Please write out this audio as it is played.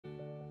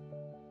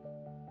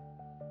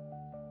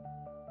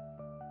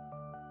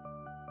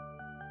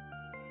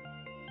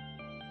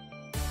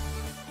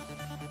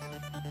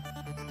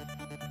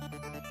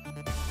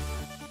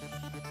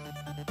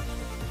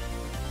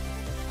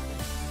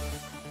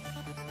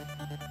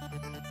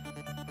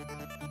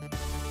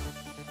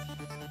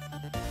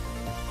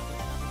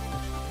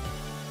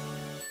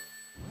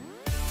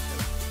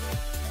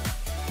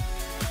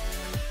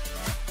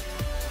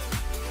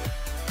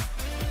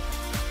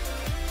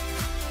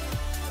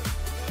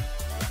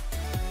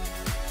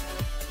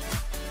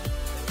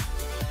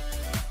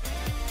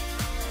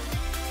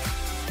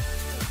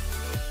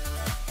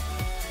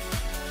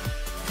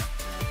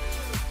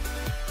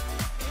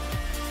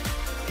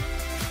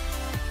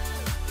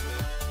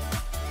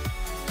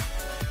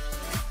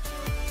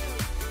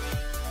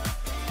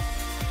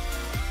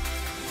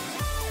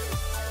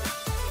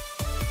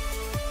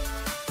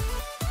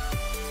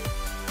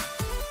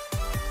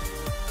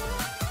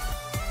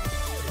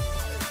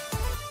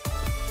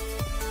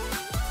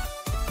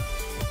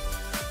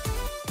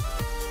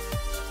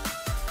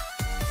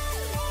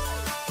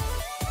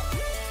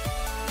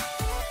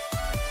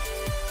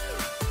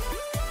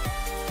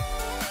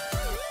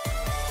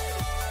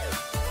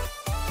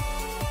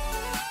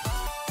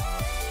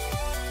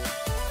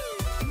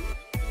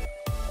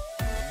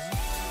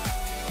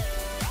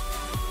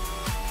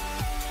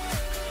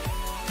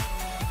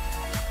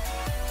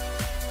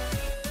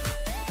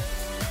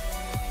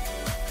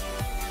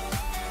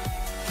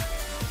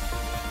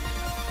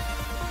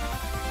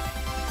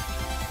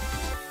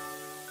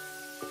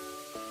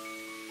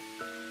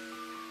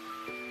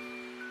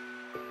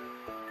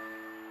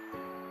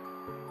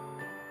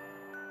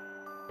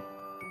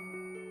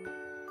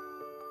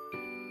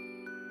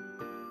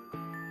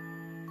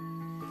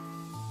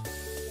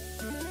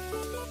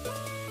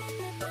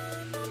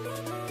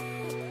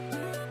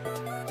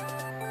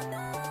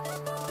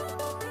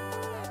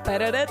Yo,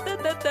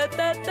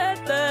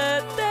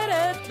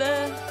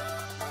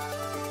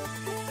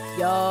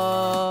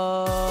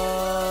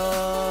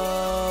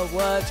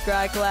 what's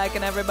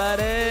crack-lacking,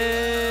 everybody?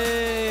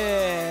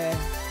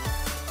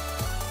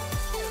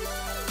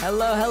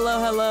 Hello, hello,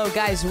 hello.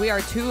 Guys, we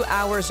are 2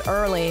 hours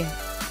early.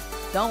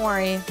 Don't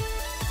worry.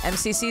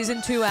 MCC's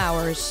in 2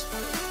 hours.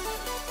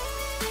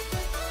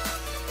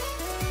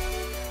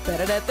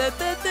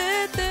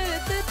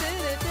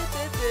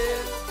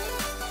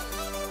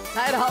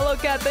 Hi,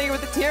 HoloCat. Thank you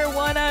for the tier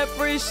 1. I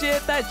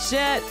appreciate that,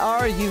 chat.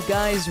 Are you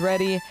guys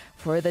ready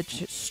for the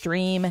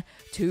stream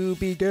to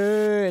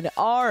begin?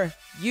 Are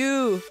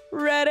you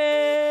ready?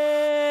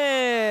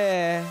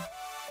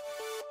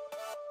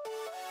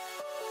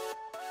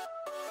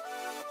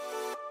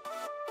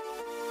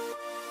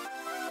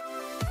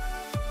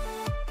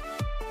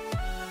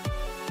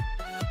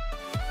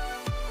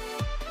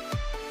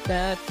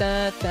 Da,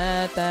 da,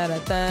 da, da, da,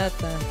 da,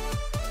 da.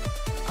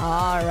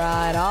 All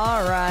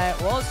right.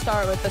 We'll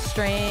start with the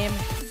stream.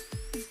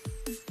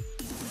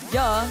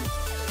 Yeah.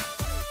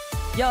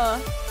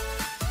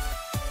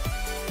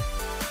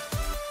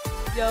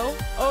 Yo,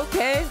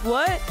 okay,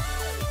 what?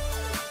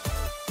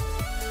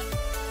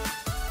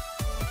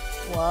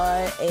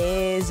 What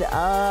is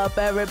up,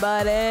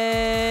 everybody?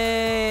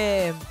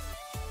 I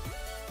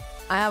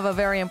have a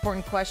very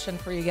important question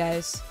for you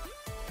guys.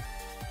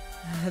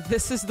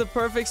 This is the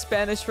perfect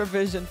Spanish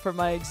revision for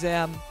my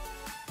exam.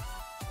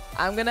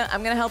 I'm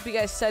gonna help you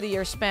guys study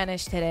your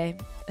Spanish today.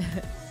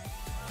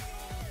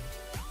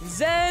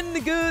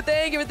 Zengu,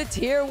 thank you for the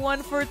tier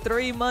 1 for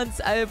 3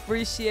 months. I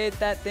appreciate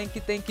that. Thank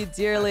you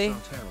dearly. Ads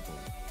are terrible.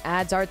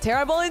 Ads are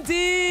terrible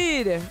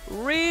indeed.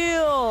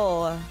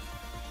 Real.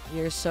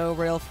 You're so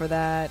real for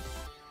that.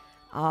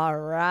 All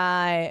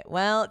right.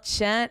 Well,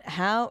 chat,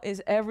 how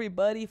is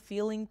everybody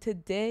feeling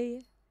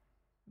today?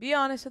 Be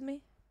honest with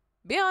me.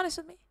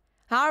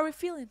 How are we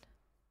feeling?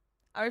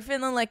 Are we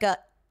feeling like a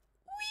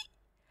wee?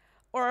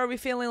 Or are we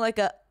feeling like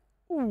a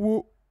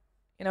woo?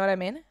 You know what I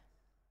mean?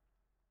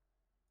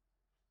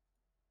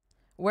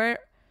 Where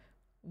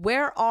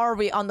are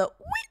we on the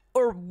wee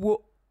or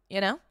woo?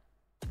 You know?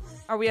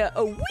 Are we a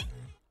wee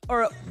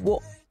or a woo?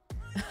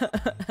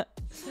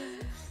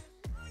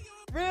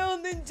 Real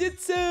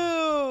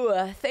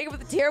ninjutsu! Thank you for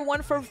the tier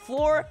 1 for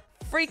 4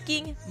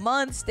 freaking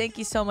months. Thank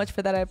you so much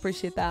for that. I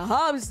appreciate that.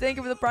 Hobbs, thank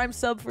you for the prime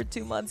sub for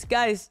 2 months.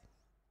 Guys,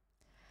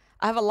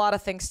 I have a lot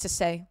of things to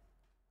say.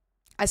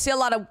 I see a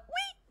lot of wee.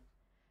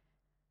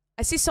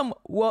 I see some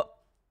whoop.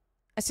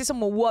 I see some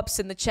whoops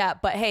in the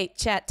chat. But hey,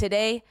 chat,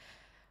 today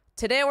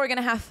we're going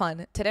to have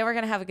fun. Today we're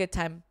going to have a good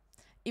time.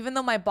 Even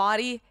though my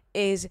body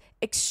is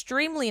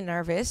extremely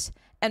nervous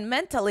and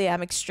mentally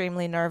I'm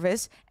extremely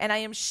nervous and I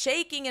am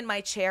shaking in my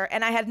chair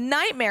and I had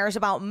nightmares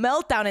about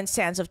Meltdown in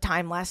Sands of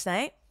Time last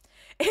night.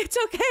 It's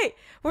okay.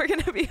 We're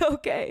going to be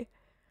okay.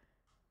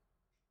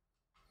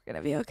 We're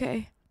going to be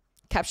okay.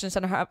 Captions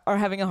are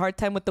having a hard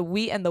time with the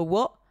we and the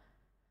whoop.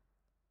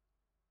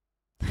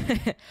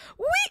 We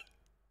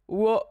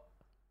whoop.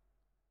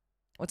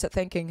 What's it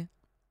thinking?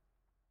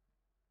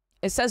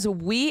 It says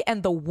we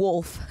and the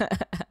wolf.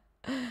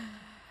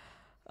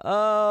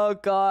 Oh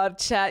god,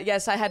 chat.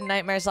 Yes, I had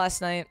nightmares last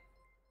night.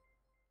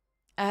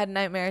 I had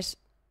nightmares.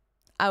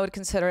 I would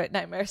consider it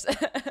nightmares.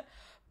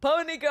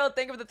 Pony girl,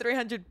 thank you for the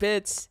 300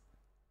 bits.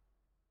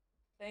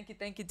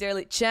 Thank you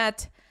dearly.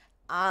 Chat.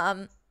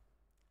 I'm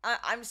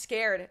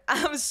scared.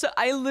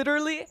 I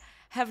literally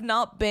have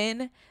not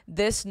been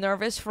this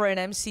nervous for an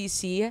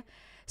MCC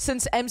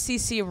since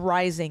MCC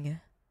Rising.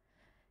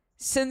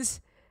 Since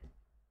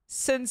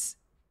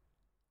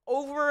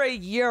over a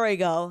year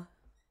ago.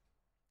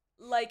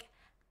 Like,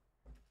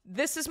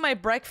 this is my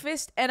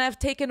breakfast and I've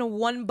taken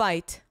 1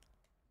 bite.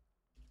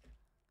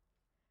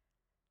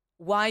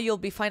 Why, you'll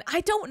be fine.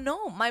 I don't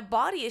know. My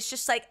body is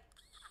just like,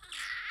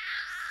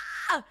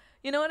 ah!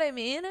 You know what I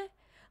mean?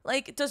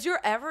 Like, does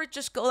your ever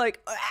just go like,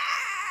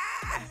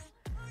 ah!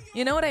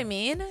 You know what I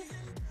mean?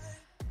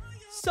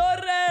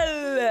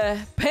 Sorel,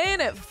 paying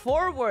it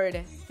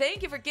forward.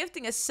 Thank you for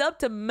gifting a sub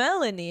to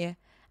Melanie.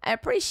 I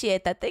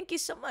appreciate that. Thank you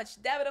so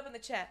much. Dab it up in the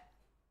chat.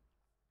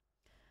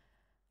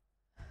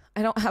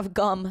 I don't have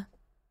gum.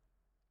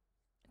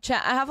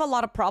 Chat, I have a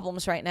lot of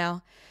problems right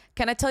now.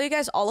 Can I tell you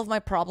guys all of my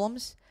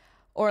problems?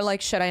 Or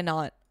like, should I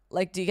not?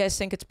 Like, do you guys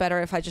think it's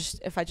better if I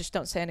just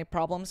don't say any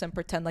problems and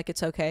pretend like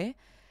it's okay?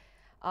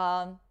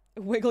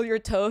 Wiggle your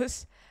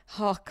toes.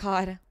 Oh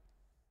god.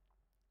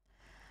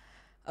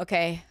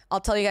 Okay, I'll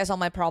tell you guys all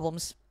my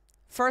problems.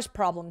 First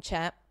problem,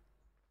 chat.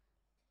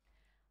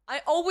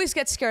 I always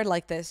get scared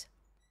like this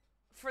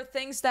for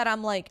things that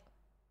I'm like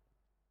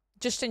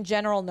just in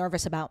general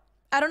nervous about.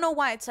 I don't know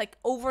why it's like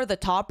over the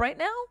top right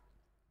now.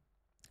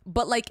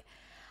 But like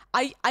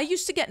I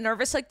used to get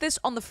nervous like this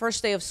on the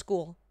first day of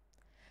school.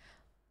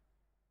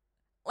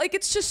 Like,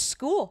 it's just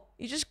school.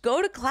 You just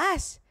go to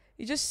class.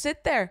 You just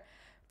sit there.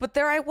 But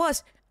there I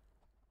was,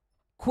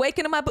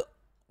 quaking in my boot.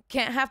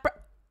 Can't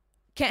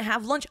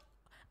have lunch.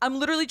 I'm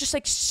literally just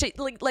like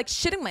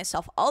shitting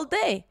myself all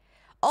day.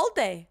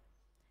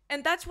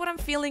 And that's what I'm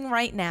feeling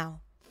right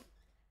now.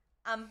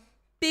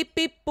 beep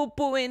beep boo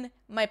booing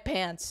my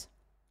pants.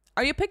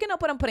 Are you picking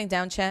up what I'm putting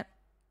down, chat?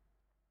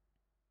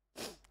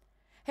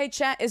 Hey,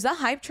 chat, is the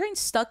hype train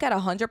stuck at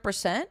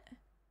 100%?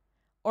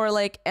 Or,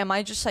 like, am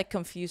I just, like,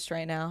 confused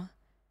right now?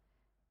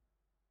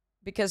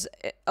 Because,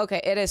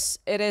 okay, it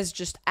is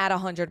just at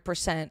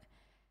 100%.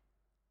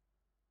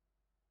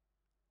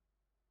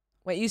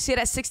 Wait, you see it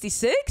at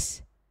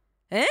 66?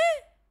 Eh?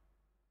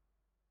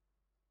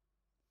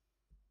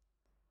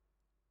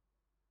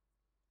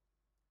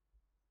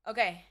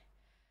 Okay.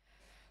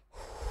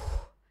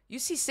 You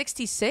see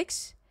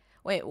 66?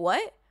 Wait,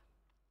 what?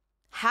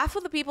 Half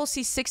of the people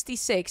see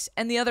 66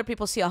 and the other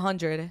people see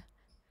 100.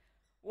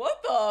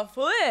 What the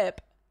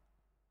flip?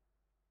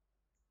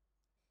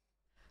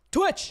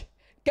 Twitch,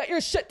 get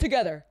your shit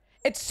together.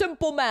 It's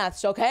simple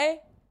maths,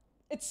 okay?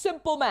 It's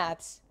simple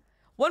maths.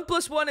 1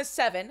 plus 1 is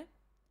 7.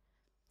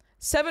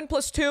 7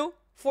 plus 2,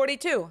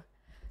 42.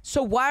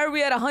 So why are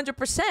we at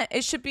 100%?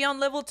 It should be on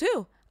level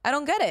 2. I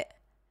don't get it.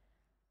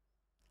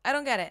 I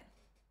don't get it.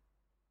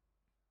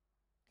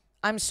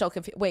 I'm so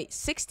confused. Wait,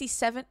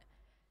 67?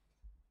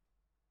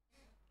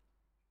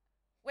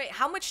 Wait,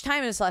 how much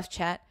time is left,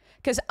 chat?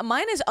 Because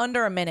mine is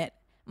under a minute.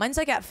 Mine's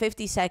like at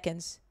 50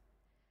 seconds.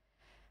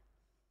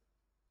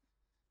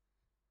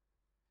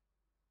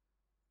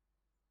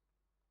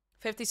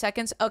 $50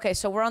 seconds? Okay,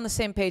 so we're on the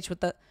same page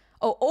with the...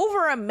 Oh,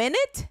 over a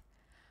minute?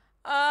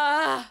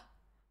 I'm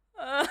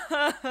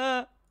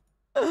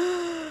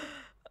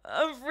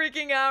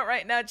freaking out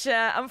right now,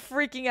 chat. I'm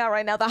freaking out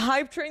right now. The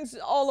hype train's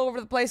all over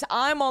the place.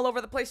 I'm all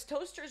over the place.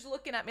 Toaster's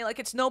looking at me like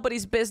it's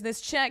nobody's business.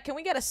 Chat, can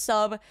we get a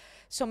sub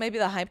so maybe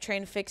the hype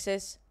train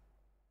fixes?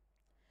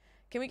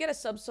 Can we get a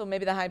sub so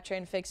maybe the hype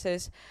train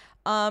fixes?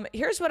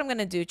 Here's what I'm going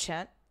to do,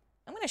 chat.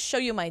 I'm going to show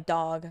you my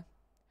dog.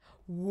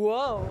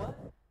 Whoa.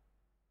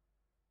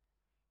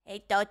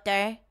 Hey,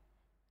 Toaster.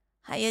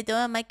 How you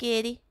doing, my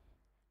kitty?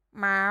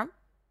 Meow.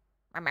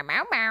 Meow, meow,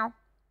 meow, meow.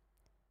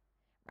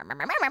 Meow,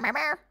 meow, meow, meow,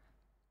 meow.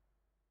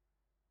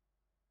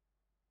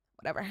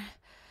 Whatever.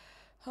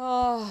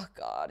 Oh,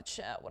 God,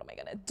 chat. What am I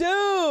gonna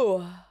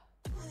do?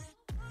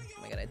 What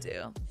am I gonna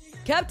do?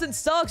 Captain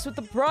Sucks with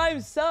the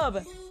Prime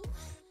sub.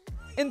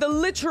 In the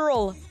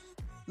literal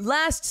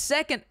last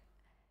second.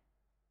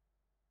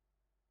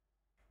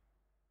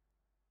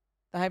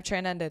 The hype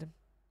train ended.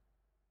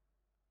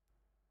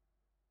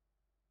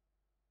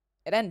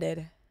 It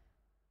ended.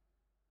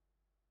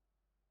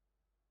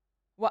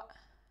 What?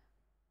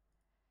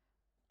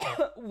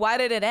 Why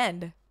did it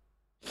end?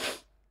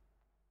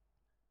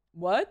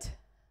 What?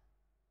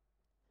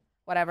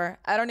 Whatever.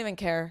 I don't even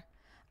care.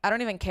 I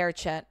don't even care,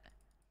 chat.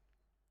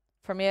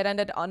 For me, it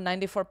ended on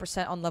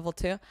 94% on level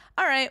 2.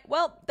 All right.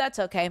 Well, that's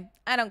okay.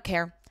 I don't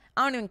care.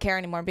 I don't even care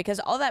anymore because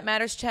all that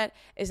matters, chat,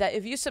 is that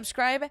if you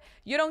subscribe,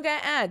 you don't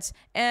get ads.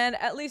 And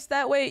at least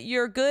that way,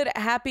 you're good,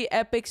 happy,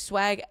 epic,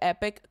 swag,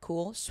 epic,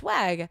 cool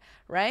swag,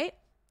 right?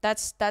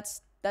 That's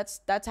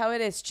how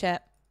it is,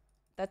 chat.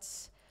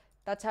 That's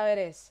how it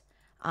is.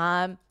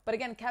 But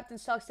again, Captain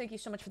Sucks, thank you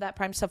so much for that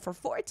Prime sub for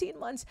 14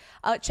 months.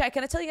 Chat,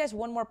 can I tell you guys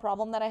one more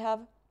problem that I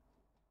have?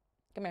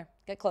 Come here,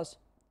 get close.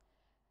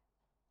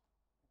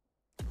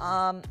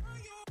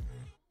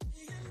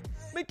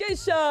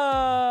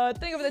 Mikesha,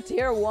 thank you for the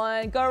tier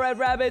 1. Go Red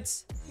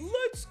Rabbits.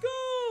 Let's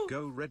go.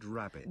 Go Red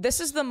Rabbit.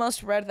 This is the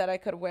most red that I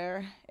could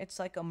wear. It's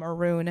like a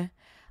maroon.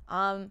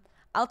 I'll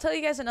tell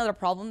you guys another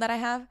problem that I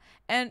have.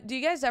 And do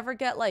you guys ever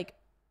get like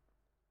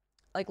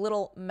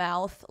little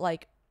mouth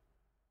like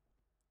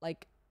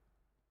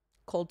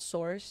cold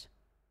sores?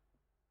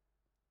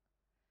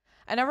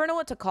 I never know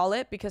what to call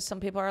it because some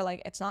people are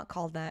like, it's not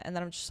called that. And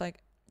then I'm just like,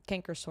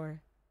 canker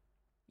sore.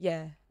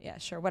 Yeah,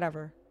 sure,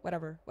 whatever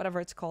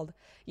it's called.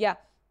 Yeah,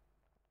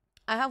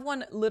 I have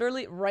one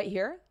literally right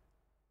here.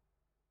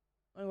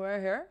 Right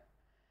here.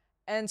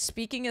 And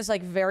speaking is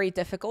like very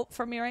difficult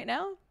for me right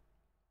now.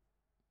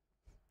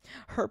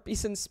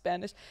 Herpes in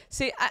Spanish.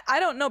 See, I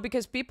don't know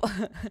because people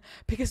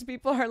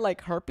are like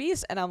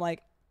herpes and I'm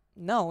like,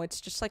 no, it's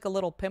just like a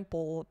little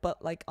pimple,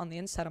 but like on the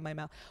inside of my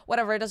mouth.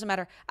 Whatever, it doesn't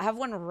matter. I have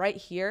one right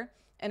here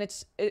and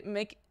it's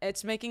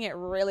making it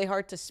really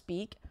hard to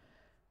speak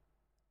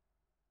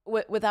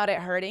without it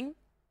hurting.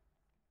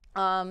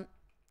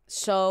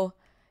 So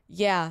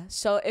yeah,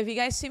 so if you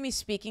guys see me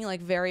speaking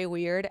like very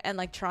weird and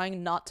like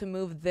trying not to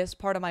move this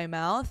part of my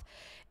mouth,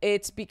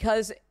 it's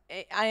because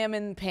I am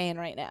in pain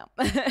right now.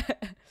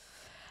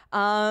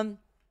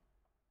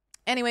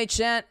 Anyway,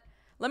 chat,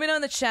 let me know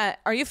in the chat,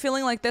 are you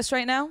feeling like this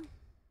right now?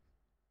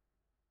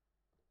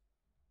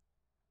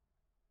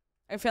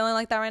 Are you feeling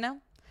like that right now?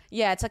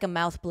 Yeah, it's like a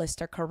mouth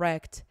blister,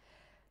 correct.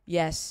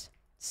 Yes.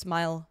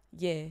 Smile.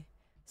 Yeah.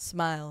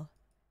 Smile.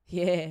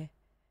 Yeah.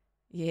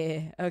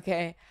 Yeah.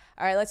 Okay.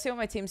 All right, let's see what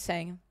my team's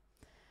saying.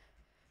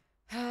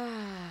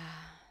 También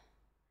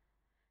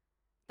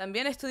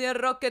estudié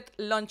Rocket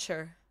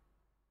Launcher.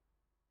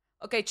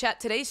 Okay, chat,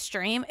 today's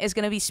stream is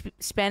going to be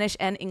Spanish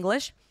and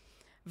English.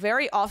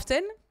 Very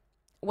often,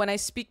 when I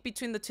speak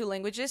between the two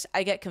languages,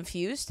 I get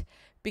confused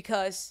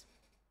because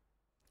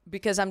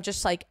I'm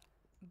just like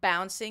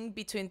bouncing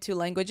between two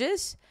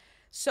languages.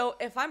 So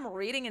if I'm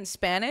reading in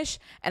Spanish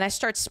and I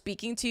start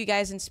speaking to you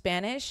guys in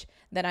Spanish,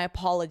 then I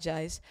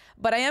apologize.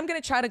 But I am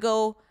going to try to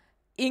go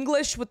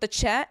English with the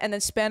chat and then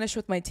Spanish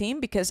with my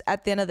team, because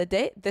at the end of the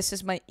day, this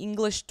is my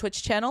English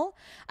Twitch channel.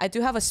 I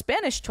do have a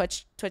Spanish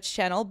Twitch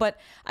channel, but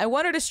I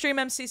wanted to stream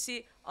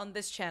MCC on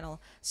this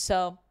channel.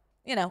 So,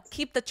 you know,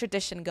 keep the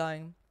tradition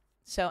going.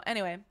 So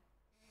anyway,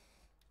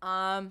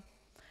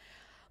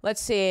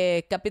 let's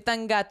see.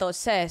 Capitán Gato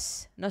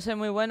says, no soy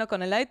muy bueno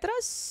con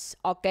elytras.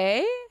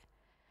 Ok.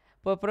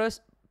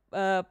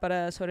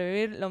 Para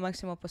sobrevivir lo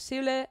máximo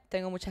posible.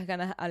 Tengo muchas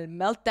ganas al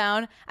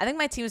meltdown. I think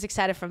my team is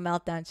excited for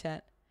meltdown,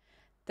 chat.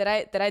 Did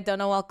I don't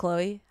know well,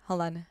 Chloe?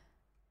 Hold on.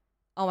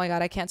 Oh my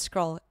god, I can't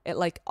scroll. It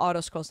like auto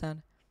scrolls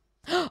down.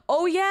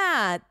 Oh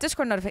yeah,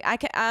 Discord notification. I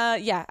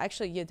can. Yeah,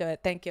 actually, you do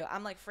it. Thank you.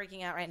 I'm like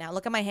freaking out right now.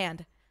 Look at my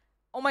hand.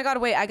 Oh my god,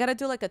 wait. I gotta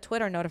do like a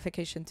Twitter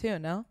notification too.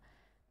 No?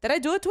 Did I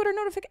do a Twitter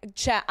notification?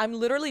 Chat. I'm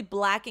literally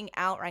blacking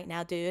out right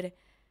now, dude.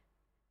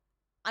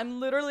 I'm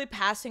literally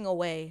passing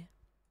away.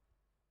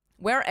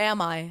 Where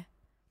am I?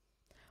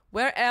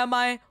 Where am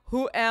I?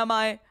 Who am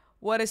I?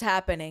 What is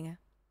happening?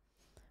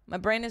 My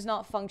brain is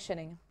not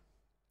functioning.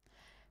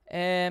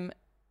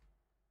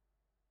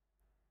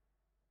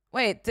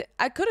 Wait,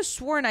 I could have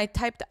sworn I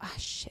typed. Ah,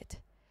 shit.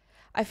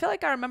 I feel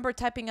like I remember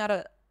typing out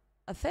a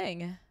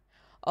thing.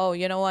 Oh,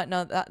 you know what?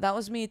 No, that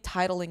was me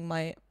titling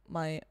my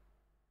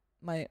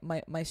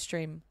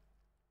stream.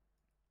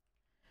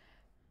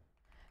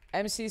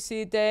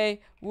 MCC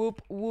Day,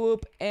 whoop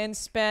whoop, in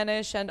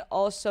Spanish and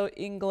also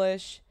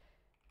English.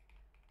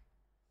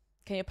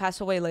 Can you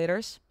pass away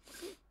laters?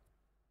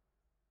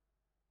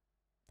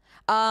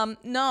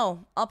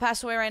 No, I'll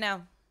pass away right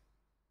now.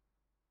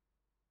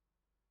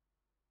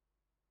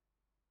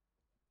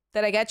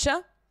 Did I get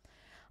you?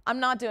 I'm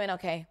not doing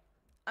okay.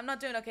 I'm not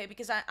doing okay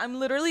because I'm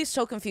literally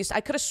so confused. I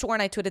could have sworn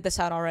I tweeted this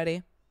out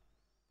already.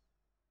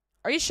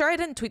 Are you sure I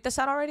didn't tweet this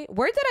out already?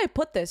 Where did I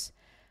put this?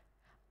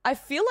 I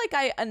feel like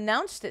I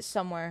announced it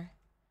somewhere.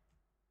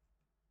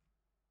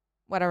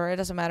 Whatever, it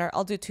doesn't matter.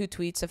 I'll do 2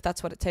 tweets if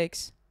that's what it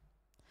takes.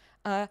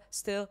 I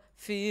still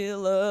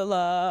feel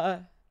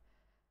alive.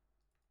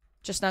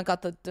 Just now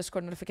got the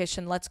Discord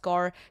notification. Let's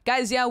go.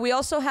 Guys, yeah, we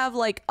also have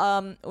like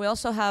we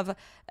also have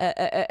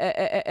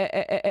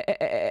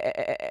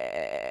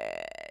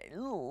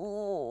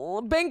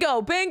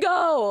bingo.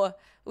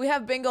 We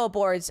have bingo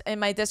boards in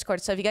my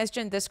Discord. So if you guys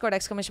join Discord,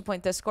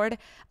 !Discord,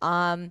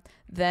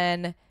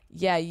 then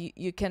yeah,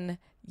 you can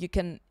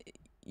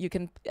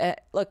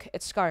look,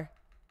 it's Scar.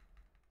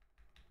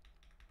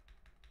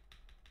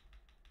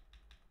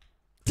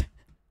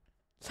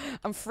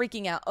 I'm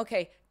freaking out.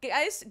 Okay,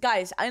 guys,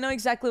 I know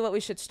exactly what we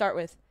should start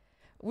with.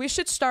 We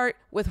should start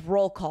with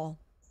roll call.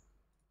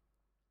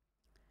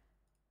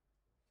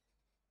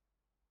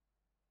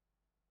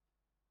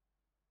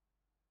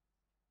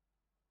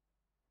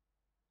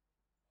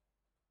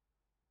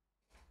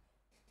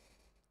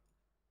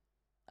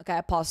 Okay,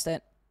 I paused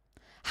it.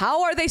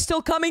 How are they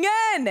still coming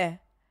in?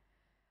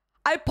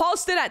 I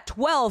paused it at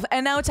 12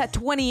 and now it's at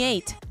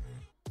 28.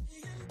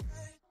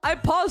 I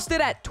paused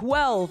it at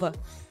 12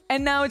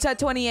 and now it's at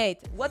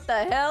 28. What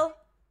the hell?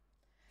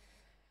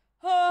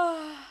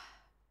 Oh.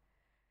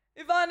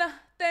 Ivana,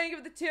 thank you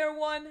for the tier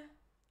 1.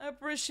 I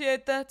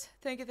appreciate that.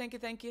 Thank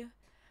you.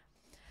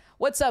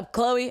 What's up,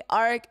 Chloe,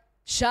 Arik,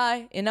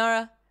 Shy,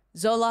 Inara,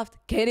 Zoloft,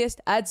 Kadiest,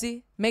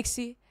 Adzi,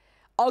 Mixie,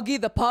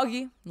 Augie the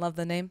Poggy. Love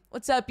the name.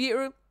 What's up,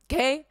 Beetroot,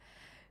 K,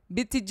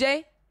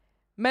 BTJ,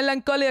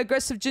 Melancholy,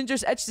 Aggressive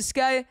Gingers, Etch the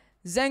Sky,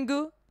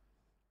 Zengu,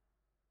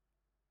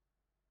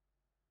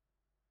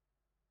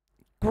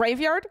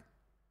 Graveyard?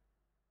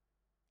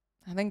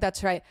 I think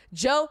that's right.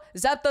 Joe,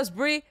 Zapdos,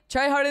 Bree,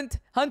 Tryhardent,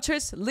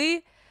 Huntress,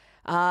 Lee,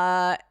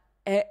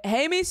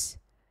 Hamis,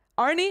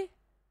 Arnie,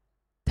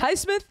 Ty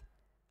Smith,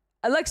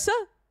 Alexa,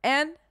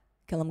 and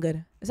Kill 'em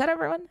Good. Is that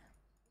everyone?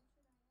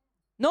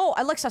 No,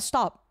 Alexa,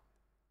 stop.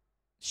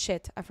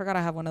 Shit, I forgot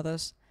I have one of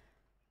those.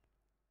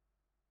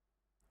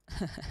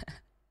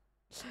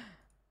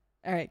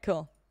 Alright,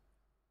 cool.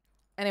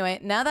 Anyway,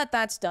 now that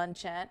that's done,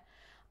 chat.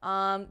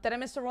 Did I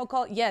miss the roll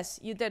call? Yes,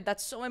 you did.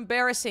 That's so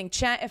embarrassing.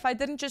 Chat, if I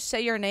didn't just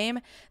say your name,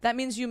 that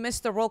means you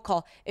missed the roll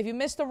call. If you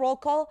missed the roll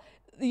call,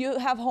 you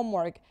have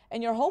homework.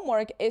 And your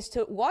homework is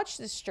to watch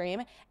the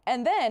stream.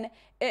 And then,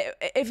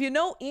 if you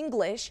know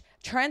English,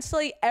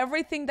 translate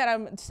everything that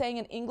I'm saying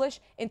in English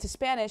into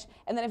Spanish.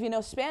 And then if you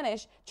know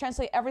Spanish,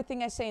 translate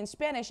everything I say in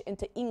Spanish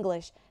into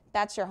English.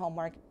 That's your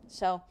homework.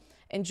 So,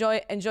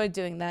 enjoy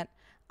doing that.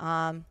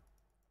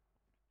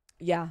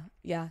 Yeah.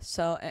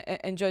 So,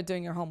 enjoy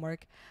doing your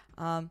homework.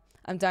 I'm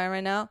dying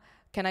right now.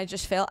 Can I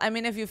just fail? I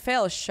mean, if you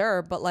fail,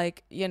 sure. But,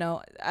 like, you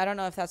know, I don't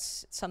know if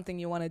that's something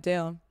you want to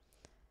do.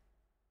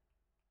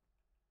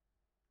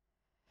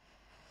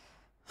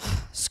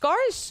 Scar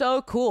is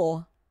so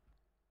cool.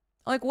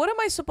 Like, what am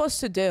I supposed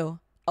to do?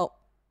 Oh.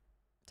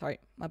 Sorry.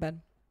 My bad.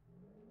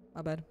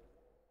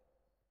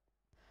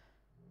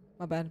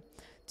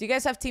 Do you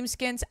guys have team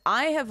skins?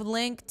 I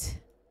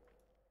linked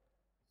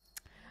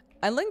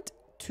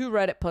 2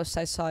 Reddit posts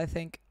I saw, I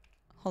think.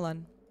 Hold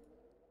on.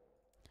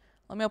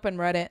 Let me open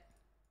Reddit.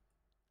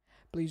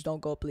 Please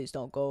don't go. Please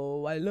don't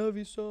go. I love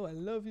you so. I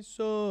love you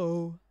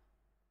so.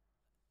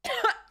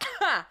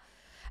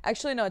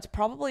 Actually, no. It's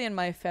probably in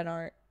my fan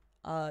art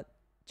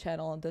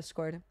channel on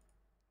Discord.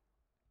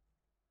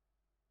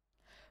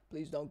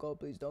 Please don't go.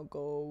 Please don't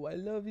go. I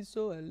love you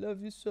so. I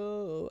love you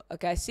so.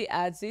 Okay, I see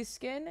Adzy's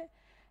skin.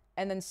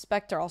 And then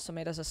Spectre also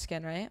made us a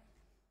skin, right?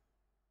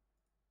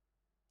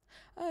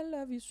 I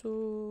love you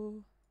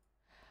so.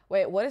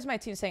 Wait, what is my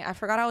team saying? I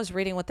forgot I was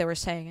reading what they were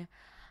saying.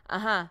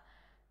 Ajá.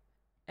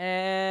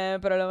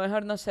 Pero a lo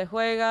mejor no se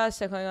juega.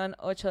 Se juegan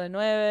 8 de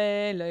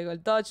 9. Luego el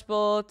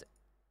dodgeball.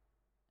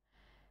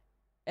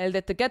 El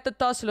de To Get the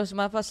Toss. Los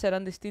mapas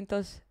serán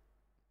distintos.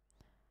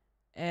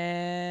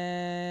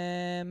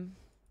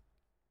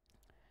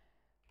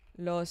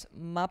 Los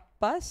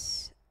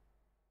mapas.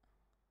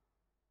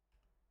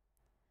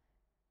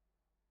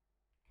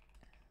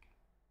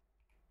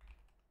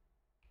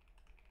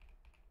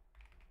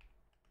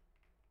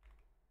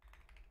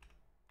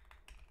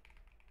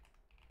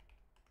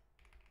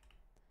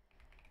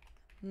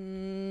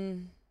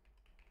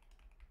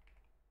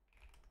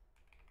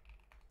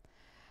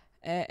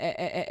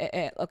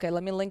 Okay,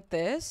 let me link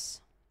this.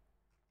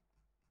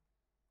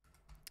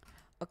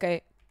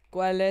 Okay,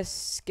 ¿cuáles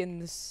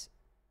skins?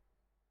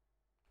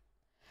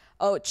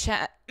 Oh,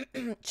 chat,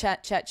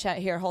 chat.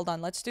 Here, hold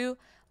on. Let's do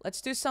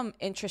some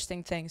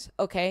interesting things.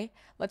 Okay,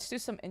 let's do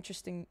some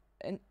interesting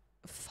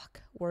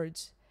fuck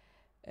words.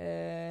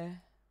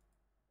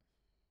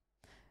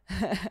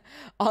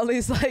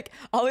 Ollie's like,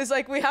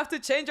 we have to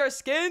change our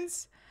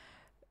skins.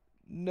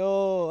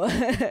 No.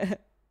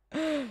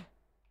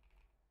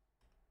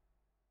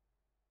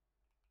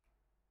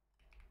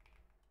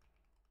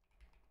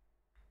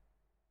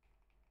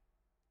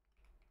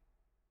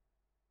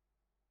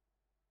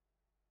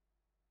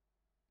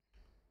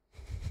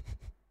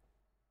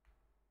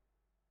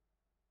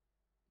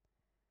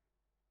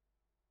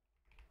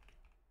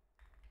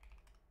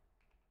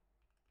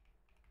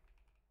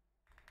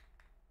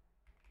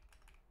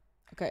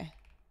 Okay.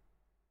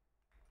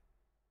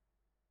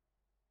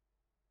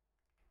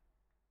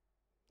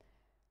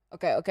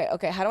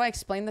 Okay. How do I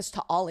explain this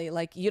to Ollie?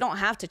 Like, you don't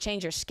have to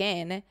change your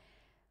skin.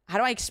 How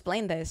do I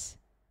explain this?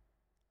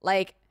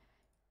 Like,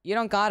 you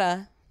don't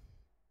gotta.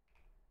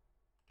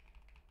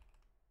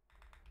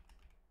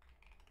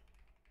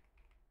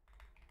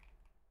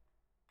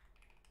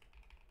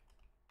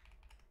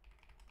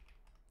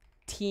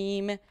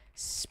 Team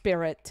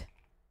spirit.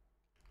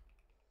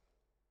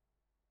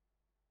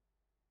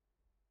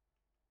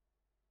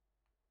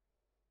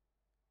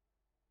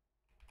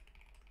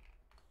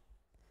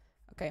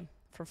 Okay,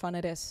 for fun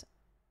it is.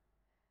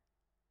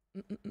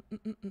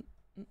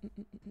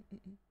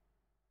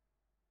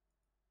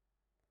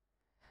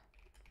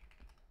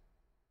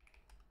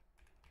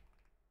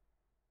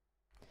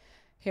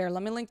 Here,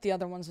 let me link the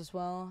other ones as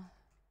well.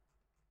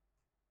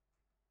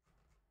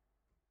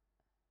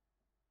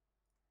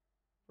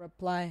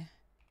 Reply.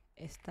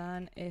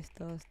 Están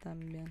estos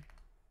también.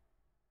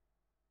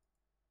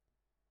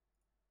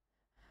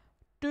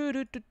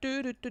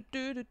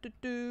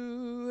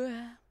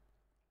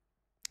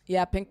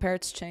 Yeah, Pink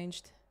Parrot's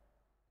changed.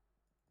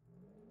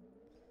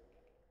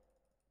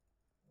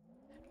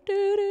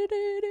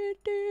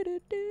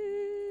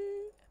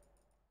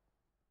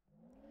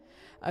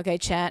 Okay,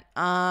 chat.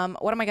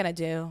 What am I gonna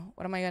do?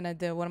 What am I gonna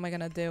do?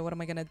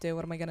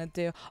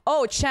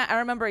 Oh, chat, I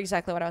remember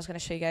exactly what I was gonna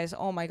show you guys.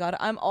 Oh my god,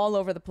 I'm all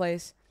over the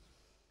place.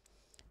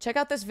 Check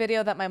out this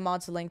video that my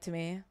mods linked to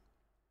me.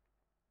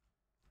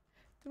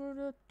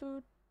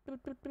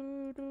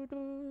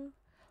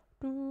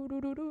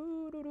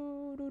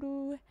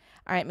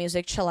 Alright,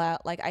 music, chill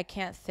out. Like, I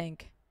can't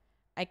think.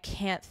 I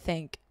cannot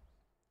think.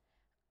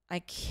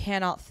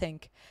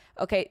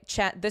 Okay,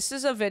 chat, this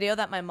is a video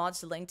that my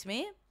mods linked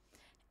me.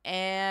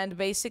 And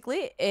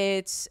basically,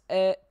 it's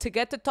to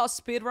get to toss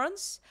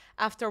speedruns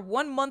after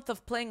 1 month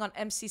of playing on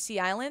MCC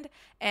Island.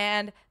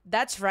 And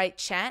that's right,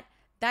 chat.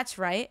 That's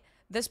right.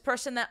 This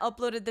person that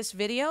uploaded this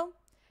video,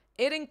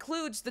 it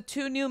includes the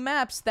 2 new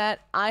maps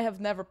that I have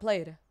never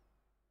played.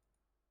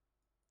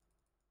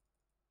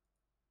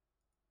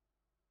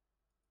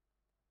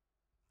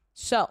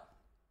 So,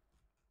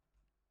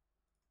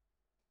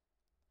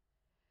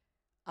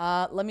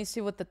 let me see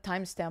what the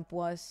timestamp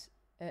was.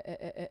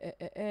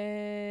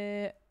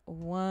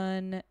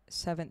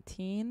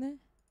 1:17.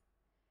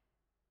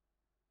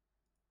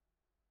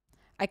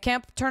 I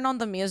can't turn on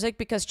the music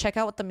because check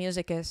out what the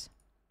music is.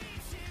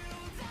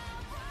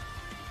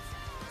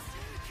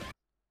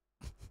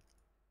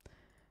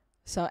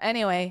 So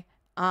anyway,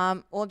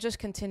 we'll just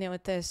continue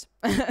with this.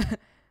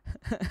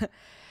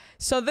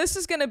 So this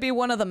is gonna be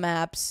one of the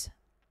maps.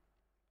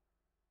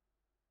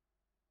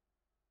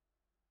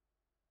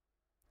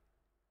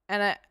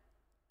 And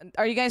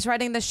are you guys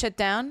writing this shit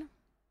down?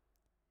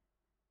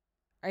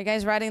 Are you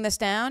guys writing this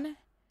down?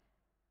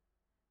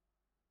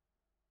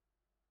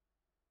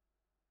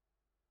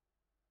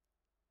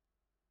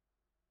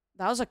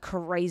 That was a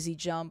crazy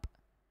jump.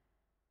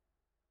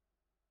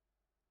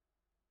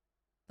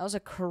 That was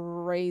a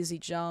crazy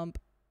jump.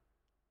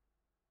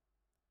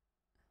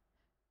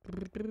 That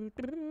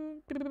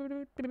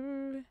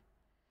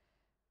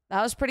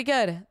was pretty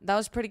good. That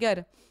was pretty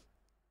good.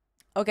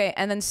 Okay,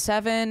 and then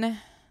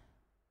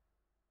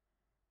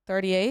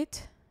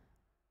 738.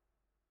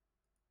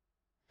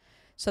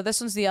 So this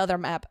one's the other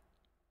map.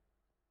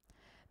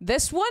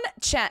 This one,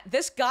 chat,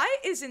 this guy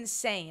is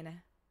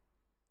insane.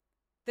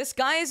 This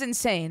guy is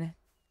insane.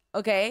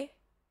 Okay?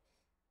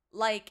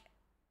 Like,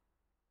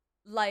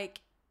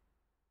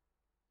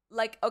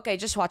 okay,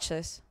 just watch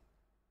this.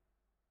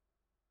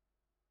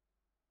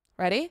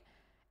 Ready?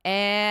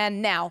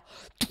 And now.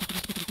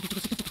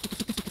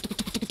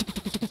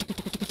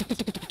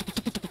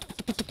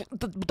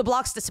 The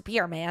blocks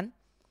disappear, man.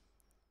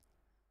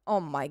 Oh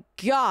my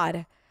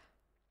god.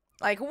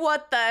 Like,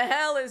 what the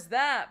hell is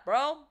that,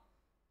 bro?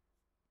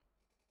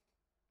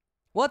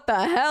 What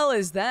the hell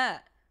is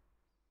that?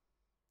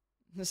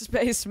 The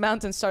Space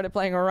Mountain started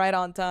playing right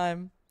on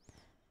time.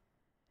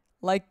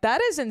 Like,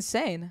 that is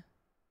insane.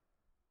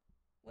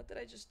 What did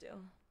I just do?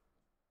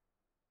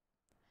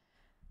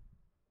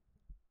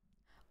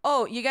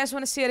 Oh, you guys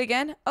want to see it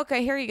again?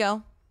 Okay, here you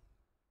go.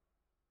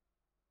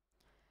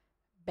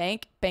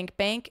 Bank, bank,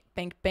 bank,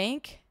 bank,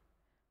 bank.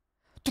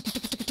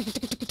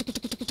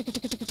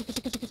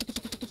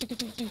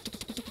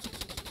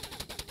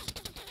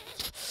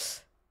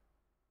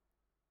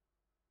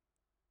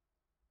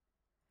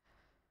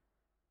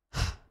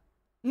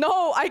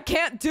 No, I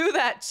can't do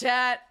that,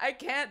 chat. I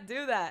can't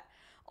do that.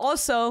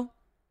 Also,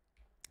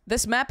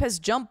 this map has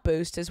jump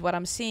boost is what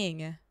I'm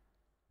seeing.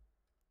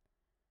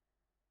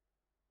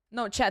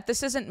 No, chat,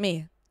 this isn't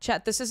me.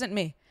 Chat, this isn't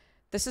me.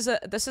 This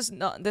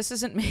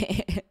isn't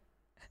me.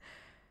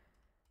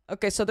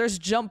 Okay, so there's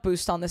jump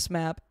boost on this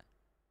map.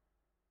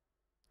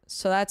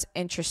 So that's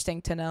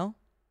interesting to know.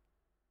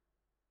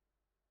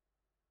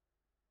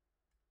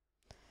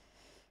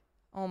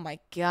 Oh my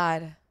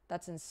god,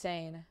 that's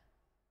insane.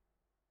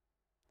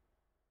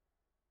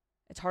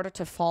 It's harder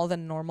to fall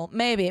than normal.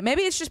 Maybe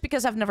it's just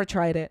because I've never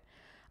tried it.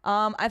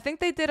 I think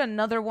they did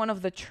another one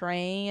of the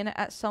train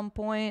at some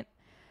point.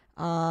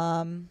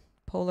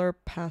 Polar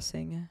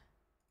passing.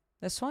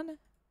 This one?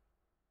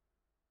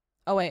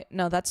 Oh wait,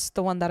 no, that's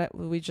the one that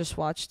we just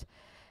watched.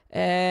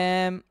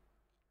 Santa's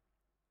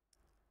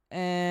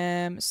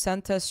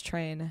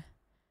train.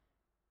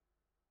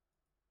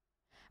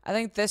 I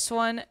think this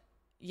one,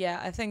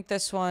 yeah, I think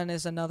this one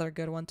is another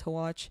good one to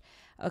watch.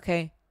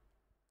 Okay.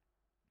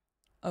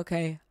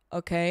 Okay.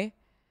 Okay.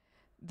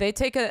 They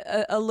take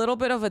a little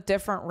bit of a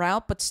different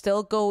route, but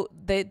still go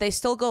they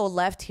still go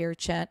left here,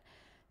 chat.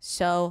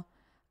 So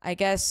I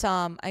guess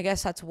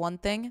that's one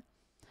thing.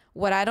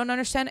 What I don't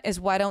understand is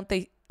why don't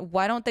they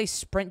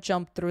sprint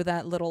jump through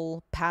that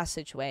little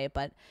passageway,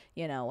 but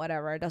you know,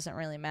 whatever, it doesn't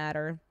really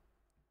matter.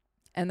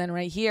 And then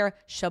right here,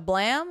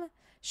 shablam,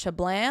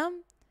 shablam.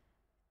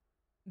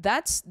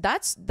 That's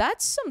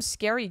some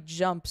scary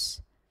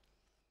jumps.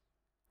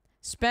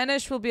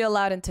 Spanish will be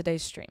allowed in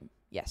today's stream.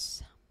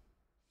 Yes.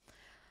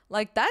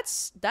 Like,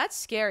 that's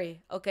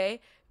scary, okay?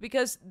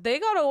 Because they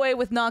got away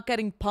with not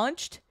getting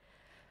punched,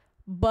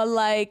 but,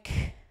 like,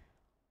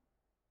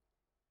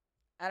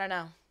 I don't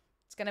know.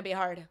 It's gonna be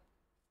hard.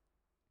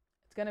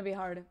 It's gonna be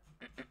hard.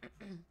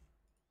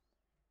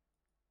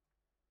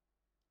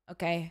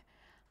 Okay.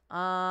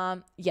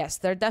 Yes,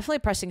 they're definitely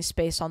pressing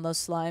space on those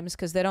slimes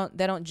because they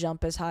don't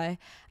jump as high.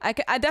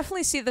 I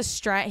definitely see the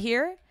strat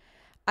here.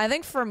 I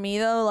think for me,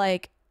 though,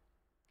 like,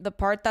 the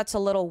part that's a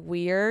little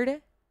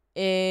weird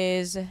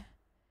is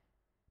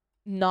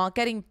not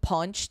getting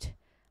punched,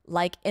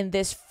 like, in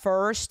this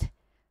first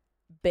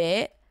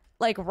bit.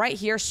 Like, right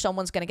here,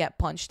 someone's gonna get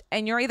punched.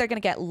 And you're either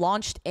gonna get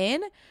launched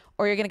in,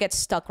 or you're gonna get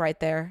stuck right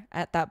there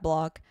at that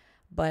block.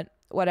 But,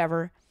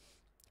 whatever.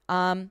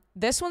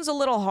 This one's a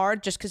little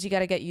hard, just because you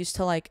gotta get used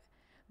to, like,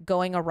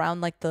 going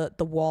around, like, the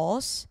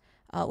walls,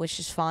 which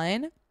is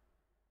fine.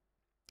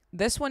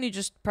 This one, you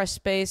just press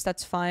space,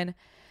 that's fine.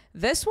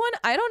 This one,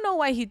 I don't know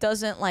why he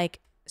doesn't, like,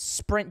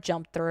 sprint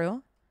jump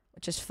through,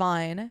 which is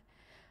fine.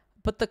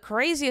 But the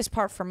craziest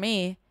part for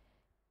me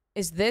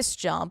is this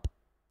jump.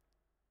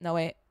 No,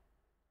 wait.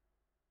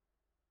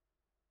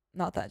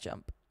 Not that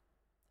jump.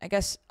 I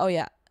guess, oh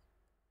yeah.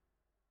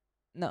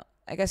 No,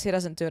 I guess he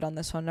doesn't do it on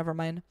this one, never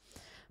mind.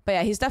 But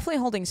yeah, he's definitely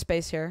holding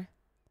space here.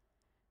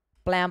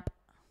 Blamp.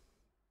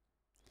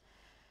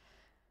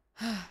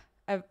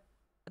 At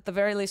the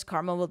very least,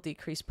 karma will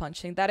decrease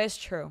punching. That is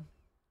true.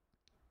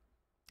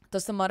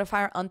 Does the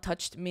modifier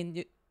untouched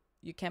mean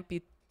you can't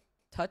be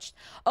touched?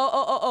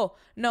 Oh.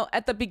 No,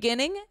 at the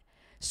beginning,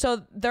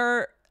 so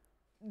they're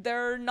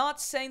not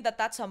saying that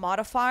that's a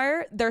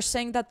modifier. They're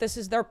saying that this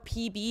is their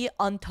PB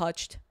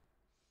untouched.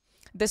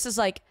 This is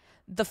like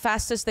the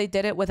fastest they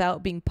did it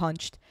without being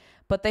punched.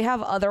 But they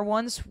have other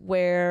ones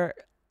where,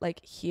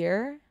 like,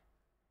 here.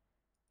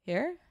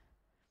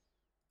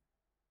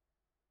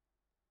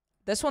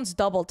 This one's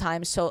double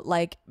time, so,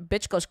 like,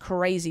 bitch goes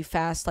crazy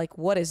fast. Like,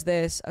 what is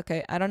this?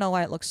 Okay, I don't know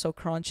why it looks so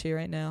crunchy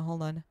right now.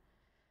 Hold on.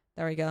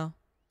 There we go.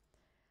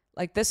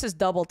 Like, this is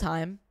double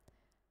time.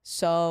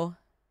 So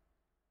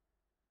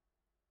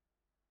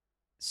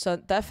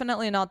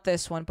definitely not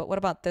this one, but what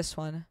about this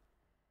one?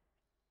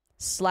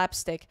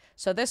 slapstick.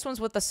 So this one's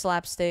with the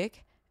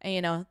slapstick, and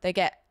you know they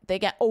get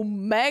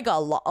omega.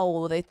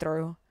 Oh, they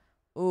threw.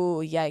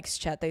 Ooh, yikes,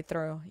 chat. They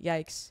threw.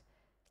 Yikes.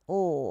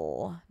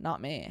 Oh,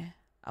 not me.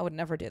 I would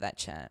never do that,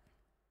 chat.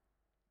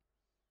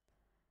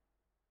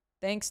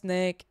 Thanks,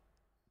 Nick.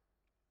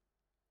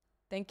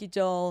 Thank you,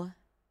 Joel.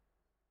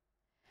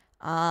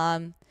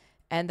 And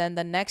then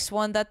the next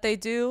one that they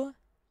do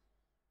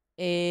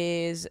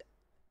is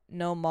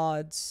no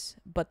mods,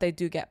 but they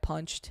do get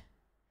punched.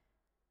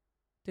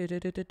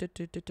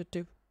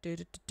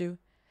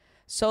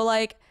 So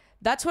like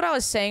that's what I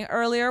was saying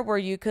earlier, where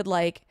you could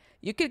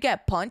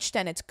get punched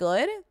and it's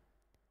good,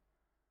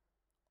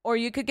 or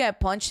you could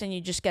get punched and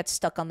you just get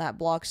stuck on that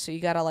block. So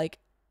you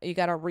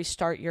gotta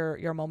restart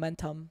your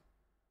momentum.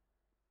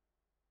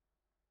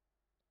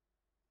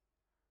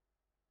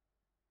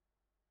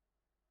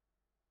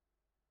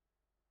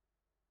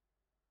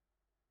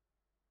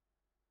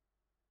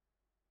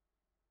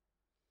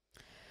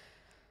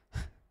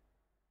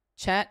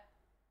 Chat.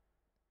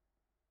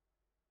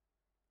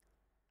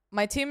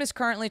 My team is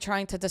currently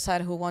trying to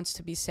decide who wants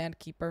to be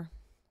Sandkeeper.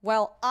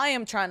 Well, I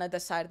am trying to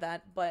decide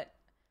that, but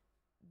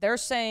they're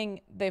saying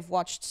they've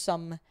watched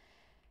some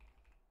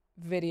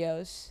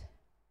videos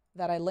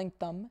that I linked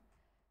them.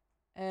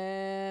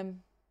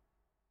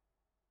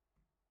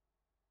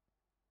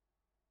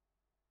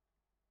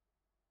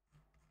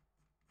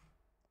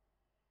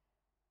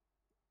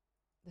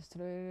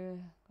 Destruir.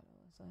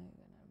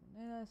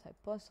 Hay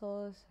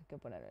pozos. Hay que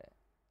poner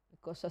el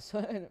coso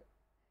azul en el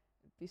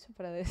piso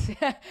para decir.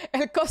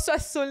 El coso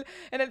azul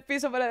en el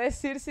piso para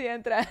decir si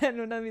entra en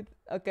una.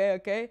 Ok,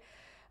 ok.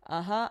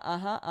 Ajá,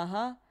 ajá,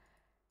 ajá.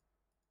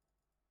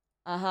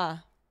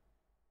 Ajá.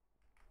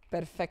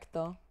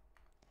 Perfecto.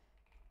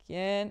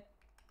 ¿Quién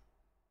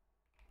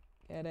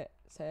quiere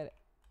ser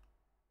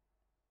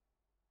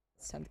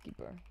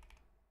Sandkeeper?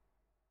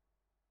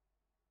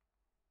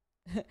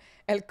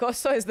 El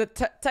coso is the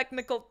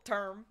technical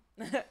term.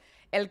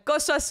 El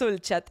coso azul,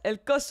 chat. El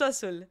coso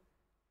azul.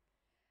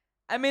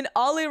 I mean,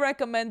 Ollie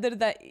recommended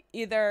that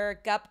either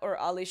Gap or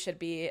Ollie should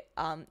be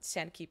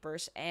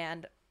Sandkeepers,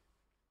 and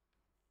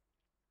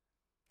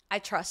I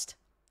trust.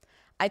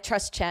 I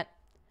trust, chat.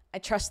 I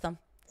trust them.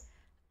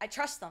 I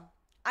trust them.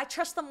 I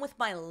trust them with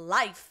my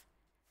life.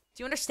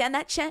 Do you understand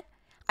that, chat?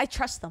 I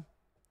trust them.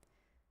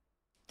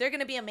 They're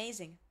gonna be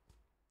amazing.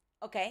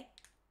 Okay?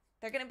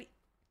 They're gonna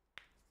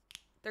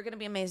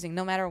be amazing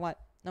no matter what.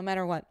 No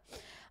matter what.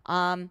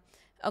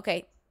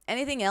 Okay.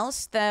 Anything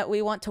else that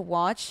we want to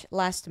watch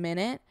last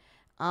minute?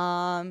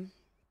 Let's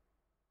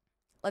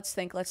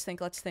think.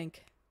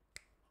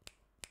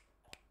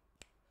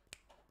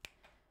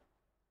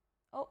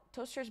 Oh,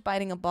 Toaster's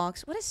biting a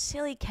box. What a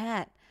silly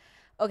cat.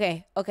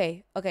 Okay.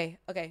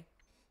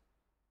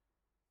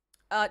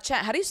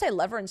 Chat, how do you say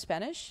lever in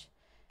Spanish?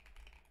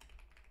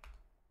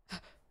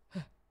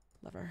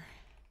 Lever.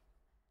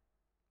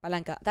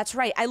 Palanca. That's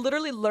right. I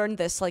literally learned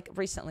this like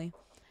recently.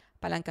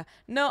 Palanca.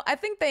 No, I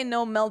think they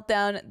know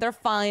Meltdown. They're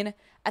fine.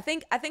 I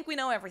think we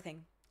know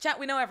everything. Chat,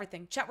 we know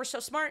everything. Chat, we're so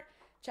smart.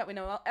 Chat, we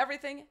know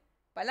everything.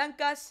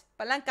 Palancas.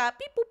 Palanca.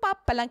 Beep boop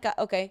pop. Palanca.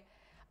 Okay.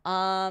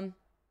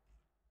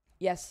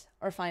 Yes.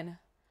 We're fine.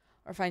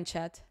 We're fine,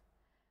 chat.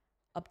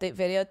 Update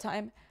video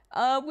time.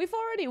 We've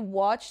already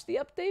watched the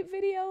update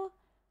video.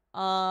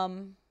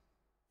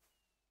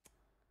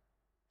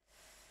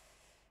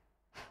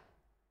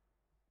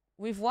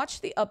 We've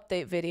watched the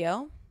update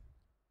video.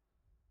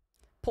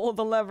 Pull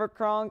the lever,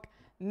 Kronk.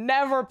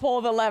 Never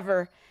pull the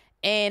lever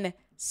in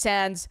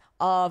Sands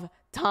of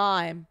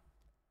Time.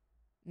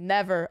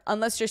 Never.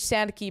 Unless you're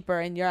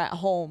Sandkeeper and you're at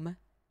home.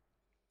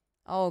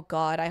 Oh,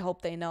 God. I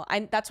hope they know.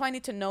 That's why I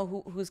need to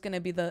know who's going to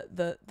be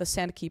the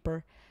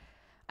Sandkeeper.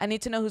 I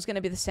need to know who's going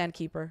to be the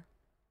Sandkeeper.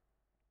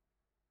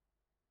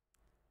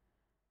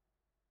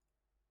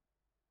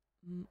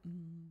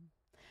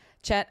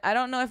 Chat, I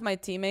don't know if my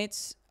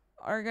teammates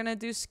are going to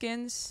do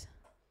skins.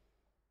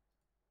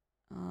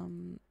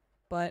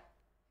 But,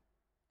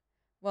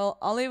 well,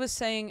 Ollie was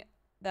saying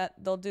that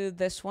they'll do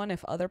this one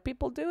if other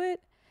people do it.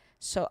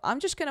 So I'm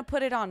just going to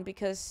put it on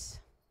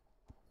because,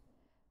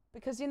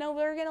 you know,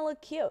 we're going to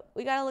look cute.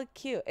 We got to look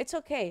cute. It's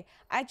okay.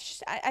 I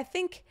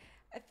think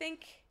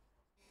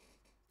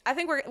we're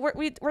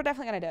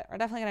definitely going to do it. We're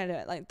definitely going to do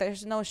it. Like,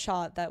 there's no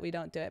shot that we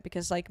don't do it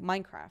because, like,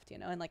 Minecraft, you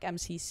know, and, like,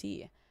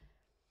 MCC.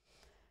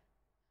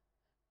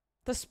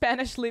 The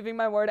Spanish leaving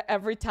my word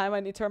every time I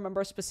need to remember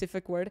a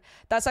specific word.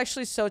 That's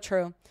actually so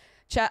true.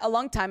 Chat, a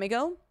long time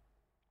ago,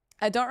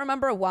 I don't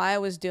remember why I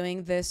was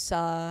doing this,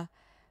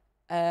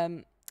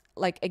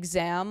 like,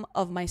 exam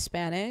of my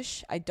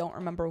Spanish. I don't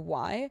remember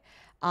why.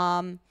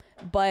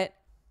 But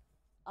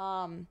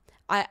I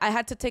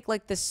had to take,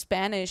 like, this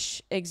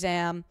Spanish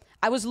exam.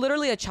 I was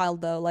literally a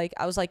child, though. Like,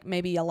 I was, like,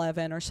 maybe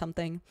 11 or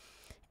something.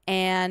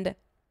 And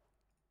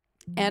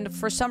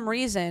for some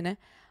reason,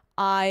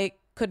 I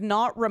could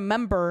not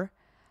remember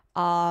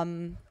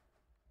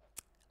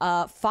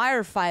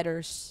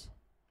firefighters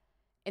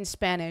in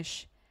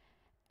Spanish,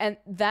 and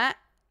that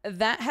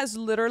has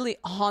literally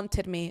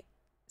haunted me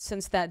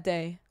since that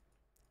day.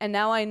 and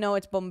now I know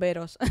it's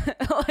bomberos.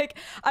 Like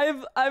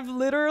I've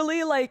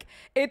literally like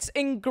it's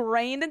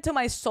ingrained into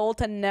my soul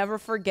to never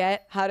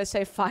forget how to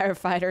say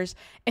firefighters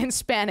in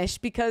Spanish,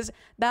 because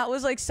that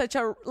was like such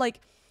a like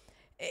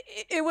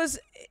it was,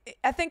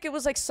 I think it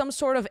was like some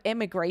sort of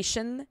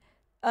immigration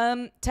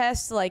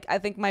test. Like I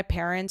think my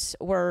parents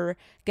were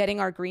getting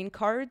our green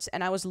cards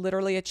and I was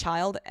literally a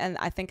child and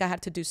I think I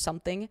had to do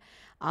something.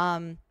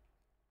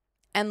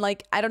 And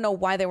like I don't know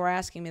why they were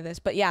asking me this,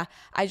 but yeah,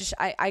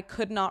 I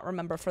could not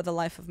remember for the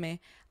life of me.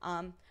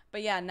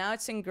 But yeah, now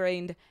it's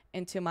ingrained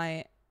into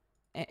my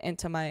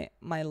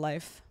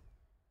life.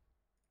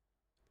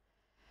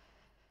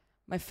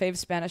 My fave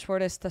Spanish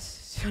word is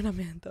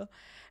estacionamiento.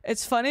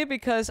 It's funny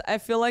because I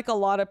feel like a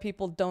lot of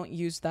people don't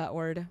use that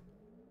word.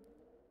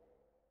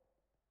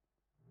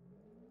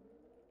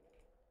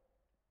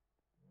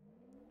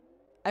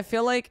 I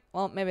feel like,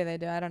 well, maybe they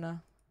do. I don't know.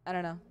 I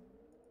don't know.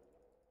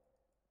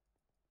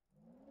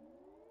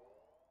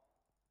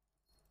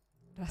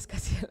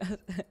 Rascacielos.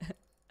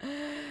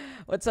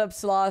 What's up,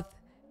 Sloth?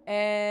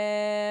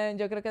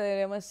 Yo creo que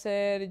deberíamos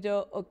ser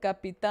yo o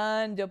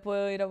capitán. Yo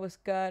puedo ir a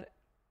buscar.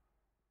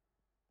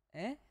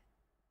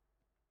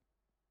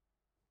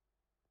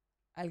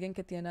 Alguien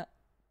que tenga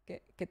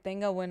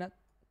buena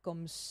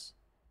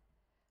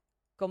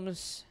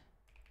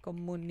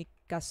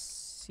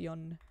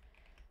comunicación.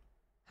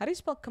 How do you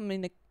spell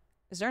communic?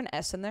 Is there an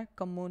S in there?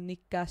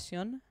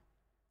 Comunicación.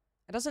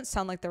 It doesn't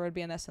sound like there would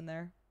be an S in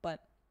there, but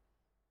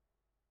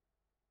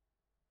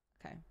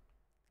okay.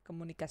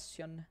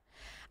 Comunicación.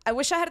 I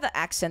wish I had the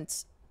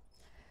accents.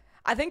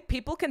 I think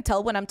people can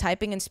tell when I'm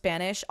typing in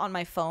Spanish on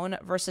my phone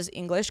versus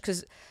English,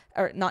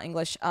 or not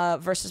English,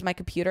 versus my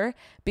computer,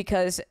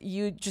 because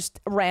you just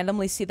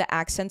randomly see the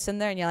accents in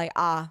there and you're like,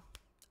 ah,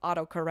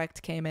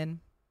 autocorrect came in.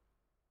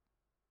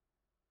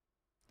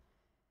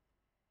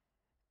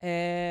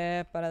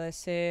 Para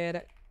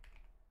decir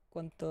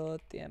cuánto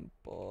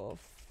tiempo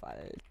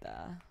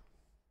falta.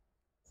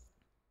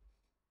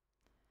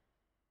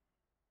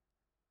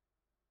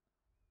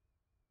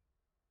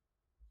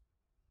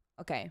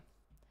 Okay.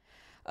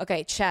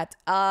 Okay, chat.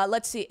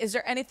 Let's see. Is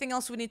there anything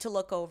else we need to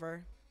look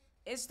over?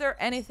 Is there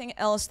anything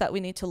else that we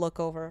need to look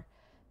over?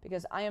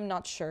 Because I am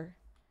not sure.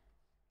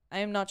 I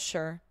am not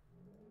sure.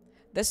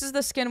 This is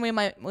the skin we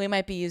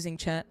might be using,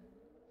 chat.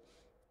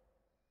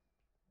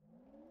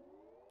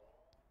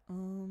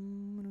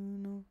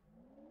 Bruno.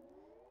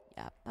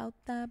 Ya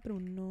pauta,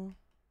 Bruno.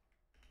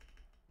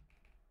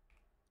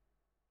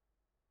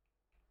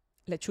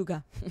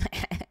 Lechuga.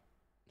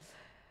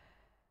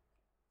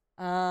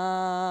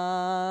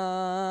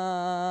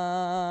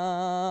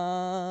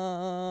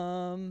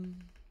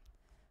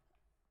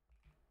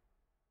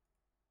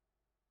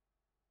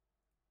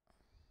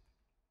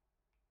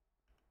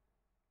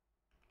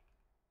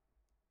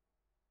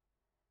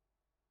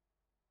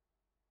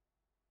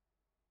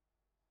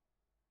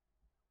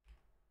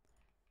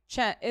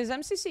 Chat, is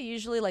MCC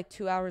usually like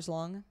 2 hours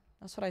long?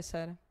 That's what I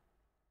said.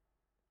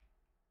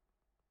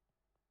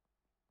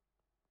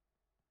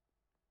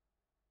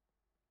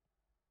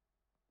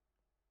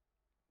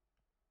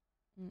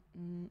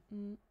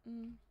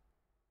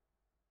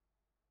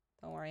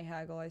 Don't worry,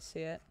 Haggle, I see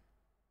it.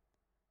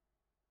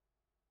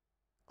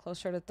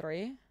 Closer to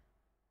 3.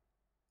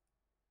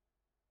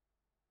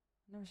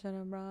 Never should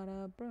have brought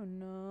up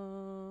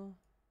Bruno.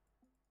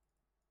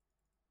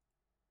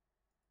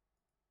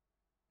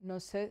 No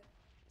sé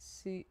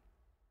si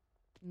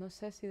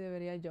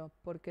debería yo,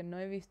 porque no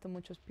he visto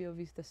muchos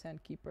POVs de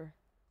Sandkeeper.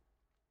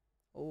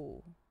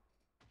 Oh.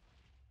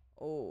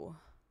 Oh.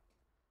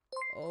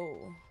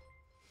 Oh.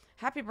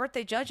 Happy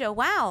birthday, Jojo.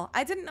 Wow,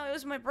 I didn't know it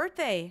was my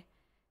birthday.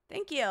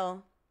 Thank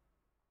you.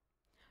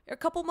 You're a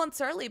couple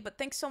months early, but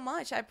thanks so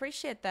much. I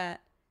appreciate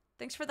that.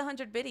 Thanks for the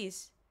 100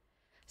 biddies.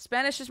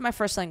 Spanish is my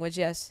first language,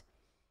 yes.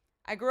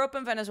 I grew up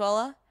in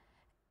Venezuela,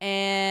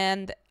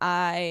 and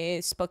I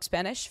spoke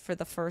Spanish for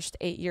the first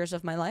 8 years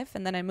of my life,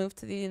 and then I moved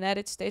to the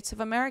United States of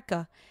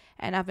America,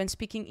 and I've been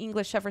speaking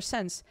English ever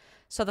since.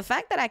 So the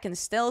fact that I can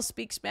still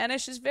speak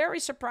Spanish is very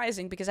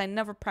surprising because I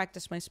never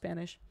practiced my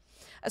Spanish.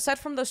 Aside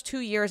from those 2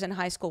 years in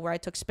high school where I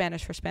took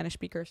Spanish for Spanish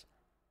speakers.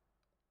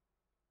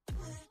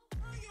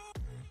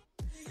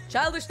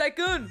 Childish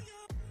Tycoon!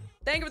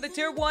 Thank you for the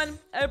tier 1.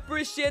 I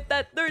appreciate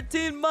that.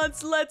 13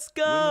 months. Let's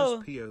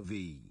go. Winner's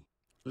POV.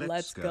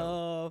 Let's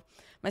go.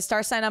 My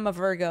star sign, I'm a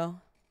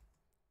Virgo.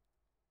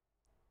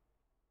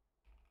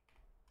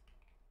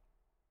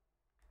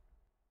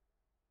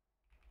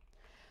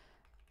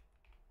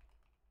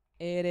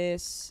 It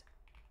is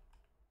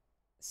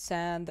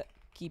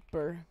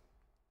Sandkeeper.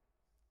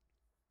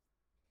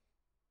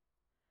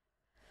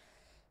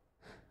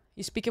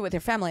 You speak it with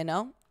your family,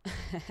 no?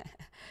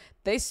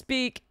 They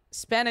speak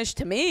Spanish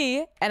to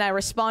me, and I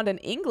respond in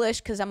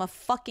English because I'm a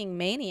fucking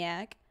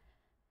maniac.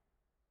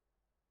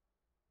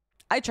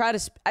 I try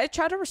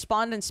to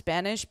respond in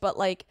Spanish, but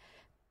like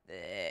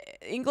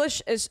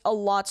English is a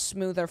lot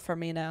smoother for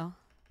me now.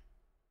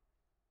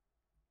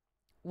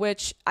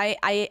 Which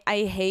I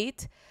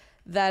hate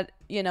that,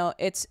 you know,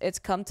 it's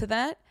come to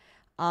that.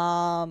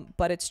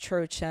 But it's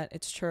true, chat.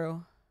 It's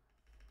true.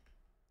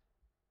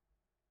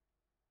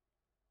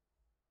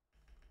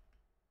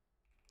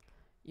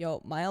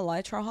 Yo, my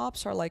elytra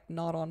hops are like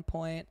not on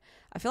point.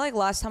 I feel like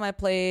last time I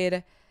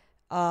played,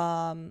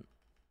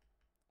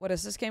 what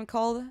is this game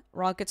called?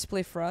 Rocket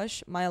Split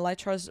Fresh. My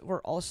elytras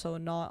were also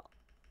not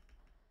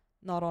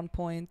on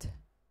point.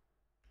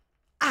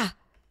 Ah!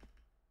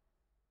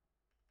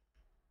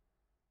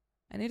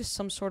 I need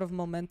some sort of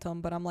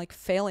momentum, but I'm like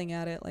failing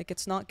at it. Like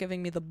it's not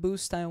giving me the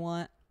boost I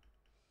want.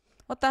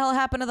 What the hell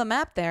happened to the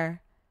map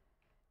there?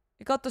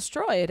 It got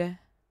destroyed.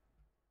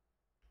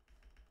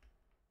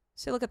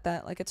 See, look at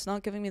that. Like it's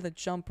not giving me the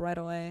jump right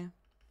away.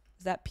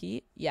 Is that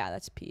Pete? Yeah,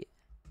 that's Pete.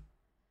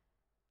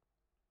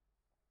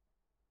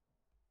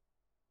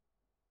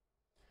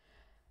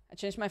 I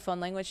changed my phone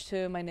language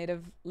to my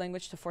native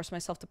language to force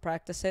myself to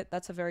practice it.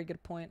 That's a very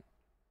good point.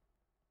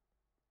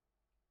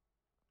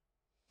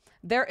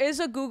 There is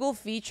a Google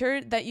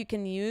feature that you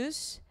can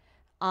use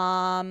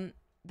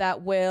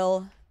that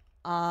will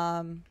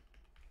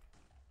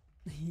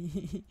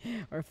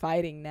we're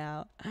fighting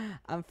now.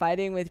 I'm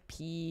fighting with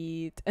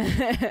Pete.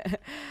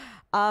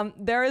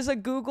 There is a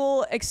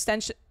Google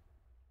extension.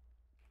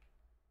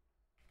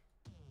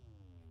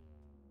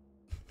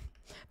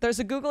 There's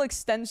a Google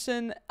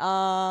extension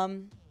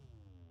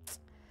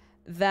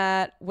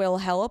that will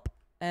help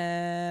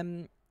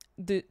to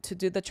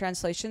do the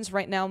translations.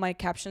 Right now, my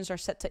captions are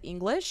set to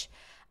English,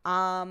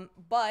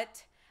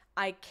 but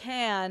I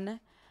can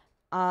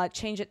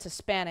change it to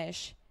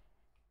Spanish.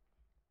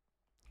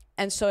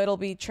 And so it'll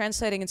be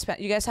translating in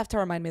Spanish. You guys have to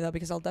remind me, though,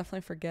 because I'll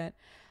definitely forget.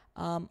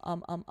 I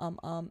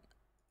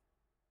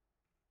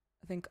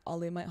think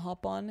Ollie might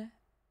hop on.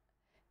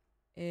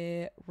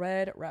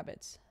 Red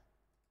rabbits.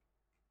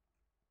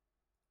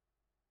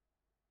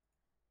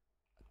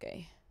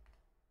 Okay.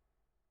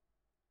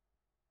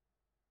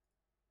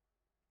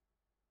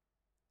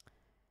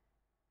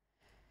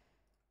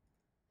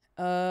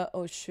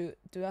 Oh shoot.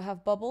 Do I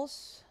have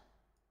bubbles?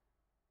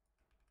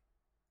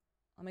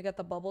 Let me get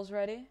the bubbles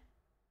ready.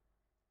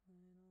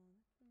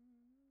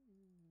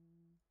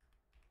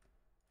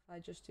 I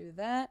just do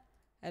that.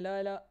 Hello,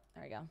 hello.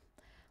 There we go.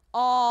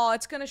 Oh,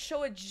 it's gonna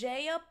show a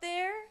J up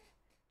there?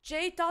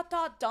 J dot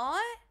dot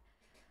dot?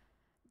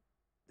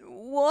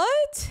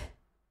 What?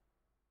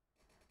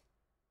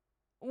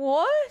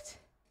 What?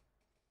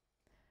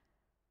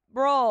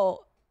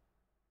 Bro.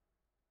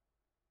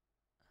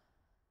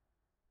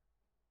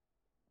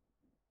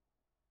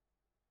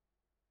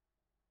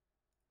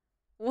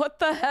 What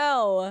the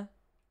hell?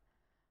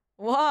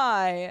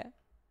 Why?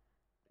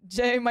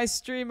 Jay, my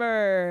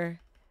streamer.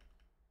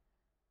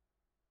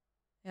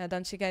 Yeah,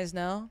 don't you guys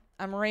know?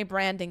 I'm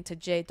rebranding to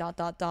J dot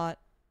dot dot.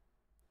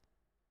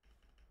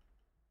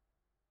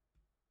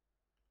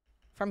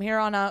 From here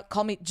on out,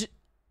 call me J.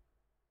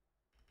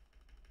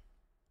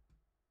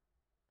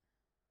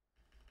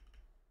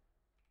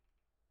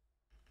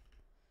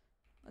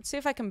 Let's see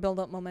if I can build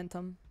up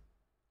momentum.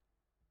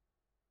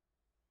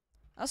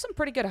 That's some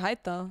pretty good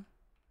height though.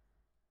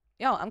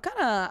 Yo, I'm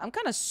kind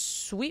of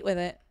sweet with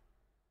it.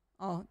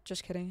 Oh,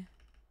 just kidding.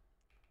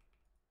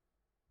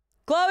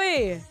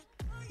 Chloe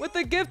with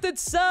the gifted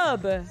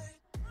sub.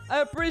 I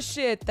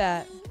appreciate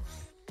that.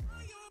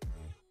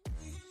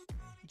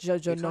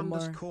 Jojo no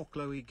more.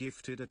 Chloe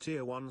gifted a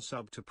tier 1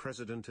 sub to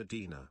President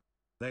Adina.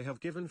 They have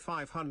given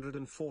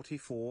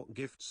 544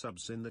 gift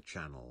subs in the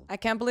channel. I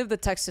can't believe the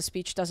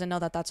text-to-speech doesn't know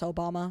that that's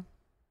Obama.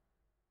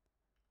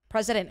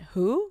 President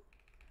who?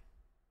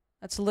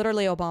 That's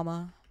literally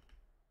Obama.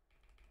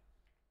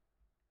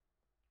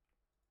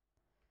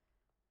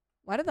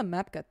 Why did the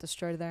map get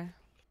destroyed there?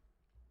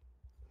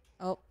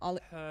 Oh,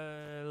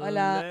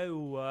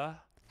 Hello.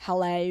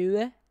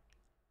 Hello.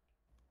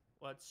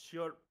 What's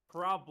your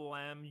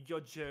problem,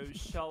 Jojo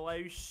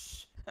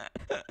Shalosh?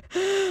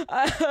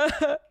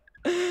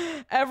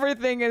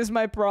 Everything is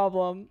my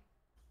problem.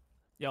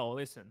 Yo,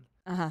 listen.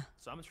 So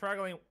I'm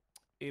struggling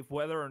if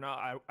whether or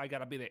not I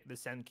gotta be the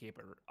Sand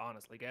Keeper,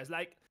 honestly, guys.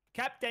 Like,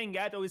 Captain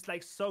Gato is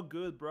like so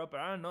good, bro,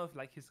 but I don't know if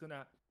like he's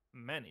gonna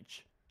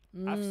manage.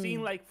 I've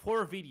seen like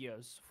 4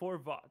 videos, 4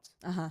 VODs.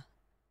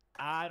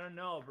 I don't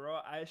know, bro.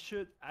 I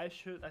think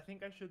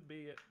I should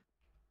be it.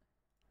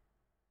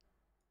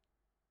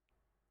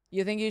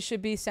 You think you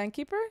should be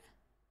Sandkeeper?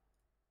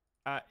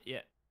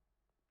 Yeah.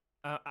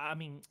 I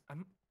mean,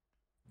 I'm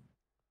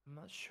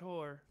not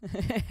sure.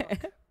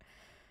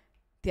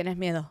 Tienes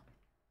miedo.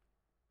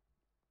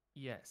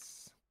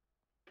 Yes.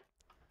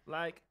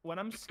 Like, what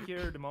I'm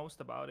scared the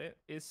most about it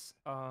is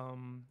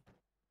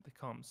the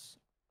comms.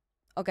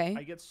 Okay.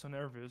 I get so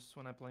nervous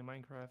when I play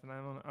Minecraft and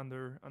I'm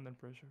under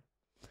pressure.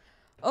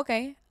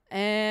 Okay.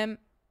 Do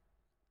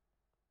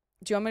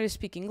you want me to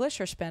speak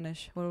English or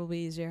Spanish? What will be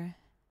easier?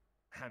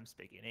 I'm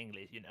speaking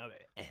English, you know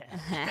it.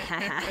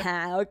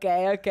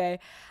 Okay, okay.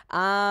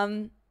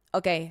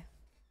 Okay.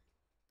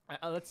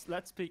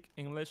 Let's speak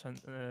English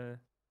and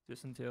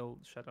just until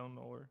Shutdown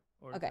or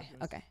okay,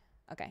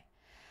 okay.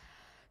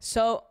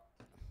 So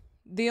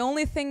the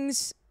only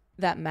things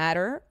that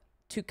matter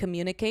to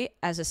communicate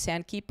as a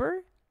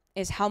Sandkeeper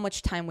is how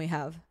much time we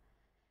have.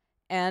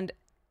 And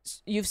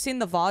you've seen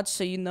the VOD,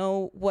 so you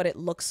know what it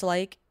looks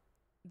like.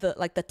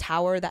 The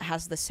tower that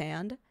has the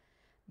sand.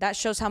 That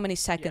shows how many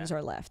seconds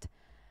are left.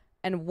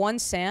 And 1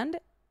 sand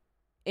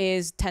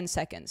is 10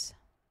 seconds.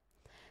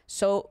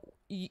 So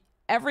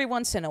every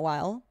once in a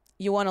while,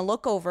 you want to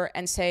look over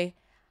and say,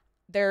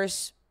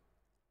 there's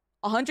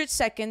 100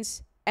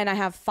 seconds and I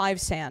have 5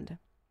 sand.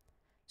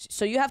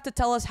 So you have to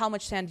tell us how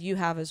much sand you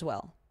have as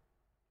well.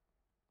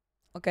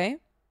 Okay?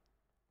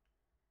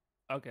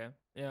 Okay.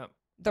 Yeah.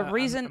 The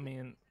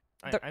reason...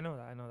 I know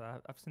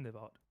that. I've seen the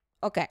bot.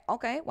 Okay.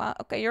 Wow.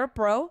 Okay, you're a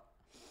pro.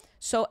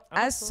 So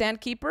as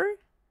Sandkeeper,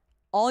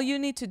 all you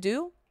need to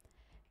do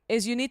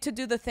is you need to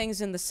do the things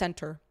in the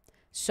center.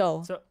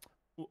 So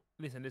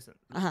listen.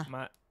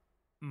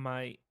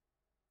 My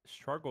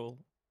struggle,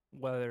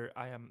 whether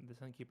I am the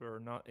Sandkeeper or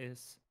not,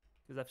 is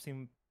because I've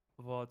seen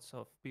lots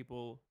of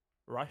people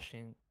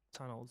rushing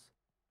tunnels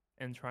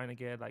and trying to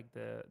get like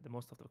the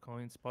most of the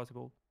coins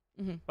possible.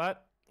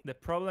 But the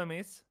problem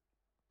is,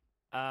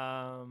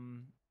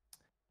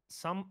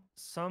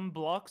 some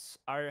blocks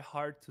are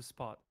hard to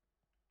spot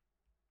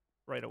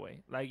right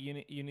away. Like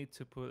you need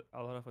to put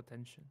a lot of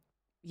attention.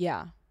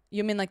 Yeah.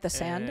 You mean like the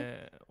sand?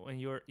 When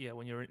you're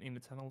in the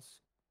tunnels,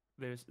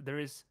 there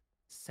is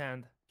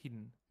sand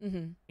hidden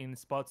in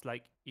spots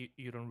like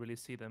you don't really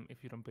see them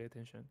if you don't pay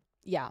attention.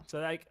 Yeah. So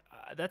like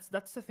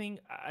that's the thing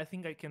I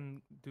think I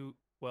can do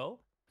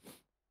well,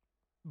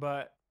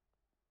 but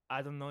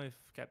I don't know if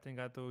Captain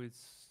Gato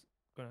is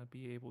gonna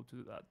be able to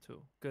do that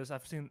too. Because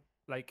I've seen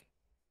like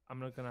I'm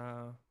not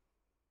gonna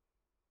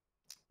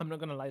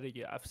lie to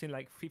you. I've seen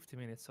like 50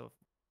 minutes of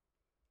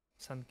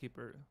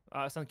Sandkeeper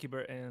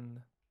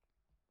and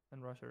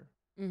Rusher.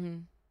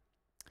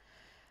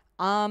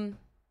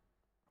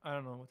 I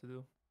don't know what to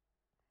do.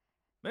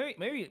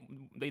 Maybe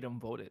they don't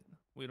vote it.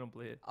 We don't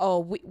play it. Oh,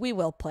 we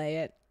will play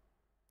it.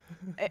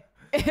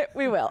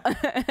 We will.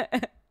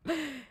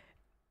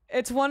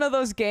 It's one of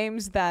those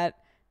games that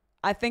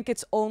I think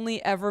it's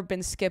only ever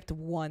been skipped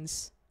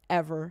once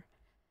ever.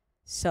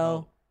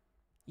 So,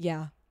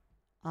 yeah.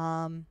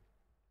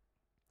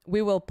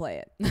 We will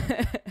play it.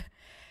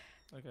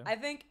 Okay. I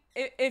think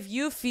if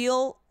you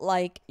feel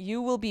like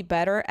you will be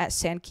better at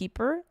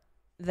Sandkeeper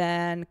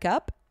than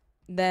Cup,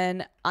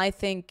 then I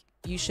think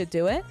you should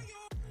do it.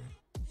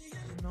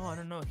 No, I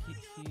don't know. He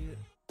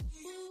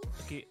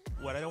okay,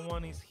 what I don't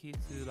want is he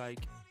to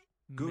like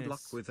Good luck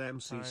miss with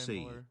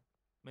MCC. or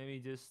maybe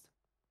just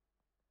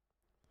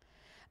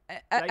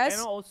As,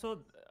 and also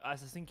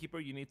as a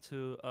Sandkeeper you need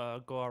to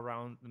go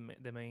around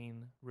the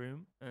main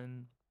room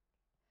and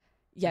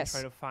yes.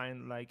 try to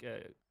find like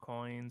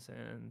coins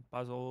and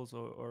puzzles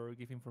or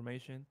give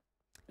information.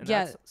 And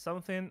Yeah. that's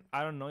something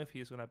I don't know if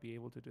he's gonna be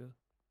able to do.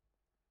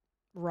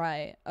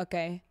 Right.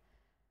 Okay.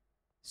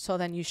 So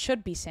then you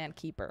should be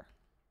Sandkeeper.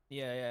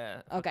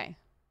 Yeah. Okay.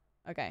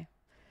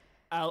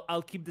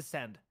 I'll keep the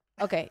sand.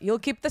 Okay, you'll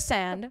keep the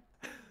sand.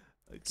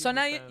 So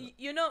now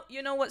you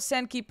know what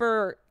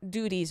Sandkeeper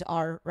duties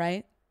are,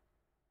 right?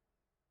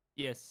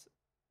 Yes.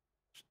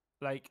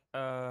 Like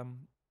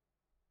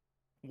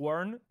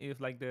warn if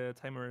like the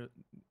timer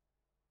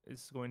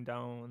is going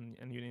down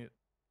and you need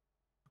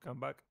to come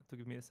back to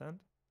give me a sand.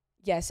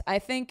 Yes, I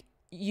think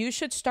you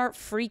should start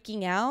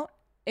freaking out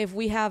if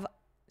we have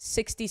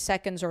 60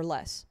 seconds or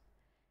less.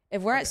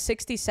 If we're at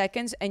 60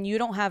 seconds and you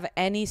don't have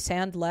any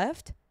sand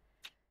left,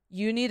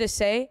 you need to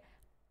say,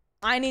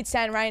 I need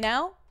sand right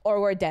now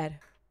or we're dead.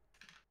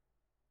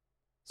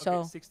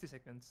 So 60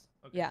 seconds.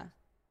 Okay. Yeah.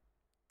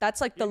 That's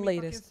like the Give me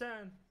latest. fucking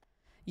sand.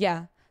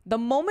 Yeah. The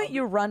moment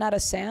you run out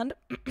of sand,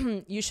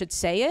 you should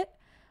say it.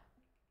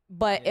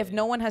 But if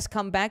no one has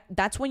come back,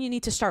 that's when you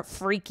need to start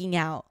freaking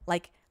out.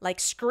 Like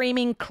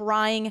screaming,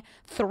 crying,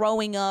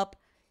 throwing up.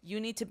 You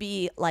need to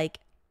be like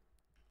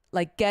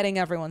getting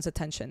everyone's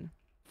attention.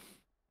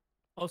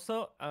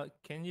 Also,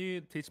 can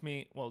you teach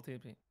me? Well,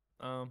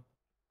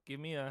 give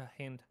me a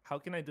hint. How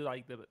can I do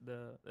like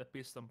the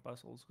piston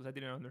puzzles? Because I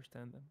didn't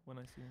understand them when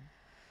I see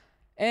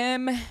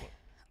them.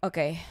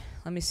 Okay.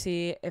 Let me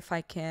see if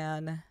I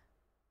can.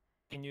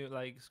 Can you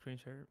like screen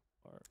share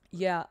or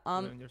yeah?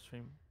 on your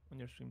stream? On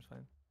your stream's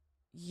fine.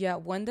 Yeah.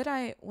 When did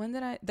I?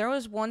 There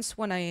was once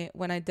when I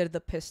did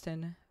the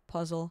piston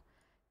puzzle.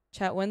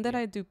 Chat. When did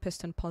I do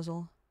piston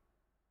puzzle?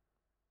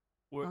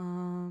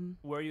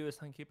 Were you a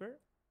Sandkeeper?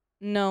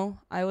 No,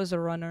 I was a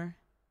runner.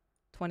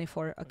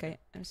 24. Okay.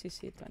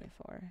 MCC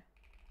 24.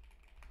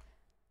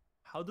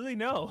 How do they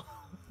know?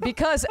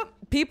 Because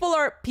people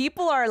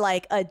are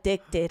like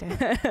addicted.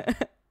 Okay.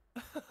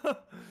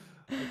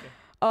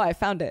 Oh, I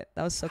found it.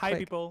 That was so quick. Hi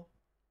people.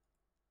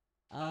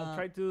 I'll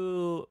try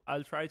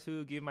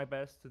to give my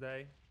best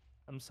today.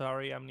 I'm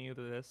sorry, I'm new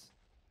to this.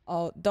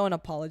 Oh, don't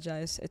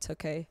apologize. It's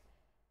okay.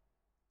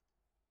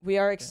 We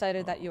are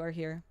excited that you are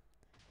here.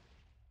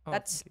 Oh,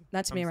 That's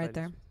I'm me right excited.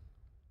 there.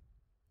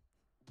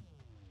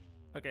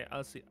 Okay,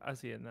 I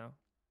see it now.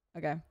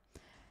 Okay.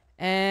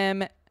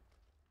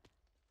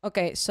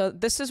 Okay, so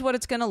this is what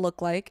it's going to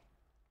look like.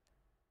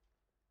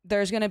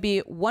 There's going to be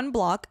one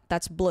block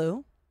that's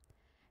blue.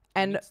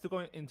 And it's to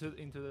go into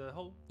the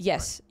hole?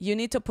 Yes, you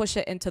need to push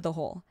it into the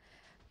hole.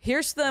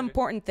 Here's the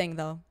important thing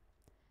though.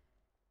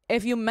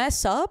 If you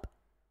mess up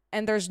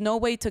and there's no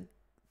way to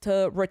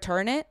to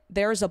return it,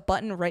 there's a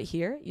button right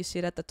here. You see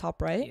it at the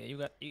top right?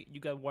 Yeah, you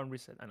got one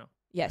reset. I know.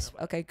 Yes.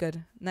 Okay,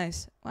 good.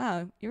 Nice.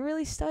 Wow, you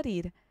really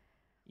studied.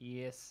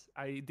 Yes,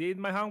 I did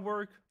my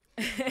homework.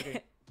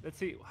 Okay, let's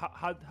see.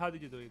 How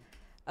did you do it?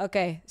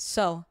 Okay,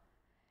 so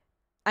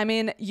I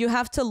mean, you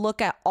have to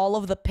look at all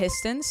of the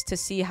pistons to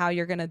see how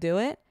you're gonna do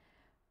it,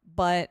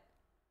 but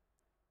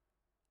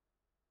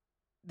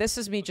this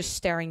is me just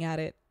staring at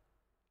it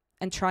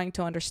and trying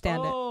to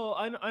understand it. Oh,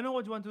 I know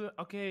what you want to do.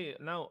 Okay,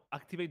 now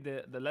activate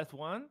the left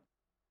one.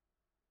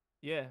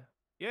 Yeah,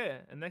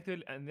 and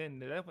activate, and then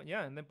the left one.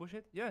 Yeah, and then push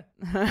it. Yeah,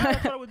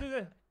 that's what I would do.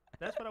 There.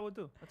 That's what I would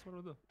do. That's what I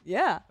would do.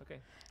 Yeah. Okay.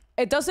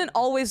 It doesn't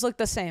always look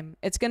the same.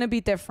 It's gonna be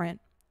different.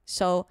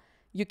 So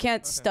you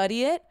can't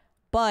study it,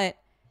 but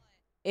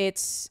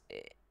it's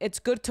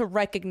good to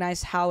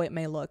recognize how it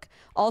may look.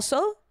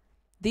 Also,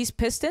 these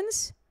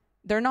pistons,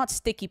 they're not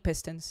sticky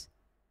pistons.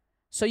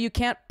 So you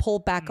can't pull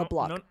back a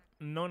block.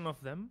 None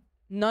of them?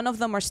 None of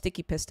them are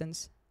sticky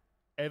pistons.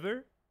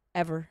 Ever?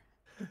 Ever.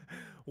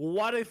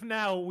 What if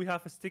now we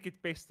have sticky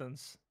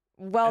pistons?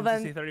 Well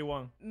MCC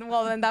 31.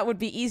 then that would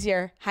be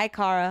easier. Hi,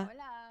 Cara.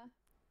 Hola.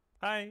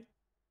 Hi.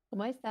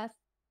 ¿Cómo estás?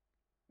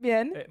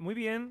 Bien. Muy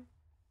bien.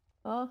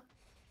 Oh,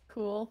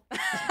 cool.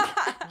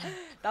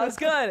 That was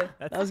good.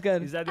 That was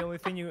good. Is that the only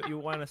thing you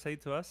want to say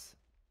to us?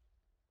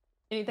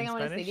 Anything In I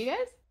want to say to you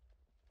Spanish?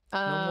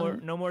 guys?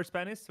 No more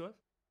Spanish to us?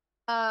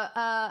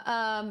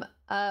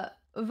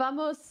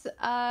 Vamos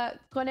a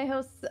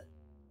conejos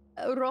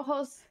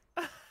rojos.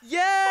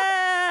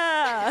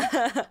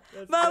 Yeah!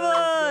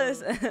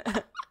 Vamos!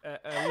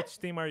 Which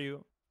team are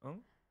you? Huh?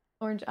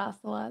 Orange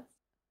ocelots.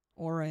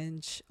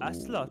 Orange.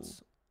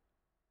 Ocelots.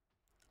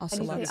 Ocelots.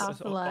 Ocelots.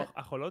 Ocelot.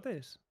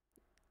 Ajolotes.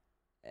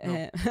 No.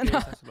 ¿Qué es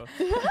ocelot?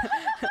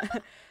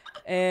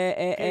 ¿Qué es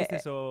eh,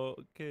 eso?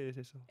 ¿Qué es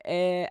eso?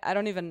 I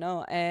don't even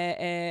know.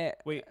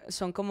 Wait,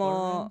 Son como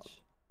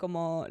orange?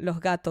 como los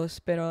gatos,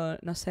 pero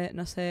no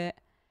sé.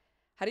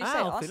 How do you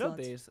say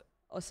ocelotes.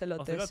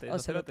 ocelotes?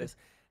 Ocelotes.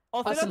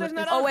 Ocelotes.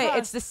 Naranjas. Oh wait,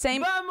 it's the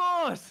same.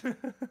 Vamos.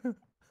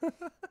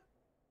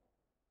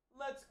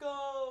 Let's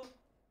go.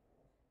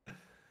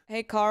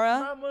 Hey, Cara,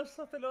 Vamos,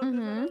 ocelotes.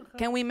 naranjas.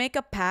 can we make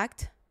a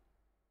pact?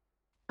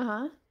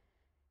 Uh-huh.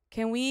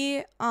 Can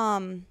we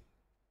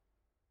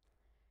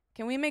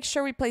make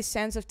sure we play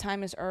Sands of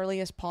Time as early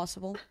as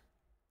possible?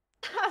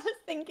 I was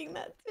thinking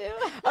that too.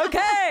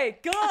 Okay,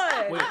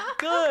 good. Wait,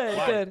 Good,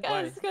 why? good.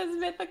 Why? Because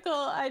mythical,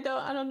 I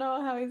don't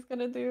know how he's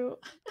gonna do.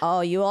 Oh,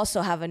 you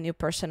also have a new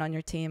person on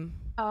your team.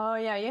 Oh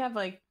yeah, you have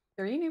like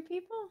 3 new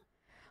people?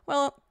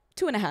 Well,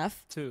 2.5.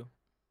 2.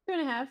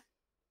 2.5.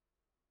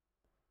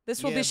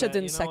 This will Yeah, be but Shadun's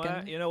you know second.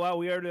 what? You know what?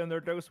 We are the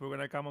underdogs. We're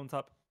gonna come on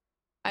top.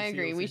 I We'll see,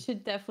 agree. we'll We see.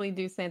 should definitely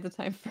do Santa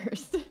Time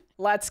first.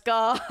 Let's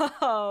go.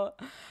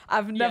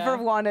 I've never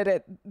Yeah. wanted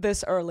it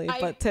this early,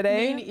 but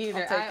today Me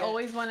neither. I'll take I it.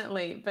 always want it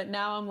late, but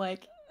now I'm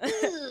like,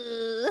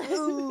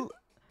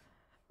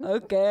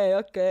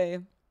 Okay.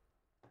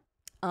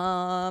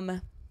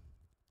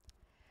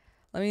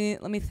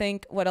 Let me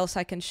think what else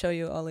I can show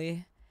you,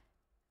 Oli.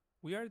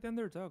 We are the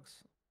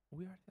underdogs.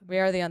 We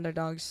are the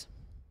underdogs.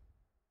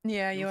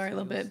 yeah, you You'll are a see,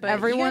 little you'll bit. see. But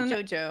Everyone- you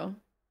got JoJo.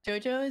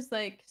 JoJo is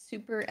like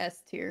super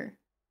S tier.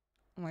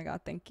 Oh my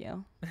god, thank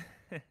you.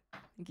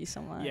 Thank you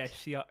so much. Yeah,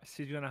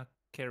 she's gonna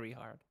carry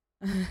hard.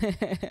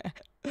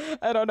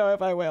 I don't know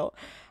if I will.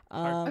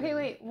 Okay,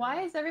 wait.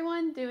 Why is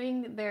everyone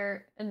doing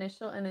their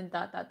initial and then ...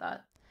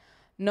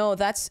 No,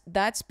 that's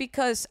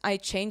because I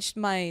changed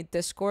my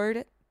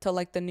Discord to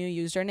like the new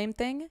username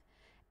thing.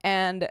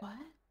 And What?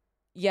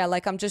 yeah,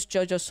 like I'm just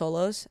JoJo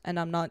Solos and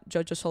I'm not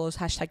JoJo Solos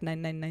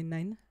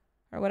 #9999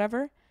 or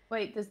whatever.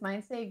 Wait, does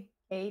mine say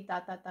K ...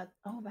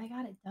 Oh my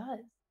god, it does.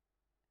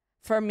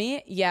 For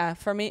me, yeah,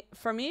 for me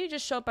you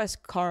just show up as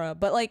Kara,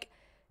 but like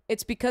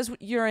it's because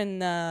you're in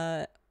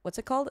what's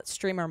it called?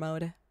 Streamer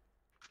mode.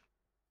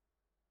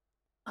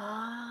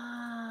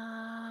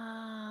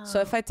 Ah.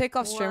 So if I take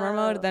off streamer whoa.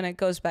 mode, then it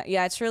goes back.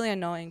 Yeah, it's really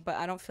annoying, but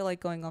I don't feel like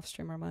going off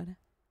streamer mode.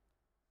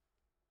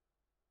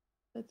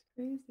 That's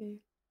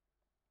crazy.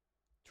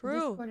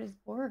 True. Discord is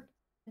borked.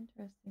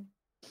 Interesting.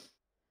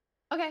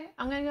 Okay,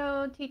 I'm gonna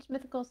go teach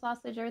mythical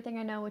sausage everything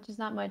I know, which is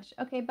not much.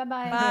 Okay,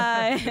 bye-bye.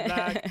 Bye. Good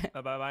luck.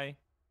 Bye.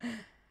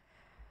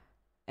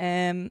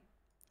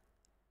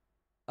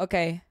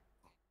 Okay.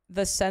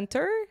 The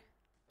center?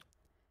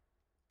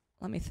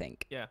 Let me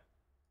think. Yeah.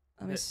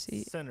 Let me The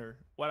see. Center.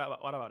 What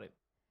about it?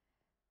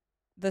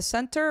 The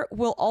center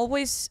will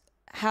always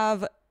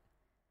have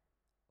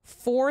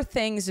 4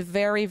 things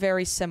very,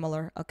 very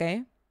similar,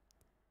 okay?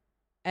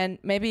 And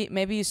maybe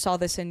you saw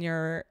this in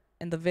the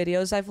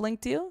videos I've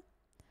linked you.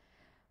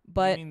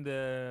 But You mean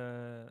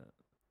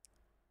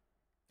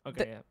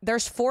okay, yeah.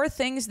 there's 4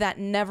 things that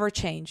never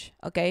change,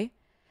 okay?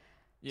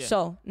 Yeah.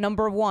 So,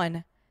 number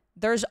 1,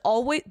 there's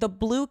always the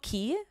blue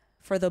key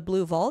for the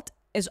blue vault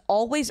is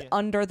always Yeah.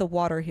 under the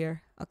water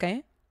here,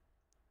 okay?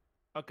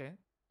 Okay.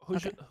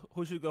 Okay.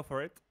 Who should go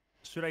for it?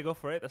 Should I go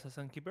for it as a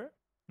sunkeeper?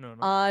 No.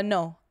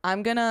 No.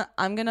 I'm gonna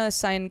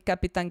assign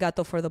Capitan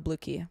Gato for the blue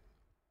key.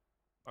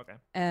 Okay.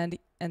 And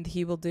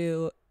he will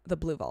do the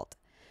blue vault.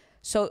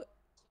 So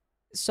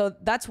So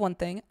that's one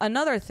thing.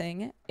 Another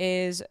thing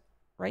is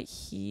right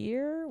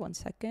here. 1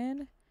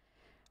 second.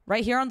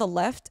 Right here on the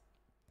left.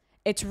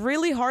 It's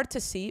really hard to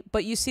see,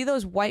 but you see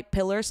those white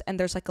pillars and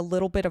there's like a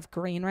little bit of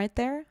green right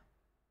there?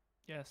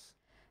 Yes.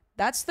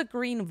 That's the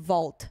green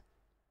vault.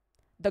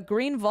 The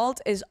green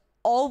vault is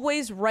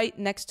always right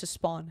next to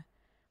spawn.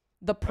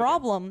 The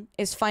problem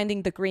is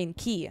finding the green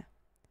key.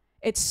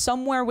 It's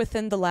somewhere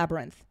within the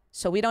labyrinth,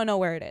 so we don't know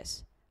where it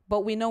is,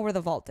 but we know where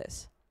the vault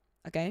is.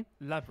 Okay?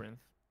 Labyrinth.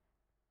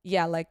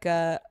 Yeah, like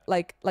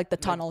the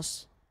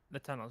tunnels. The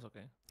tunnels,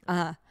 okay.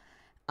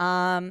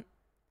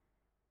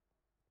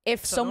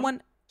 If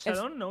someone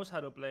Shadon knows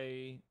how to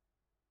play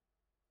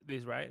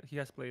this, right? He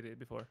has played it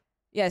before.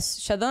 Yes,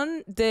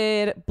 Shadon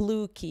did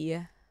blue key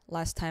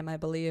last time, I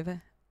believe.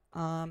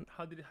 How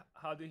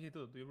did he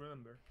do? Do you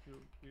remember? Do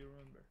you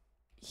remember?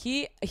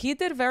 He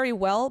did very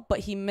well,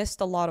 but he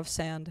missed a lot of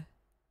sand.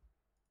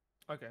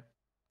 Okay.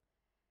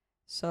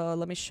 So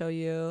let me show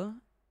you.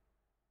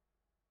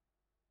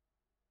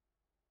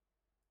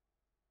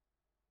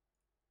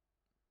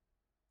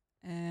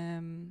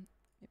 Let me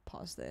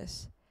pause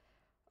this.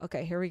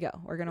 Okay, here we go.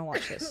 We're gonna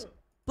watch this.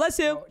 Bless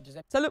you.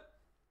 Oh, Salut.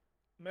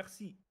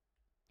 Merci.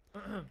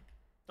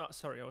 Oh,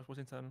 sorry, I was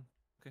watching Shadon.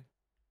 Okay.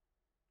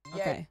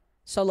 Yeah, Okay.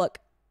 So look,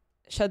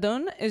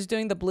 Shadun is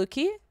doing the blue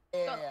key.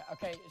 Yeah.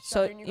 Okay.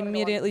 So Shadun, you gotta go on-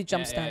 immediately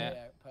jumps down.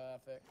 Yeah,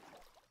 perfect.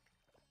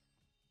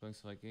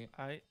 Looks like it.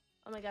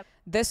 Oh my god.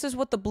 This is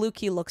what the blue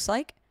key looks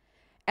like.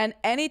 And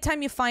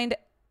anytime you find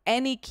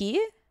any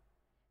key,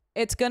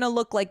 it's gonna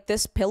look like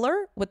this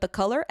pillar with the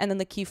color and then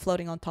the key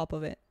floating on top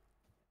of it.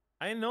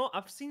 I know.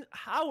 I've seen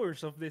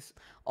hours of this.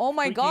 Oh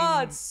my Freaking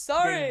god,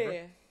 sorry.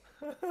 game,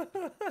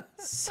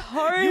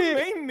 Sorry.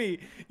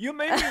 You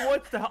made me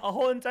watch the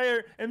whole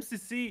entire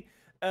MCC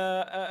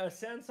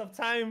Sense of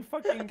Time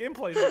fucking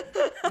gameplay.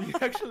 You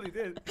actually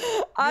did.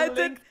 I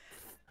linked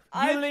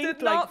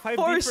did like not 5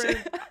 force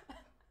different. it.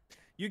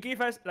 You gave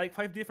us like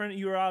 5 different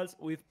URLs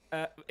with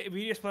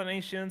video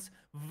explanations,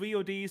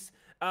 VODs,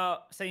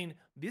 saying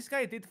this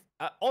guy did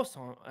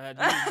awesome.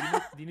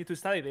 You need to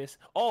study this.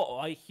 Oh,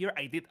 I hear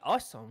I did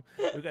awesome.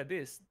 Look at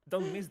this.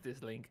 Don't miss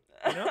this link.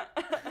 You know.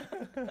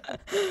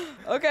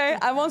 Okay,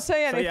 I won't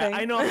say So anything. yeah,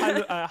 I know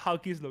how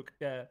keys look.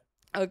 Yeah.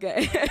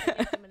 Okay.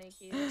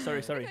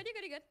 Sorry. You're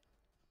good.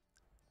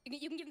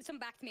 You can give some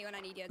back to me when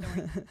I need you. Don't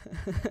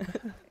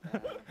worry.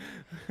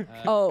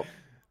 Oh.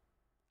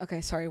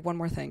 Okay, sorry. One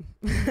more thing.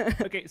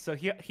 Okay, so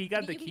he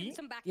got the You can key. give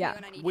some back to Yeah. me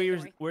when I need you. Don't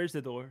worry. Where's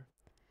the door?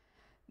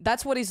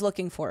 That's what he's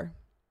looking for.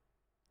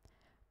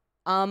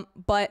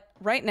 But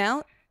right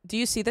now, do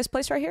you see this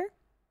place right here?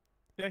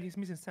 Yeah, he's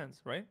missing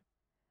sense, right?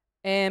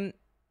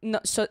 No.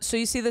 So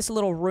you see this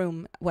little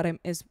room? What I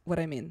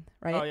mean,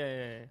 right? Oh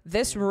yeah.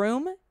 This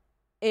room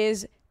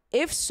is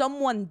if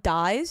someone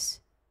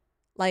dies,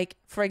 like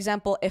for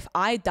example, if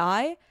I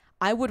die,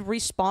 I would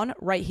respawn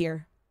right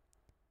here.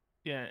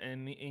 Yeah,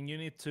 and you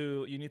need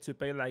to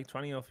pay like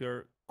 20 of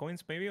your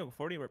coins, maybe, or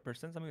 40%,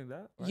 something like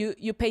that. Right?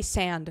 You pay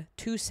sand,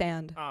 2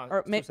 sand,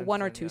 or 2 cents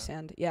 1 or sand, 2 yeah.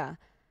 sand. Yeah,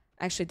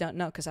 actually don't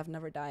know because I've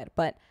never died,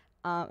 but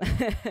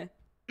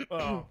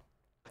Oh.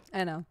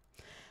 I know.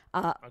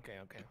 Okay.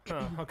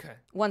 Okay.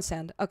 1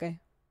 sand. Okay,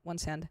 1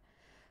 sand.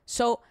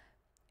 So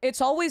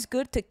it's always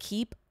good to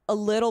keep a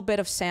little bit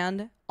of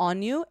sand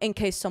on you in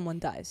case someone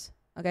dies.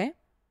 Okay.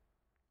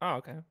 Oh,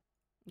 okay.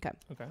 Okay.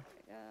 Okay.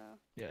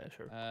 There Yeah,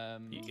 sure.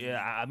 Yeah,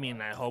 I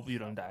mean, I hope you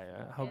don't die.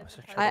 I hope.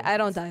 I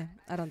don't die.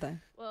 I don't die.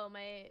 Well,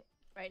 my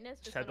brightness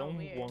just went all Shadow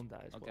weird. won't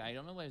die. As Okay, well. I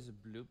don't know why there's a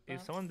blue. If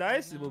path someone right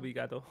dies, it will now. be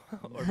Gato.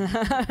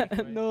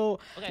 Or No.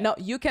 Okay. No,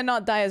 you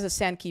cannot die as a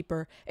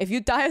sandkeeper. If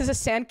you die as a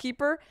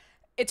sandkeeper,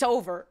 it's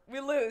over. We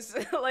lose.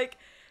 Like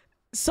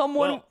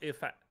someone. well,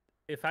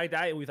 if I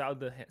die without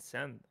the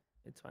sand,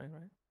 it's fine,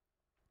 right?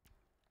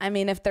 I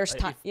mean, if there's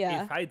Like, time,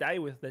 yeah, If I die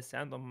with the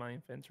sand on my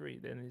inventory,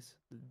 then it's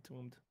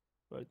doomed.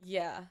 But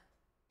yeah,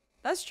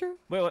 that's true.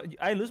 well,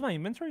 I lose my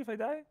inventory if I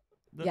die.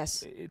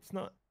 Yes. It's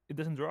not. It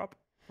doesn't drop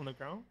on the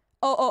ground.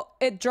 Oh,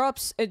 it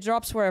drops. It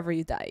drops wherever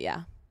you die.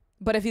 Yeah,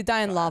 but if you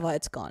die in Ah. lava,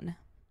 it's gone.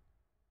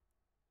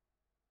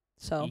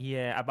 So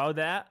Yeah, about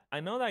that, I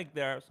know like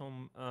there are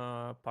some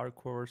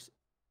parkours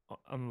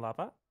on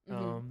lava.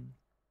 Mhm.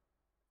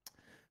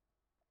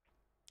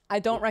 I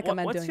don't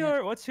recommend what's doing your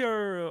it. what's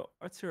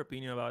your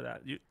opinion about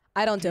that?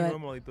 I don't Do do you it.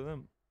 normally do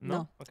them?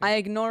 No, Okay. I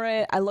ignore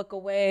it. I look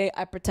away.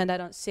 I pretend I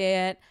don't see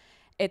it.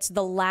 It's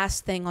the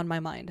last thing on my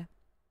mind.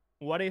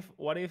 What if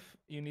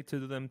you need to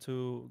do them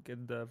to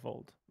get the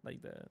vault,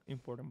 like the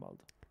important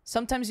vault?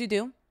 Sometimes you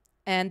do,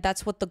 and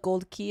that's what the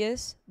gold key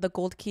is. The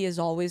gold key is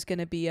always going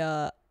to be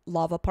a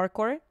lava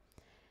parkour.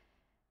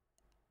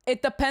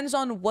 It depends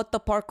on what the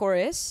parkour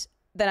is,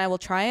 then I will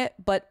try it,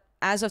 but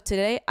as of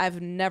today, I've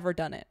never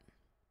done it.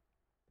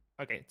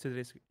 Okay, so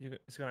it's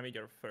gonna be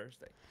your first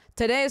day,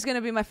 Today is going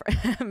to be my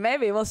first.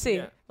 Maybe, we'll see.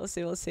 Yeah. We'll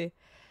see.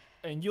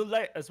 and you'll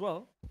die as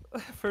well.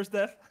 First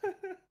death.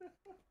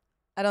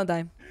 I don't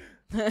die.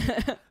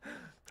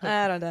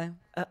 I don't die.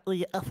 Oh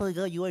yeah, I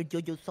forgot you are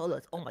Jojo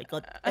Solos. Oh my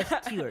god, S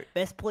tier,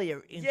 best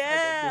player inside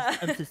Yeah.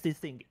 of this MCC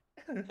thing.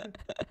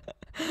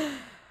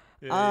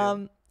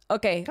 Yeah.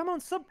 Okay. Come on,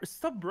 stop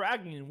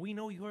bragging. We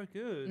know you are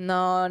good.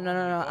 No.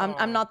 my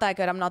I'm not that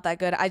good. I'm not that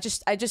good. I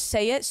just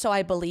say it so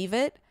I believe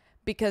it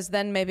because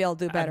then maybe I'll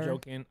do better.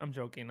 I'm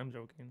joking.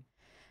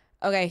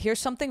 Okay, here's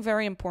something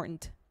very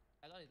important.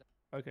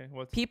 Okay,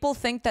 what? People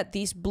think that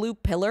these blue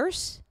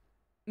pillars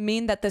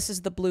mean that this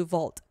is the blue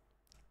vault.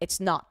 It's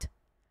not.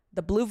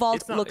 The blue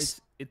vault looks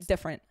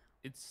different.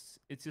 It's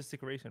just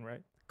decoration,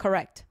 right?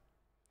 Correct.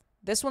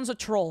 This one's a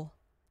troll.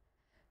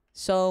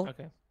 So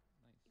Okay.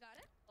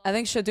 I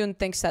think Shadun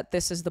thinks that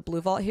this is the blue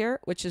vault here,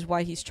 which is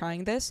why he's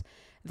trying this.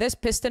 This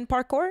piston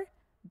parkour,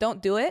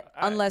 don't do it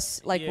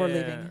unless like we're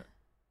leaving.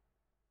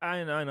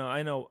 I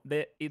know.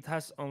 It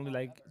has only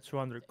like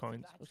 200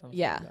 coins or something.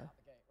 Yeah. Like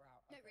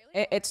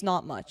that. It's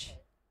not much.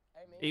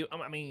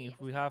 I mean, if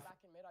we have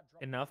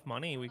enough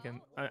money, we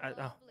can.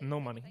 No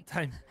money,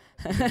 time.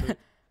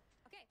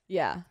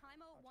 Yeah.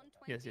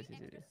 Yes.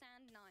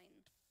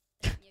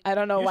 I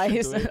don't know why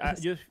he's.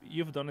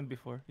 You've done it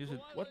before. You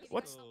should.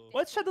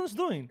 What's Shadow's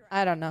doing?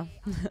 I don't know.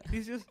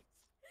 He's just.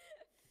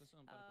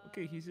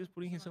 Okay, he's just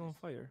putting himself on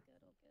fire.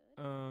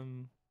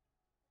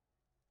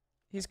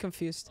 He's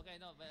confused.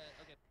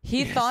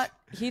 He thought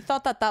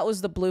that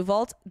was the blue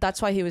vault.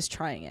 That's why he was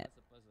trying it.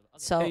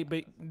 So. Hey,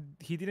 but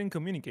he didn't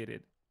communicate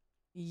it.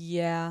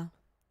 Yeah.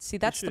 See,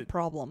 that's the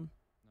problem.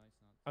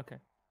 Okay.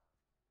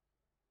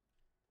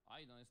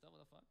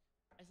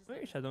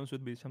 Maybe Shadow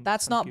should be some.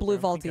 That's not blue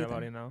vault either.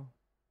 About it now.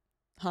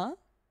 Huh?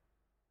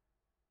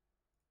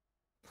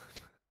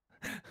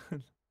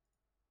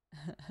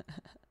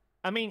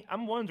 I mean,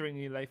 I'm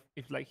wondering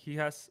if he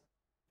has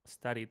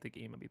studied the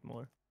game a bit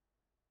more.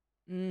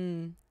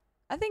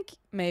 I think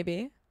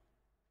maybe.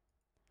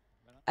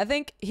 I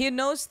think he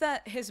knows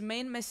that his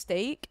main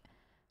mistake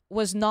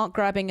was not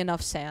grabbing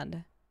enough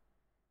sand.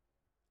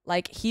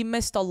 Like, he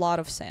missed a lot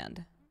of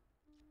sand.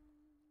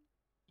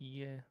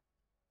 Yeah.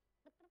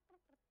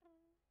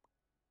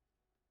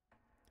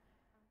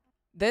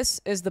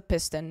 This is the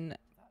piston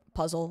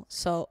puzzle,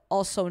 so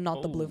also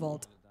not the blue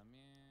vault.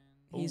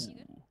 He's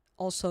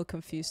also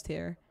confused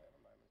here.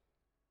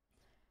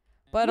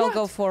 But I'll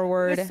go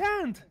forward. The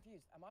sand!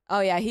 Oh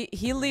yeah,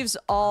 he leaves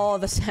all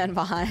the sand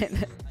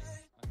behind.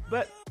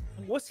 But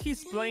what's he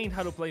explain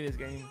how to play this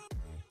game?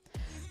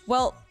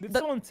 Well, did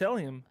someone tell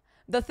him?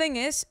 The thing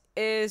is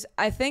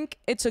I think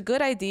it's a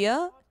good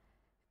idea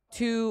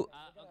to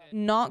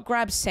not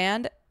grab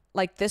sand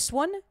like this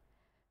one.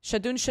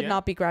 Shadun should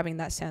not be grabbing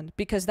that sand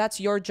because that's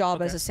your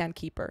job as a sand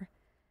keeper.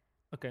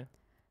 Okay.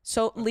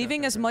 So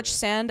leaving as much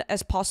sand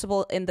as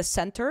possible in the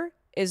center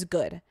is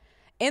good.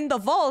 In the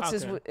vaults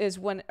is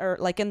when, or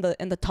like in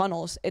the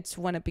tunnels, it's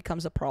when it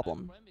becomes a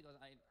problem.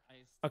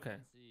 Okay.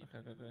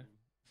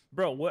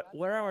 Bro,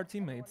 where are our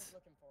teammates?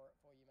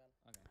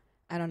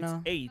 I don't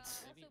know.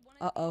 It's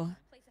 8. Uh-oh.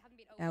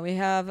 Yeah, we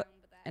have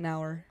an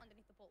hour.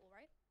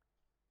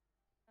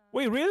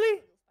 Wait,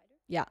 really?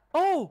 Yeah.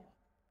 Oh!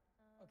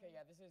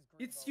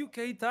 It's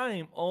UK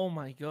time. Oh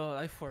my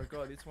god, I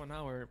forgot. It's 1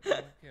 hour.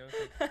 Okay.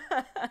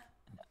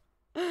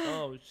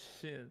 Oh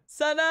shit.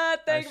 Sana,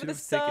 thank you for the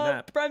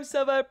sub. Prime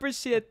sub, I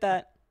appreciate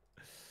that.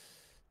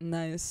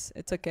 Nice.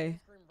 It's okay.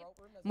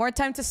 More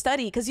time to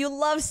study, because you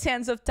love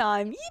Sands of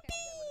Time.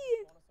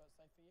 Yippee!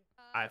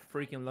 I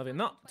freaking love it.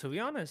 No, to be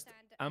honest,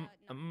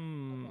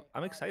 I'm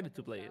excited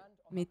to play it.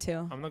 Me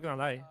too. I'm not gonna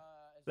lie.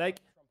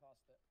 Like,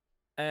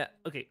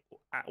 okay,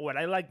 what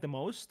I like the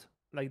most,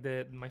 like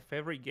my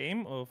favorite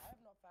game of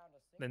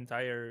the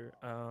entire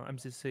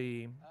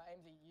MCC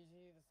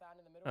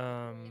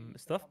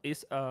stuff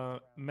is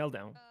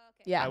Meltdown.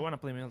 Yeah. I wanna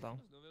play Meltdown.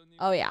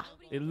 Oh yeah.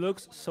 It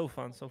looks so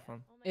fun,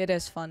 It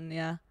is fun,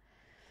 yeah.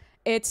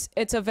 It's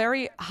a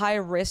very high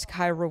risk,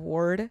 high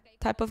reward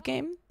type of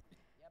game.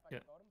 Yeah.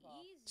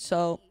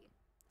 So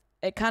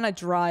it kind of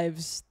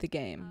drives the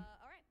game.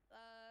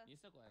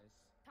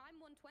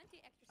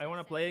 I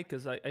wanna play it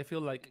because I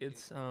feel like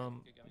it's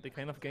the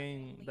kind of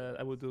game that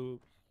I would do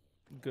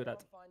good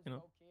at, you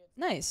know.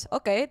 Nice.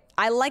 Okay.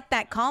 I like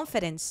that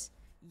confidence.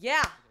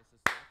 Yeah.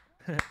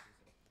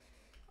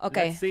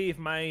 Okay. Let's see if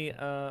my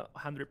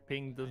 100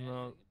 ping does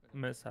not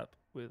mess up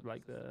with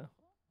like the.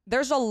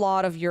 There's a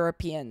lot of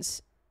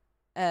Europeans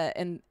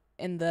in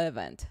the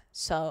event,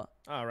 so.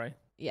 All right.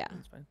 Yeah.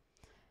 That's fine.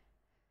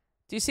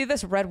 Do you see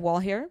this red wall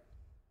here?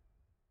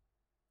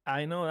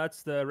 I know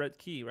that's the red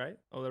key, right?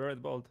 Or the red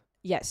vault.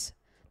 Yes.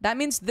 That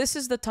means this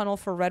is the tunnel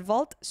for red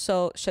vault,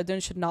 so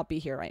Shadun should not be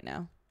here right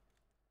now,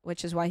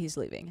 which is why he's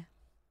leaving.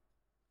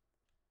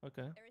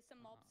 Okay.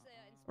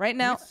 Right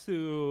now. He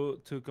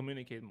needs to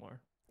communicate more.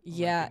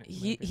 Yeah,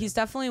 he's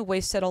definitely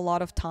wasted a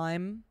lot of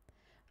time,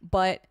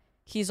 but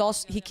he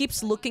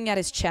keeps looking at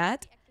his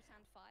chat.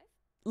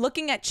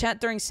 Looking at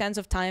chat during Sands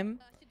of Time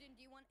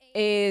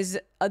is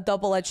a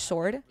double-edged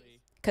sword,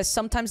 because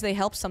sometimes they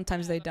help,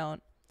 sometimes they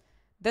don't.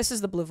 This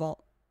is the blue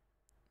vault.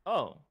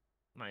 Oh,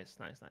 nice.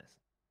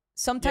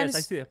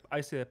 Sometimes yes,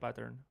 I see the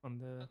pattern on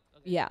the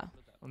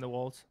on the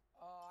walls.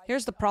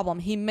 Here's the problem: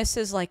 he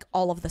misses like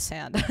all of the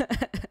sand.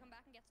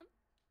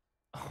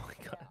 Oh my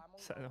god.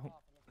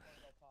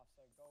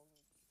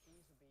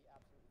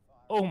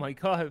 Oh my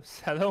god,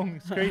 Salon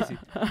is crazy.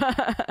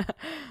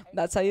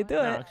 That's how you do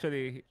No, it.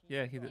 actually,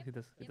 yeah, he does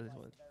it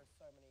well.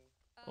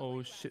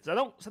 Oh shit,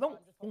 Salon.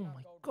 Oh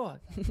my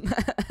god. I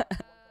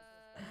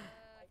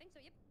think so.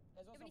 Yep.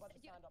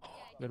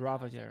 The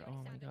Ravager. Oh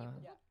my god.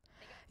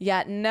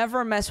 Yeah,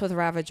 never mess with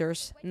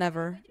Ravagers.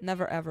 Never.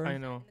 Never ever. I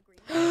know.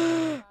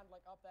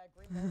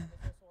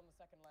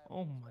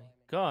 Oh my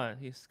god,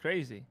 he's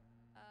crazy.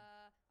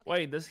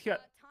 Wait, does he have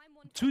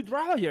 2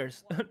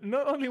 Ravagers?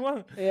 Not only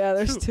one. Yeah,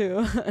 there's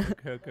 2.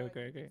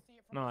 Okay.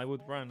 No, I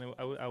would run.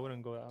 I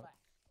wouldn't go out.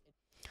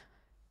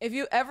 If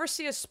you ever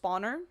see a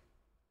spawner,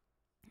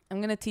 I'm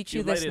gonna teach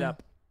you Light this it now.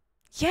 up.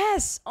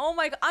 Yes! Oh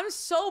my god, I'm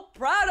so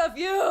proud of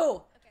you!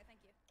 Okay, thank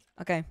you.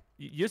 Okay.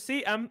 You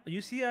see,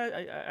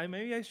 I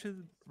maybe I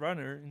should run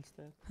her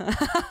instead.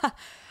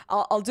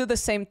 I'll do the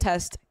same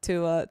test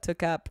to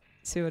Cap.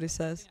 See what he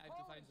says. I have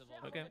to find the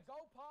vault. Okay.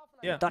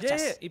 Yeah.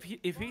 Duchess. If he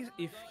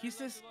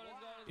says,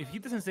 if he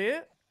doesn't say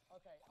it,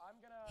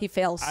 He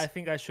fails. I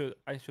think I should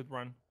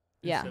run.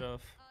 Yeah. Instead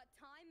of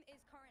Time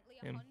is currently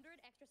him.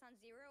 100. Extra sound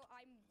 0.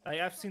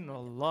 I'm. I've seen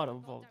a lot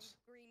of vaults.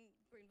 Green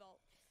vault.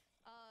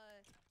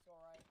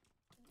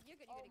 You're good. You're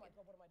good. what am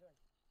I doing?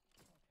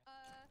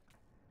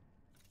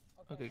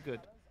 Okay, good.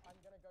 I'm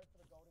gonna go for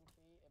the golden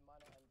key. It might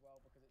not end well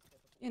because it's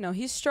difficult. You know,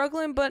 he's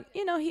struggling, but,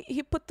 you know,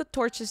 he put the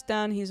torches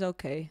down. He's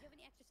okay. Do you have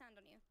any extra sand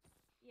on you?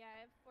 Yeah,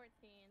 I have 14.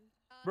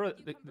 Bro,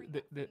 Could you come bring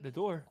that the if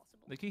door,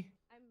 possible? the key.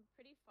 I'm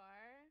pretty far.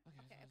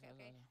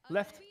 Okay.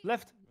 Left, Toby,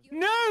 left. you-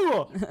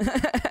 No!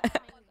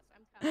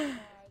 I'm coming.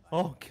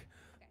 Oh,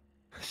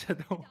 shut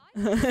down.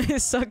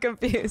 He's so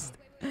confused.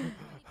 Wait, I need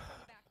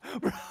to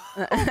bring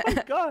you back. Oh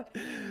my god. No,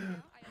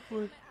 How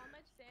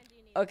much sand do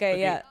you need? Okay,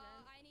 Okay. yeah.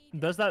 I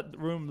need. Does that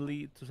room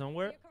lead to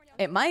somewhere? You're currently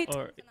on It might. 60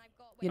 Or- seconds and I've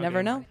got- You wait, never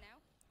Okay. know. now?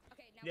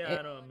 Okay, now Yeah, we're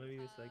I know. Maybe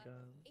it's like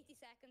 80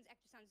 seconds.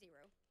 Extra sound 0.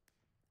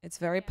 It's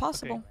very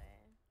possible.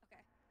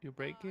 you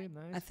break it.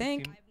 Nice. I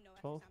think- 15, I have no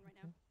extra 12. sound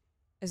right now.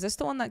 Is this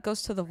the one that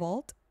goes to the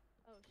vault?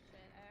 Oh shit,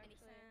 I Any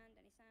actually...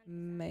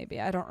 sand? Maybe.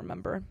 I don't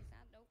remember. Any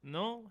sand? Nope.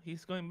 No,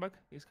 he's going back.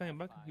 He's coming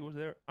back. He was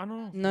there. Oh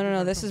no.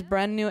 No. This is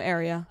brand new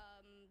area.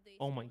 The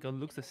Oh my god,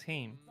 looks the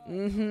same.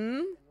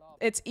 Mm-hmm.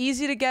 It's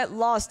easy to get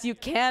lost. You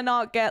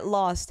cannot get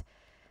lost.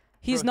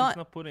 He's Bro, not... He's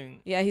not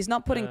putting Yeah, he's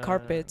not putting uh,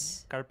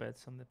 carpets.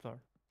 Carpets on the floor.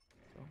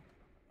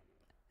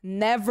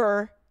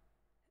 Never,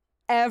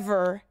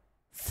 ever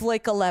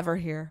flick a lever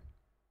here.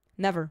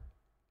 Never.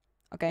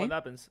 Okay? What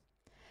happens?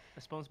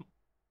 Spawns.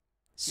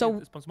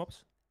 So spawns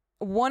mobs.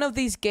 one of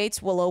these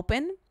gates will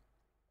open.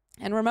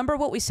 And remember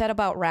what we said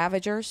about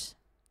Ravagers?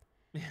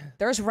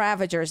 There's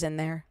Ravagers in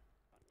there.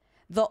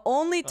 The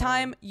only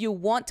time you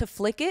want to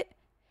flick it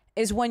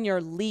is when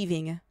you're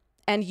leaving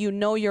and you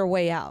know your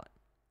way out.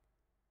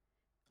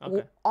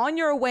 Okay. On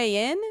your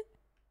way in,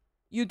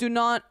 you do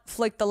not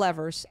flick the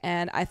levers,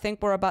 and I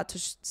think we're about to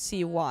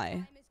see why.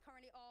 Time is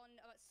currently on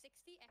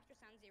 60. Extra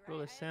sound 0. Bro,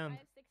 the sand. I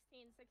have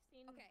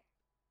 16 Okay.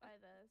 by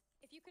this.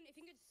 If you can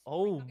just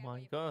Oh okay, my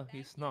you've god, got it there.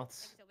 he's Yeah, nuts.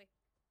 thanks, Toby.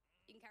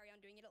 You can carry on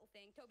doing your little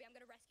thing. Toby, I'm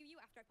gonna rescue you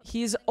after I put the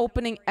He's sand in. Don't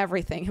opening worry.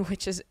 everything,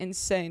 which is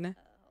insane.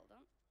 Hold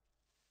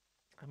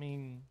on. I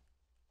mean,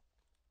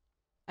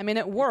 I mean,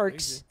 it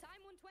works,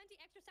 Time 120.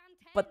 Extra sound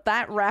 10. but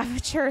that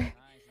Ravager...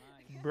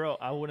 bro,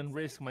 I wouldn't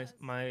risk my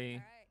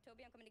Alright,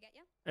 Toby, I'm coming to get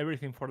you.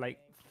 everything for like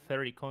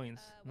 30 coins.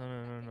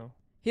 No.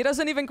 He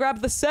doesn't even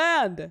grab the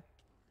sand.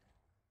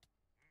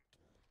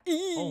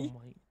 Oh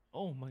my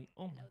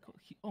god.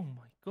 Oh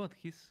my god,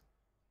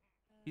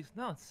 he's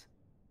nuts.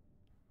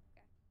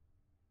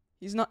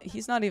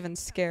 He's not even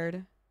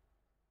scared.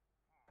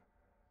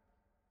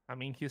 I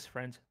mean, he's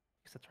French.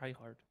 He's a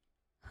tryhard.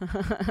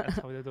 That's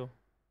how they do.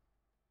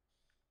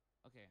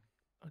 Okay.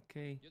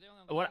 Okay. Yo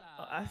tengo que What?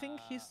 encontrar I think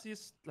he's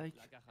just like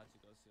la caja,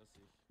 chicos, sí o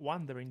sí.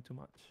 wandering too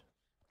much.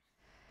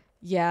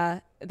 Yeah,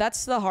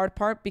 that's the hard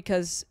part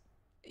because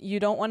you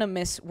don't want to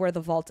miss where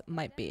the vault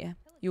might be.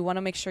 You want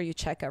to make sure you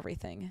check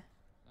everything.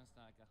 ¿Dónde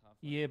está la caja?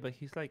 Yeah, but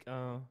he's like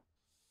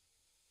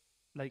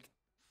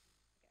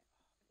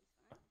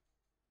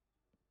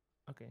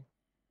okay.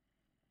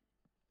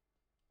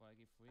 Por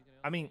aquí fui, creo,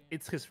 I mean, sí.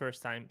 it's his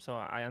first time, so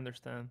I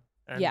understand.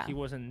 And Yeah. he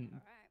wasn't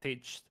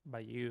Alright. taught by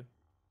you,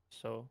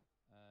 so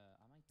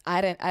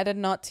Am I did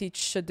not teach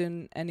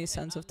Shadun any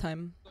sense of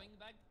time. going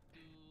back to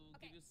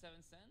give you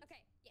 7 cents?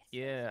 Okay. Yes.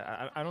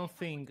 yeah, I don't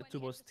think 120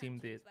 Tubo's extra team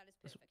sound did as well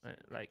is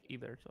perfect. like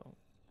either. So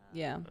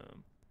Yeah.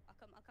 I'll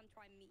come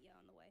try and meet you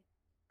on the way.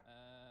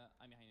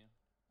 I'm behind you.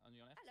 On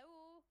your left?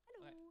 Hello. Okay,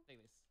 Hello.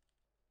 take this.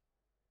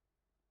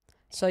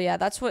 So yeah,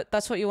 that's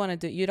what you want to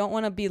do. You don't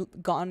want to be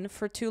gone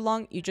for too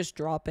long. You just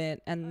drop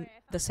it, and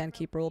the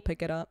Sandkeeper will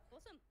pick it up.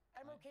 Awesome.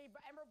 Emerald key,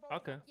 Emerald vault.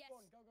 okay. Yes. Go,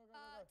 go, go, go, go.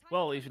 Time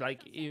Well, is if like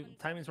currently if 7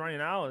 time is seconds.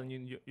 running out, and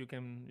you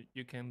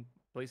can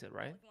place it,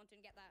 right? If you want to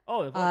get that.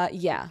 Oh, the vault.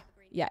 Yeah.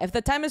 Yeah, if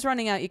the time is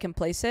running out, you can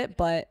place it,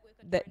 but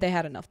they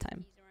had enough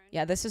time. Keys around.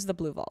 Yeah, this is the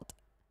blue vault.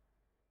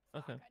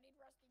 Okay. I need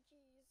rusty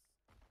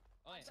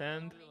keys. Okay,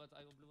 Sand. blue bot,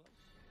 I go blue bot.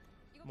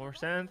 You got More blue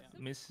sand.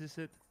 balls? Misses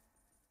it.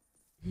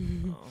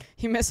 Oh.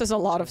 He misses a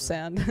lot of Okay.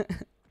 sand.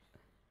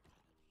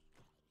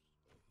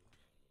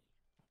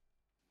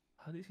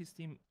 How did his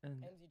team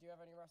end? Enzy, do you have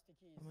any rusty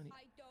keys? How many?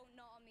 I don't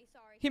know on me,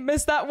 sorry. He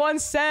missed that one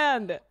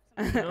sand.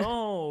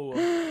 No.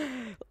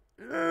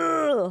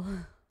 Ugh.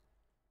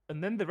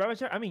 And then the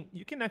Ravager. I mean,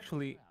 you can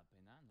actually.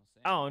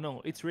 Oh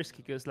no, it's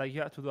risky because like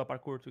you have to do a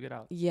parkour to get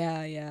out.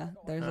 Yeah, yeah.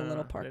 There's a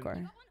little Then- parkour. Got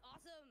one?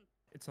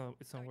 Awesome.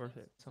 It's not worth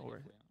it. It's not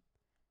worth it.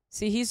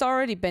 See, he's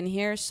already been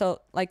here,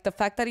 so like the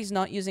fact that he's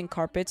not using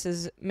carpets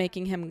is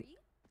making him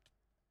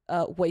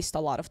waste a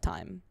lot of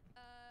time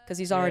because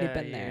he's already Yeah,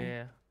 been yeah, there.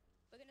 yeah.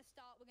 We're gonna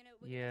start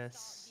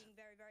Yes. being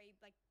very, very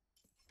like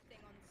thing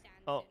on sand.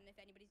 Oh. If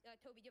anybody's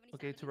Toby, do you have any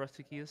Okay, sand to on you?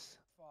 rusty keys.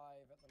 5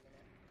 at the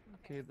minute.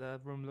 Okay,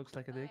 that room looks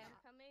like a dick.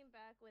 Coming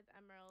back with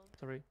emeralds.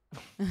 Sorry.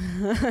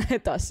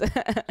 It does.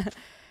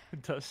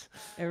 It does.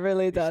 It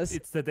really does.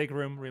 It's the dick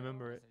room.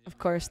 Remember it. Of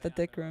course, the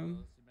dick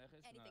room.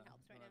 Anything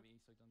helps right now.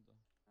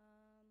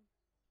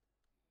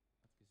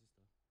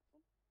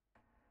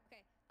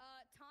 Okay.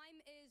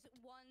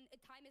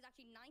 Time is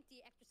actually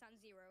 90 extra sand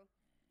 0.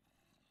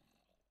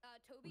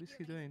 Toby, What is do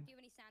he you have doing? Any, do you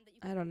have any sand that you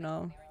I can don't make for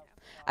know. me right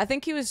now? I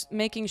think he was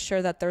making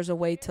sure that there's a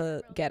way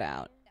to get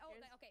out, Oh,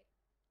 okay.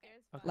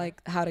 Okay.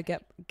 like how to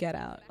get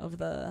out of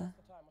the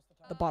What's the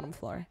time? the bottom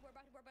floor. We're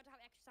about to have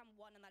extra sand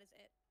 1 and that is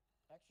it.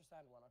 Extra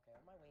sand 1, okay,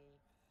 on my way.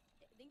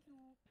 Thank you.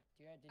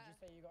 Did you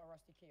say you got a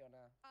rusty key or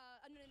no?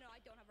 No, I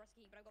don't have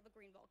rusty key, but I've got the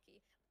green vault key.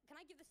 Can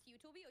I give this to you,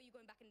 Toby, or are you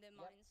going back in the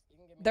mines? You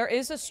can give me There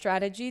is a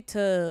strategy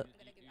to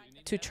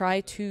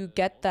try to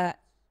get that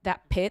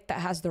pit that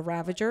has the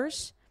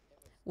Ravagers,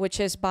 which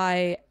is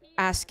by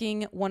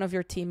asking one of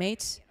your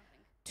teammates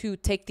to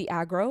take the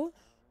aggro.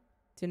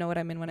 Do you know what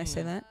I mean when I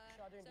say that?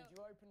 Shardun, did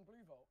you open blue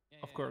vault?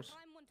 Of course.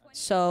 Time 120.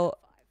 So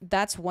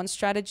that's one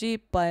strategy,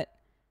 but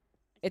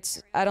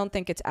I don't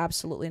think it's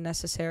absolutely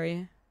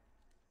necessary.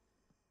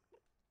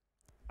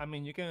 I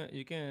mean, you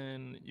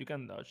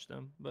can dodge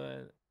them,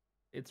 but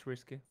it's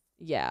risky.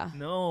 Yeah.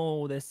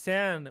 No, the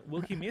sand.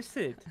 Will he miss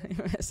it? He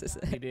misses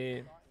He it.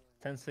 did.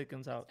 10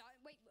 seconds out.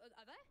 Wait,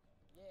 are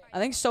there? I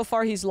think so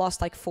far he's lost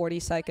like 40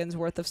 seconds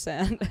worth of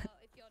sand. If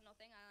you're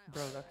nothing,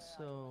 Bro, that's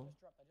so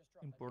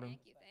important.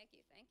 Thank you.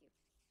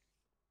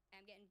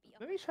 I'm getting beat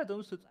up. Maybe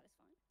Shadow should. That is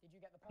fine. Did you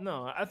get the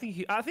No, I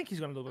think he's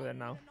gonna do better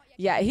now.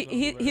 Yeah,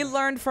 he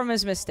learned from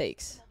his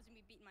mistakes. Obviously,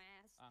 me beating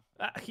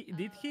my ass.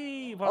 Did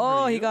he?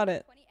 Oh, he you? got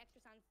it. 20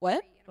 extra sand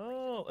What? free, and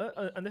I'm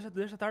pretty Oh, and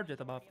there's a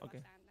target above. sure Okay,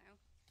 sand now.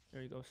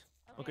 there he goes.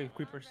 Okay,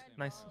 creepers.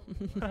 Nice.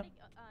 Do the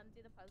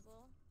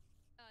puzzle.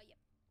 Yep.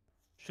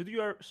 Should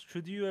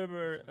you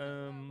ever Where is?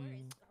 Hold on. Let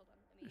me.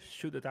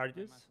 shoot the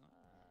targets?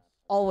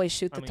 Always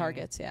shoot I the mean-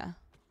 targets, yeah.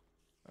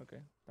 Okay,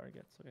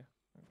 targets. Okay.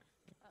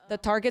 The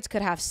targets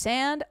could have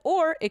sand,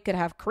 or it could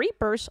have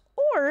creepers,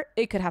 or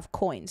it could have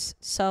coins.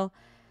 So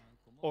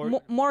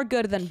Or more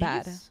good than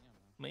bad. keys?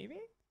 Maybe.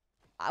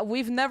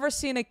 We've never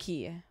seen a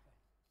key.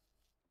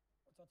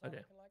 What's our time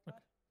Okay, looking like,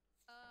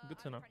 lad? Good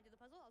to I'm know. trying to do the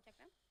puzzle. I'll check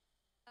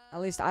now.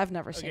 At least I've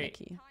never seen a Okay.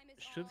 key. Time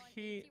is Should on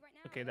he- 80 right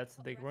now. okay, I've that's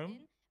got the big rest room.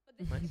 in, but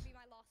this is Nice. gonna be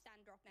my last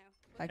sand drop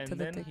now. Back And to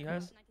the then dick he room.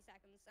 has- 90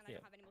 seconds, and Yeah. I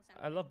don't have any more sand.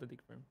 I love the dick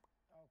room.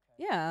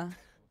 Okay. Yeah.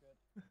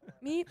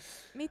 Good.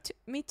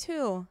 Me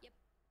too.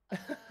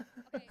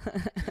 Okay,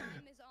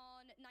 time is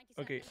on 90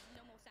 Okay. seconds.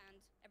 No more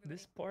sand. Everybody.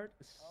 This part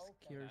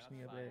Okay. scares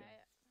me a Fine. bit.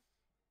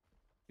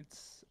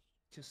 It's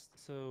just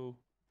so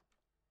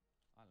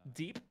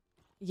deep.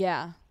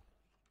 Yeah.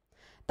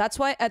 That's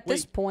why at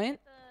this Wait. point,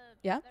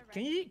 Yeah?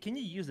 Can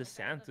you use the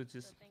sand to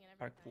just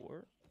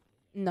parkour?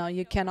 no,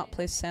 you cannot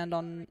place sand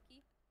on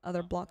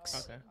other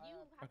blocks. Okay. You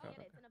have Okay, to get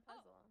okay, it. It's in a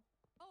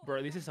puzzle.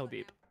 Bro, this is so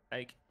deep.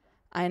 Like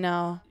I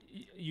know.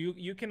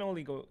 you can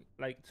only go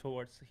like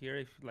towards here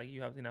if like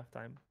you have enough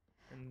time,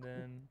 and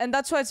then And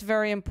that's why it's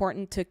very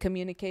important to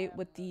communicate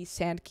with the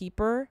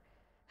sandkeeper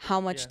how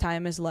much Yeah.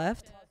 time is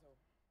left.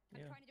 I'm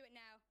yeah. trying to do it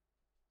now.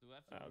 Do I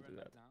have to I'll do run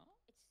that. now?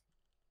 It's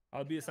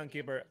I'll be a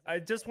sunkeeper. I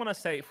just wanna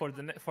say for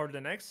the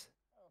next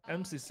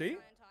MCC,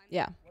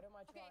 Yeah. What am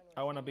I trying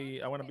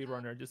with? I wanna be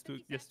runner just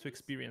to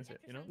experience it,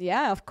 you know.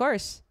 Yeah, of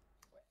course.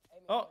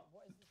 Amy, Oh.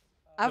 what is this?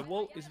 The I've-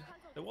 wall is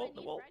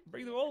the wall.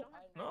 Break the wall.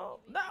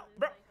 No,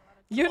 bro.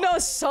 You know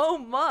so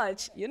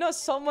much. You know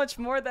so much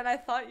more than I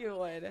thought you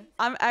would.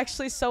 I'm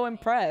actually so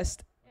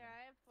impressed. Here,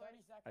 I have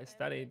 30 seconds. I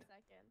studied.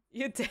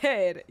 You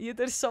did. You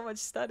did so much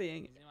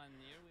studying. Is anyone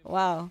near with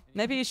Wow.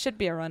 Maybe you should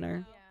be a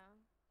runner. Yeah.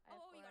 I have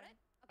Oh, you got it?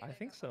 I Okay,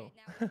 think okay, so.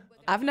 now we're doing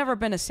I've never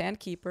been a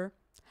sandkeeper.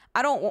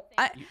 I don't.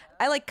 You-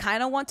 I like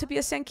kind of want to be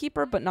a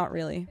sandkeeper, but not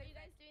really. So you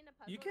guys doing the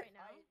puzzle You can- right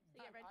now? To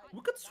get red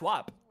We could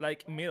swap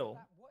like middle.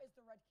 What is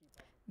the red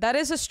keeper? That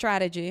is a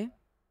strategy,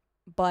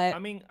 but I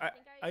mean,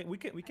 we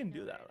can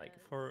do that like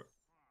for.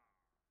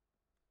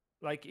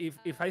 Like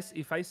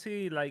if I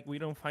see like we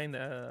don't find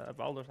a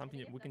vault or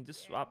something, we can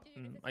just swap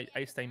and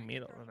I stay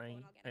middle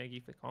and I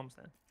give the comms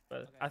then.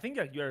 But I think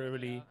like you're a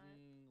really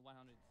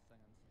 100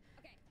 seconds.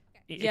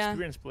 Okay. Yeah.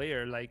 experienced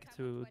player like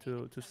to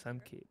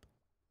sandkeep,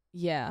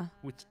 yeah,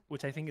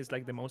 which I think is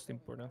like the most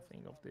important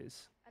thing of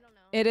this. I don't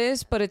know. it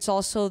is. But it's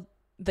also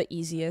the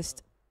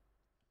easiest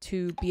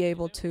to be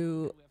able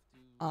to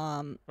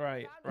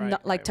Right.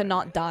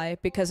 not die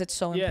because it's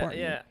so important.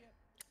 Yeah.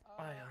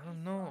 I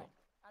don't know.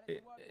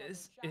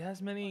 it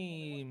has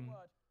many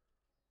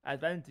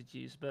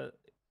advantages, but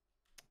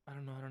I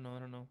don't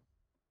know.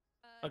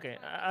 Okay,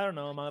 I don't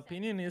know. My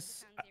opinion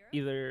is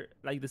either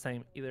like the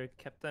same. Either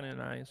Captain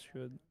and I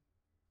should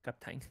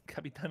Captain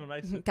Capitan and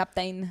I should,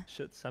 Captain.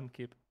 should some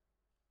keep.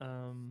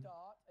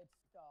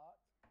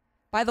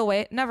 By the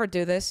way, never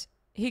do this.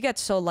 He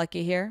gets so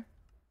lucky here.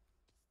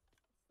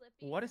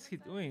 What is he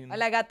doing?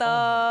 Hola, gato.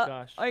 Oh my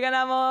gosh. Hoy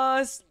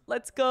ganamos.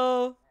 Let's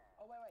go.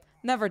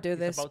 Never do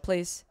this, about-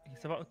 please.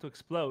 He's about to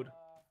explode.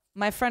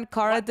 My friend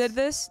Kara What? did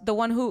this. The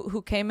one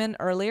who came in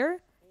earlier.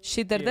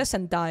 She did Yeah. this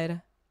and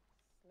died.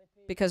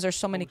 Because there's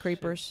so many Oh, shit.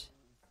 creepers.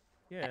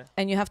 Yeah.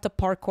 And you have to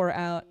parkour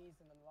out.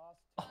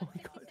 Oh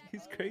my god,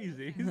 he's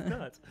crazy. He's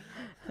nuts.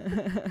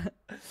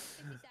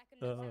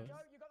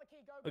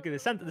 Okay, the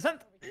scent.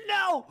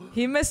 No!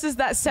 He misses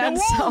that sand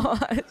so wall!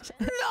 much.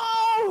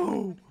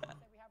 No!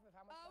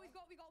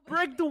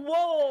 Break the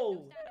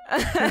wall! I'm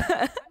gonna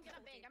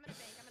bank.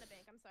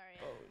 I'm sorry.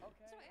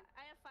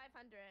 I have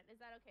 500. Is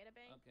that okay to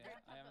bank? Okay,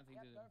 I haven't think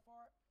to do. Go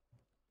for it.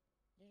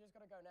 You just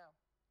gotta go now.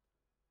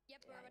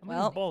 Yep, How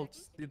Well- many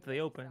bolts did they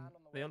open?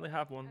 They only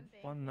have one,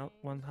 There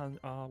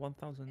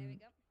 1,000. we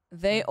go.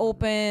 They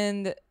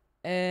opened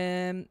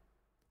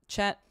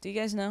chat, do you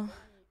guys know?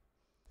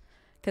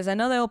 Because I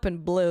know they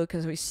opened blue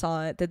because we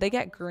saw it. Did they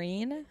get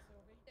green?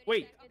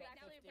 Wait, It's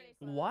actually pretty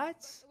close. what?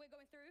 We're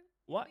going through.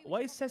 What?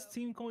 Why it says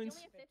team coins?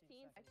 You only have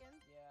 15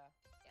 seconds. Yeah.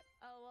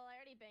 Oh, well, I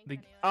already banked They,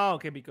 anyway. oh,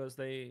 okay, because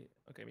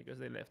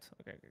they left.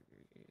 Okay.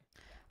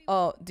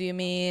 Oh, do you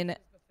mean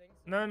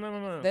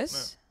No.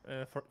 this?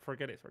 No.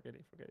 Forget it.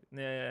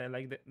 Yeah,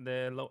 like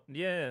the low.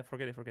 Yeah,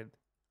 forget it. Yeah.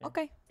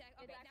 Okay.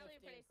 It's actually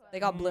pretty close. They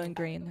got blue and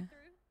green.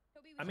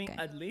 I mean, Okay.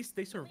 at least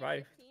they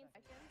survived. 15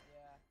 seconds.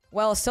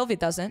 Well, Sylvie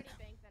doesn't. Already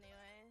banked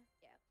anyway.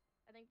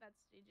 I think that's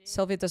GG.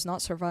 Sylvie does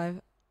not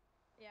survive.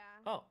 Yeah.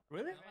 Oh,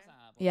 really?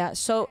 Yeah,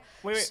 so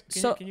Wait.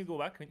 So- Can you go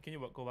back? Can you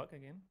go back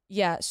again?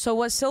 yeah, so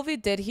what Sylvie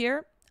did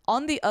here,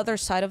 on the other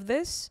side of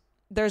this,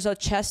 there's a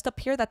chest up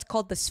here that's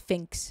called the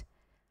Sphinx.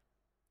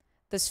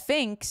 The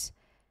Sphinx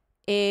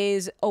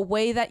is a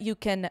way that you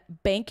can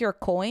bank your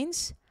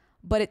coins,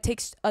 but it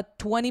takes a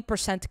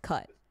 20%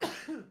 cut. Yeah,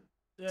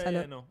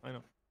 Hello. I know. Thank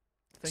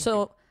you.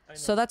 So I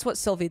so know. that's what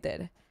Sylvie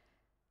did.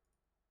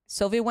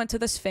 Sylvie went to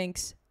the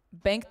Sphinx,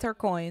 banked her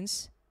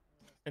coins,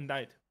 And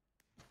died.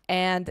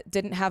 and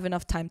didn't have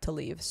enough time to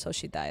leave, so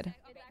she died.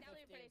 It's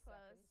actually pretty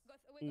close.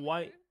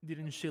 Why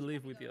didn't she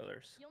live with the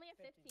others? You only have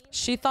 15.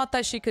 She thought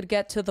that she could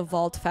get to the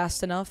vault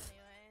fast enough.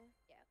 Anyway.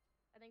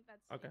 I think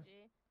that's Okay.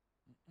 GG.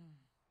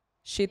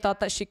 She thought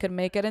that she could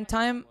make it in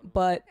time,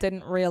 but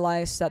didn't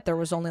realize that there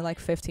was only like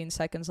 15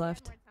 seconds We had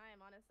left. more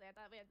time, honestly. I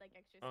thought we had like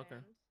extra Okay.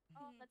 sand.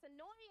 Oh, that's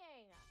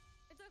annoying.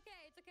 It's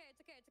okay.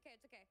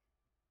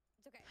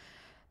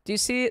 Do you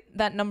see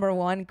that number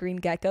 1 green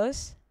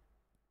geckos?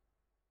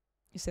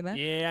 You see that?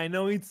 Yeah, I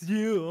know it's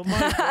you. Oh my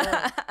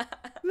god.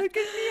 Look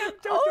at me. I'm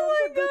Jojo. Oh my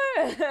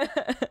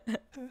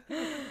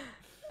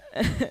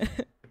god!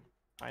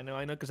 I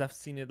know, because I've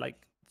seen it like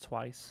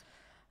twice.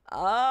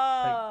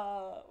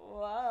 Oh,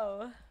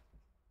 wow.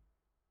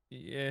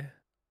 Yeah.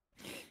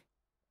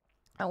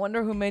 I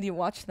wonder who made you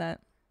watch that.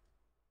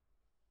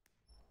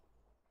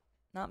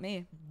 Not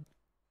me.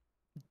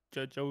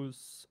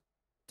 JoJo's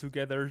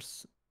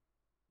togethers.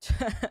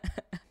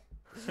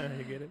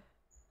 You get it?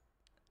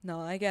 No,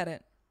 I get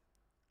it.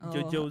 Oh.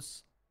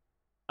 JoJo's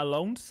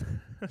alones.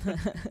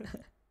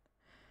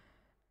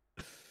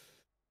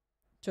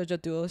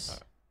 JoJo duos.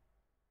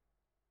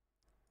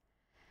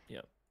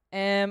 Yep.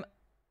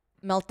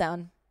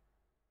 Meltdown.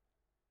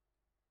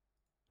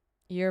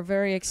 You're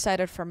very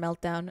excited for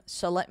Meltdown,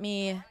 so let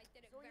me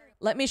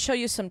show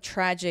you some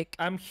tragic.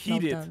 I'm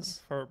heated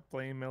Meltdowns. for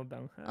playing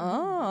Meltdown.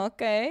 Oh,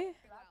 okay.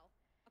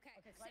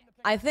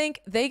 I think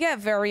they get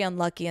very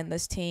unlucky in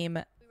this team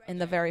in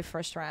the very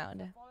first round.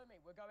 Follow me.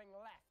 We're going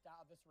left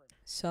out of this room.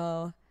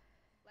 So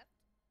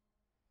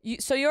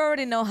you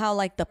already know how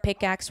like the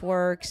pickaxe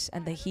works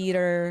and the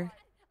heater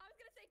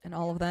and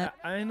all of that.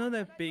 I know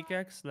that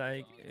pickaxe,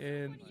 like,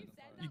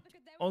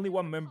 only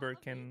one member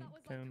can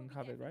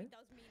have it, right?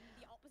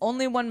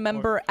 Only one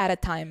member at a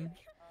time.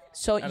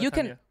 So At a you time,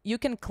 can yeah. you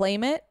can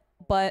claim it,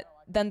 but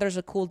then there's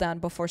a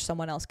cooldown before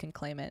someone else can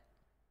claim it.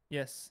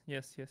 Yes.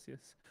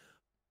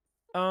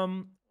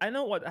 I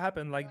know what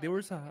happened. Like there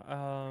was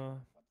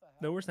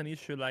an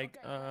issue. Like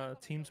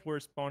teams were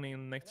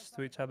spawning next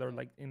to each other.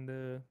 Like in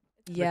the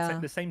Yeah.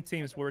 the same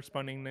teams were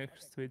spawning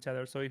next to each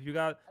other. So if you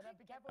got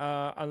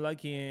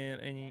unlucky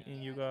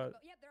and you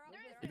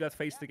got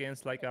faced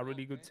against like a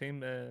really good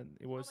team,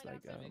 it was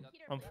like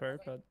unfair.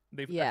 But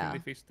I Yeah.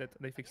 think they fixed it.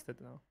 They fixed it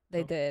now.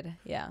 They So, did.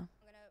 Yeah.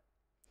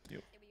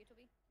 Yep.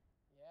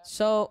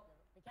 So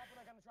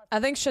I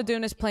think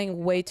Shadoon is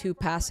playing way too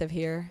passive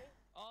here.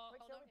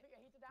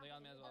 They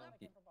on me as well.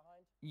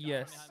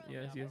 Yes.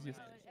 I think it's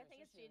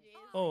GG.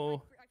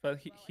 Oh, but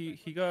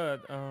he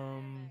got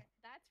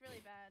That's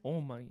really bad.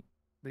 Oh my,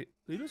 they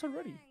lose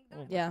already.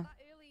 Oh. Yeah.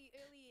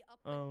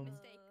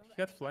 He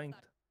got flanked.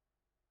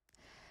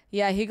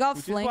 Yeah, he got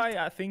Which flanked. is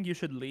why I think you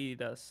should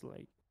lead us.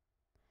 Like,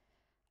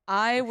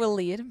 I will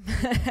lead.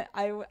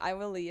 I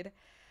will lead.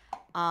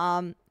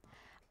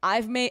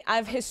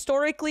 I've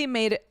historically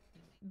made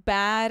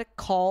bad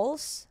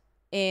calls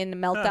in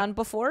Meltdown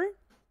before,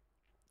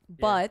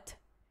 but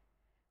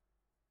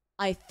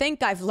I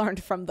think I've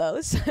learned from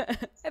those.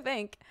 I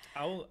think.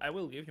 I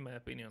will give you my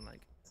opinion.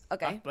 Like,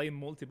 Okay. I've played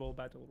multiple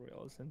battle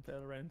royals in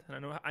Valorant,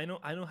 and I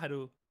know how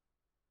to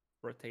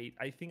rotate.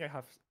 I think I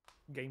have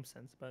game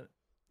sense, but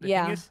the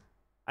thing is,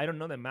 I don't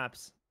know the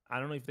maps. I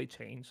don't know if they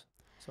change.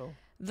 So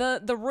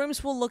the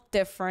rooms will look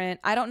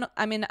different. I don't know.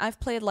 I mean, I've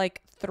played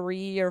like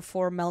 3 or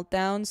 4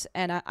 Meltdowns,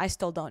 and I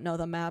still don't know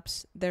the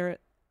maps. They're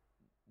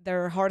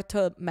hard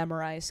to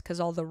memorize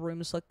because all the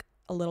rooms look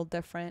a little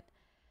different.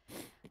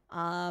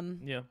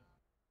 Yeah.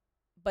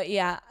 But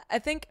yeah, I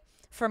think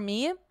for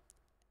me,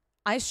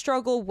 I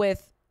struggle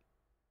with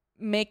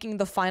making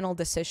the final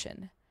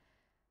decision.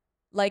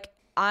 Like,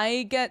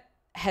 I get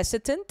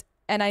hesitant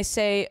and I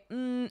say,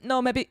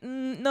 no, maybe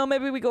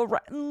we go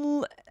right.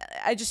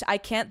 I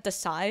can't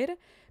decide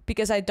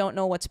because I don't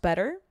know what's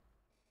better.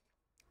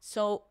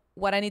 So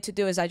what I need to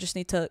do is I just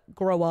need to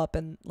grow up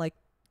and like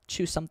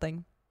choose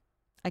something.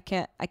 I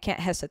can't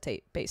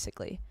hesitate,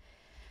 basically.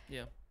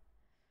 Yeah.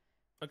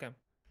 Okay.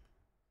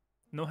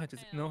 No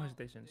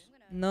hesitations.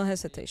 No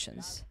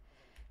hesitations.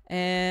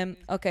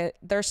 Okay,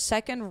 their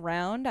second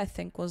round I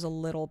think was a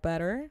little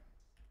better.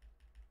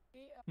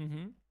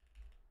 Mm-hmm.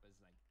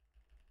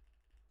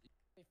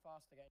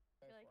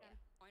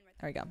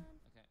 There we go.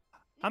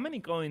 How many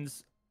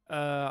coins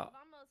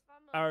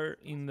are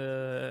in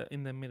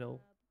the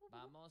middle?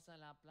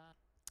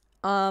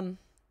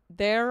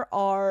 There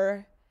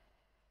are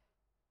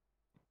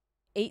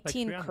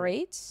 18 300.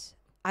 crates.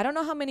 I don't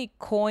know how many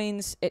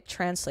coins it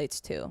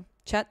translates to.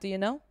 Chat, do you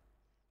know?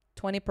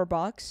 20 per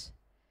box.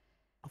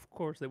 Of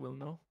course they will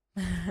know.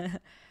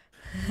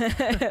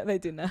 They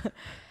do know.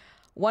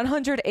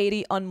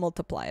 180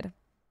 unmultiplied.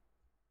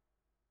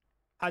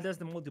 How does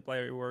the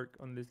multiplier work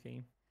on this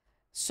game?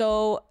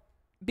 So,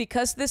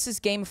 because this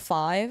is game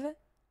 5,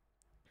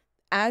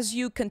 as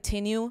you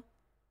continue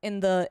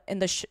in the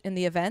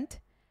event,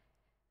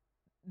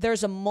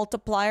 there's a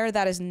multiplier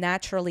that is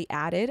naturally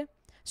added.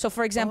 So,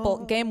 for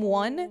example, game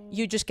 1,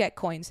 you just get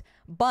coins.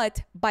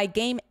 But by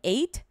game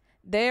 8,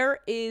 there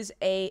is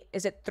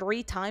is it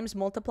 3 times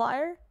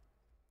multiplier?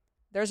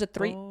 There's a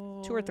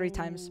 2 or 3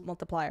 times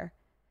multiplier.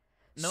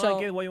 Now So,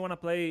 I get why you want to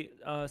play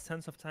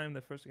Sense of Time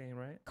the first game,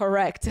 right?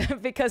 correct,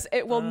 because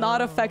it will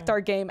not affect our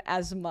game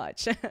as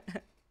much.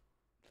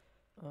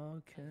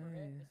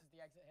 Okay.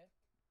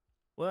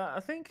 Well, I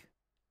think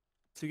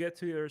to get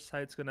to your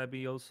side is gonna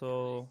be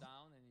also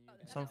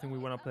something we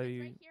want to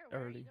play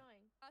early.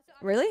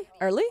 Really?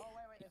 Early?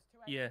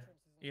 Yeah.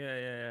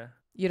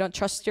 You don't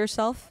trust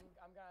yourself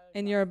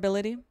in your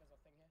ability?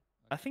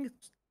 I think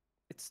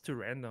it's too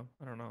random.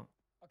 I don't know.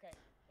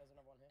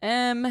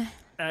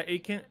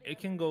 It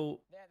can go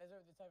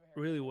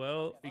really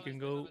well. It can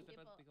go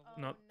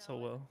not so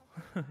well.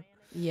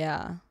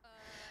 Yeah.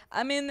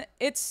 I mean,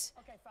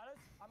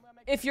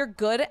 if you're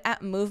good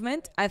at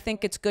movement, I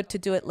think it's good to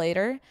do it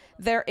later.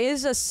 There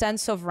is a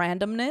sense of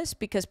randomness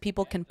because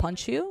people can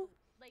punch you,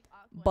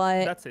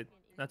 but That's it.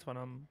 That's what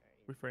I'm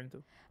referring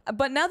to.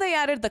 But now they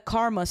added the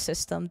karma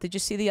system. Did you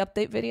see the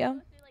update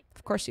video?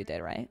 Of course you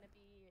did, right?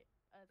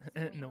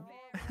 No.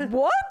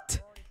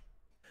 What?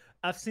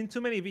 I've seen too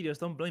many videos.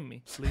 Don't blame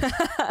me, please.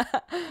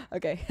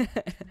 Okay.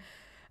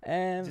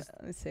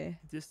 Let's see.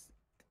 Just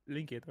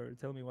link it or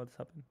tell me what's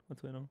happened.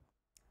 What's going on?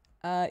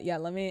 Yeah,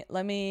 let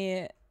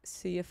me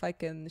see if I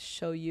can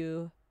show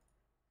you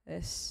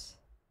this.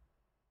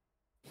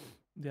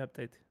 The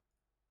update.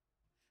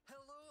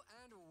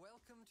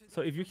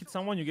 So if you hit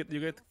someone, you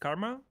get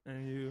karma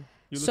and you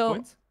lose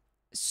points.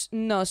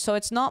 No, so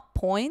it's not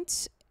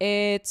points.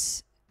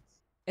 It's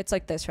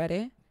like this.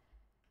 Ready?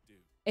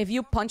 If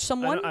you punch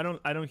someone,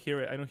 I don't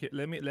hear it. I don't hear.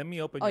 Let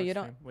me open. Oh, your you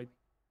stream. don't? Wait.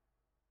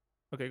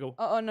 Okay, go.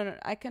 Oh no,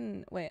 I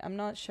can wait. I'm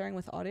not sharing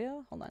with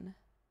audio. Hold on.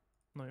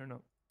 No, you're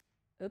not.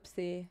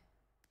 Oopsie.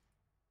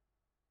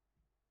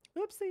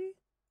 Oopsie.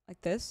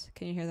 Like this.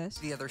 Can you hear this?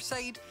 The other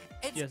side,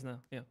 it's Yes, no,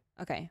 yeah.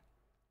 Okay.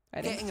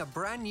 Ready? getting a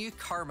brand new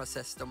karma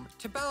system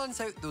to balance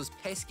out those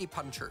pesky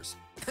punchers.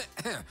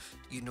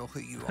 You know who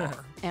you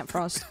are. Ant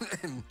Frost.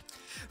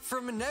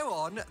 From now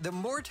on, the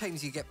more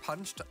times you get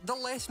punched, the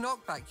less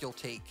knockback you'll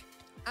take.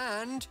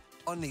 And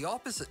on the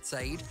opposite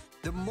side,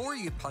 the more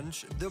you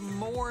punch, the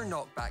more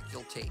knockback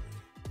you'll take.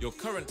 Your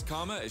current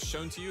karma is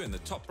shown to you in the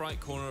top right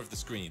corner of the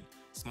screen.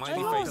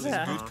 Smiley love face is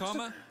that. good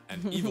karma,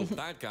 and evil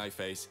bad guy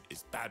face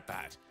is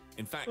bad.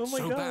 In fact, Oh my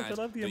so gosh, I bad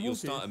love the that you'll emoji.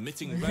 start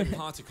emitting red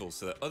particles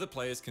so that other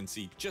players can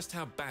see just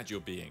how bad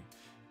you're being,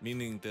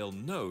 meaning they'll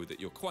know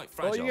that you're quite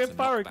fragile. Oh, you to get knock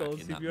back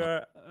particles in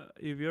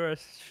if you're a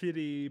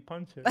shitty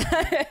puncher.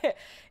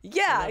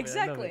 Yeah, I love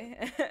exactly.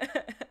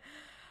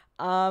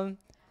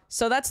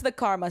 So that's the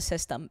karma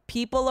system.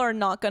 People are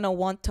not gonna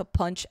want to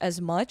punch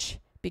as much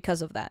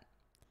because of that.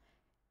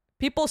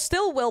 People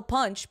still will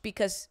punch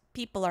because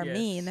people are Yes.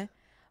 mean,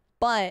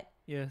 but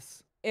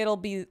Yes. it'll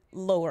be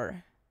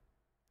lower.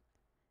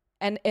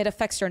 And it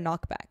affects your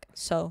knockback,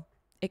 so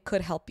it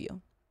could help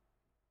you.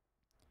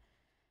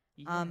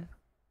 Yeah.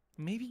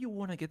 Maybe you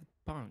want to get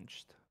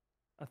punched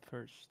at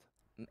first.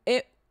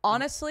 It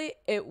honestly,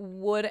 it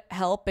would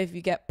help if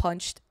you get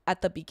punched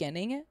at the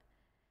beginning,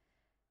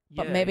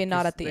 but maybe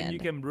not at the then end. You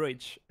can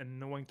bridge and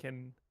no one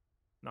can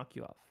knock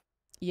you off.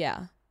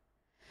 Yeah.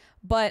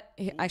 But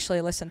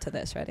actually, listen to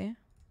this. Ready?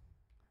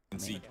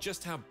 And see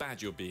just how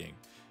bad you're being,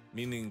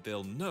 meaning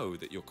they'll know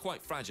that you're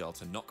quite fragile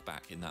to knock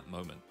back in that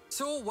moment.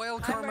 So while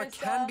Hi, Karma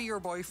Marissa. can be your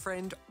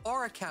boyfriend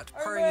or a cat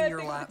All purring right, in your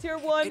thank you for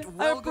lap, tier 1. it I will go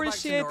back to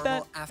appreciate normal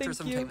that. after Thank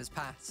some you. time has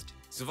passed.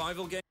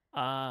 Survival game.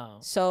 Oh.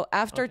 So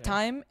after Okay.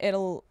 time,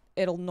 it'll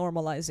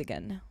normalize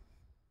again.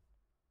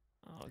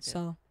 Okay.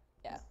 So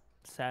yeah.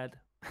 Sad.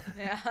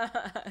 Yeah.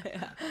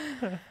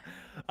 Yeah.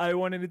 I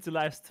wanted it to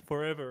last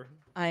forever.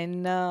 I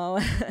know.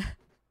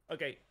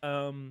 Okay.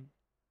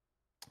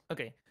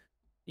 Okay.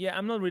 Yeah,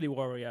 I'm not really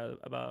worried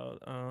about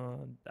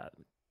that.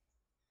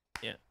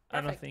 Yeah, I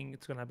don't Perfect. think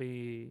it's gonna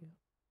be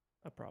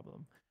a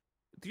problem.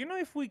 Do you know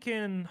if we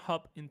can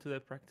hop into the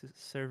practice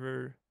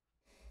server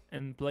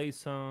and play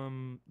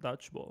some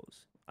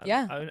dodgeballs?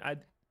 Yeah.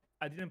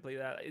 I didn't play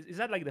that. Is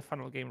that like the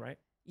final game, right?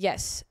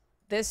 Yes.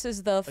 This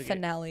is the Okay.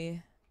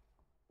 finale.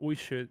 We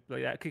should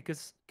play that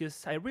because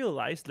I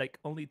realized like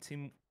only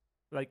team,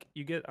 like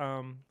you get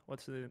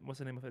what's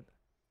the name of it?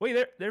 Wait,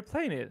 they're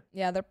playing it.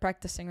 Yeah, they're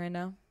practicing right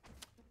now.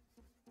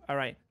 All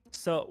right.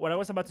 So what I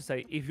was about to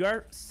say, if you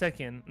are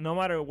second, no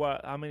matter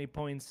how many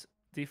points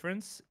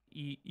difference,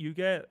 you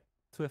get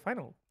to the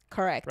final,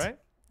 Correct. right?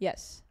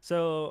 Yes.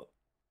 So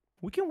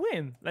we can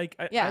win. Like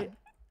I don't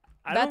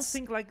That's-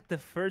 think like the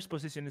first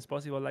position is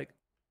possible, like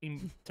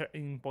in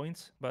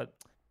points, but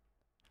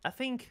I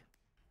think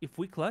if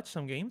we clutch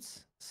some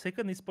games,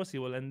 second is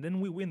possible, and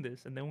then we win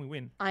this, and then we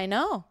win, I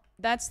know.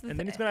 That's the and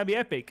then it's gonna be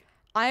epic.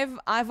 I've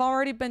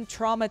already been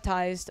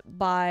traumatized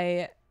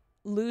by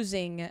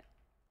losing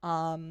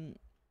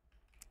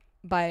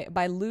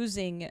by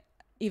losing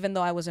even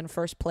though I was in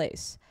first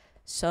place.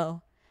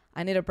 So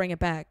I need to bring it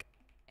back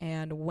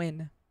and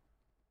win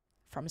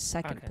from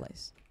second Okay.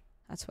 place.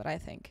 That's what I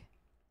think.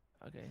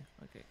 Okay.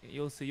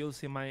 You'll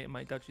see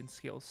my dodging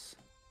skills.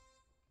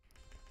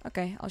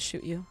 Okay, I'll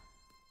shoot you.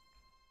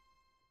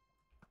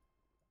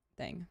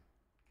 Dang.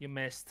 You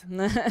missed.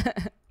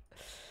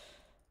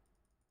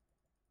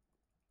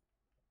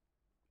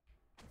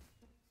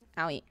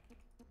 Owie.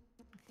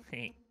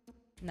 Thank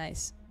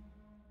Nice.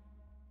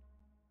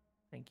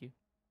 you.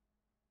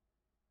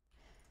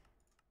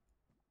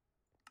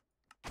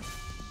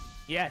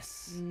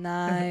 Yes.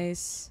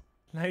 Nice.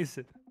 Nice.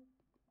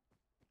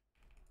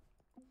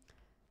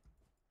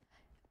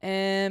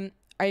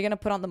 Are you gonna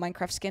put on the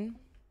Minecraft skin?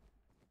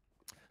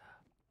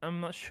 I'm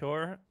not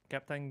sure.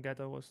 Captain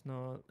Gato was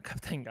not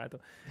Captain Gato.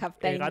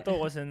 Captain Gato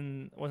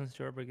wasn't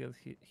sure because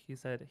he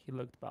said he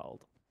looked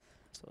bald.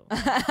 So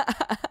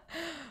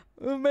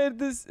Who made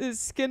this his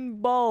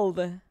skin bald?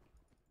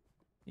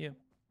 yeah,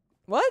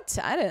 What?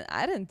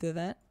 I didn't do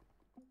that.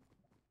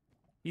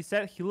 he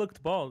said he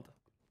looked bald.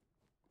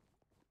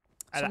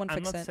 Someone I'm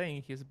fix not it.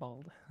 saying he's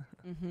bald.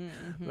 Mm-hmm,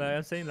 Like,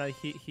 I'm saying like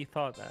he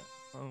thought that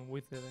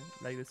with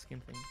the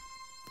skin thing.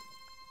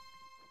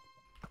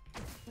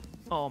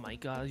 Oh my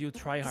god, you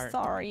try hard.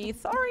 Sorry.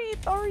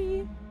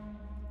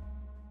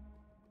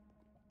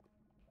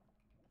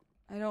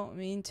 I don't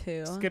mean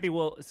to. Skippy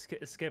will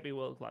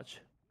clutch.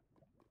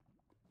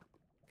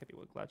 Skippy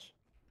will clutch.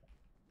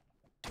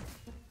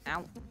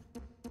 Ow.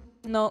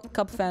 No,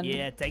 Cup Fan.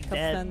 Yeah, take Cup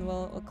that. Fan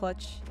will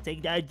clutch.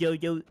 Take that,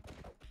 Jojo.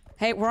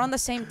 Hey, we're on the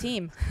same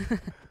team.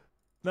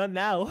 Not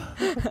now.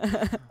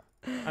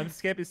 I'm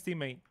Skippy's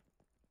teammate.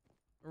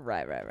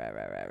 Right.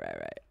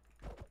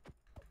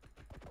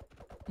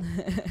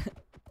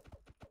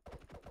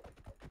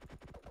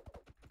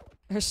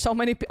 There's so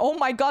many oh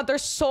my god,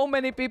 there's so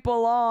many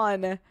people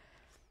on.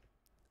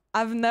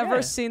 I've never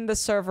Yeah. seen the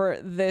server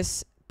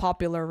this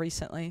popular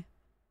recently.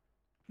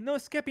 No,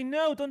 Skippy,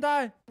 no, don't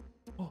die.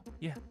 Oh,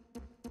 yeah.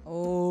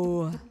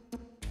 Oh.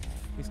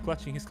 He's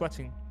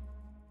clutching.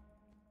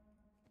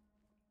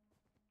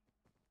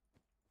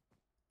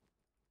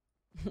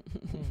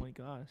 Oh my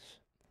gosh.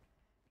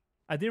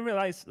 I didn't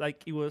realize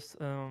like it was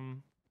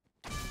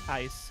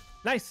ice.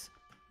 Nice.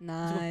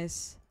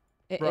 Nice.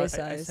 It Bro, is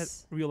I ice. said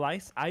real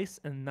ice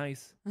and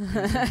nice.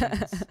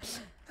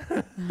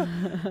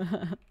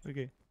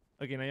 Okay.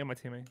 Okay, now you're my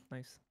teammate.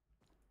 Nice.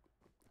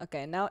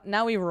 Okay,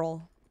 now we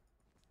roll.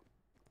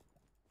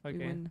 We Okay.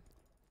 win.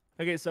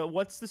 Okay, so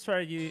what's the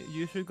strategy?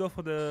 You should go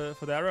for the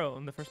arrow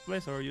in the first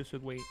place, or you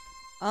should wait.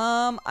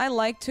 I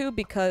like to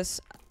because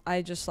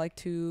I just like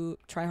to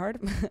try hard.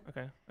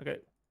 Okay. Okay.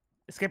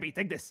 Skippy,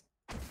 take this.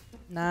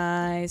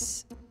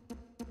 Nice.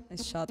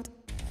 Nice shot.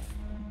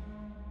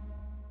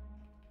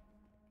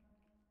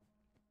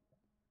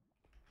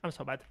 I'm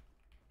so bad.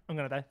 I'm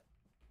gonna die.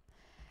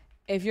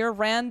 If you're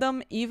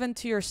random even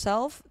to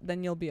yourself,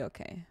 then you'll be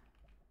okay.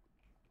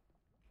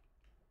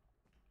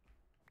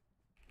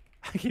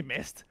 He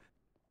missed.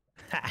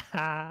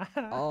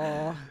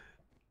 Oh.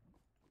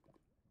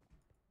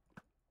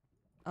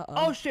 Uh-oh.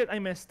 Oh shit! I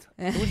missed.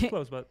 It was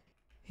close, but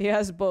He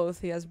has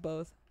both.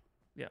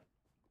 yeah.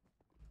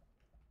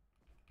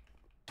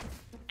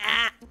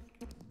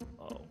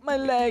 My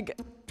leg.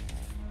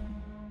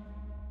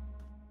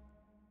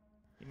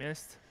 You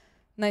missed.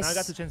 Nice. Now I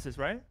got 2 chances,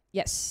 right?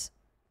 Yes.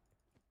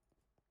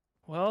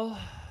 Well,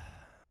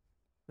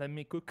 let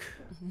me cook.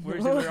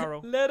 Where's the other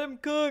arrow? Let him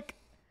cook.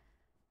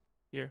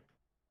 Here.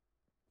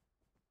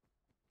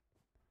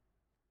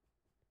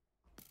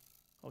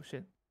 Oh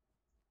shit.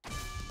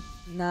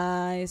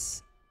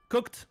 Nice.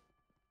 Cooked.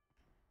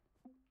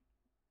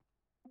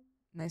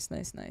 Nice,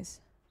 nice, nice.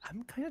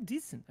 I'm kind of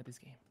decent at this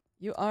game.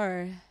 You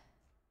are.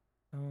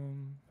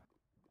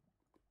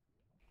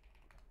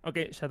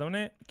 Ok,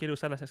 Shadowne quiere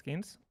usar las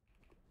skins.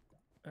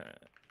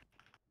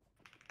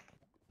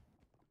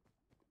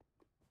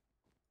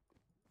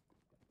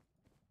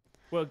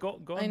 Well,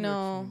 go I on your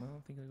know. team. I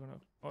don't think they're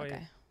gonna. Oh Okay.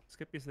 yeah,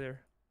 Skip is there.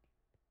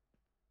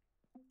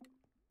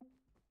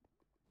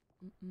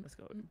 Let's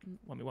go.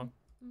 1v1.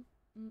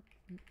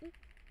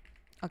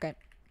 Okay.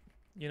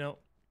 You know.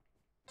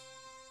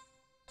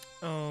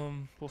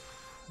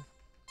 Oof.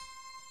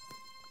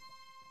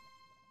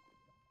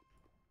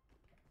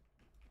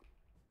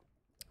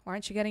 Why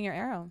aren't you getting your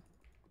arrow?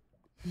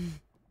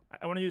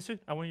 I want to use it.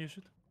 I want to use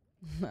it.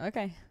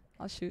 Okay,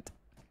 I'll shoot.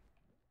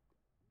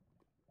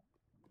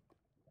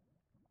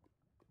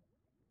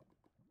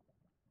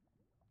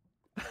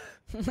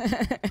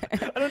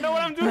 I don't know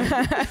what I'm doing.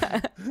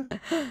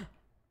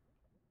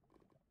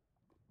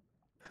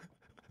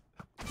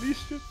 Please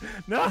shoot.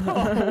 No.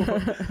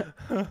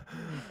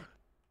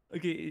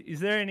 Okay, is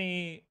there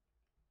any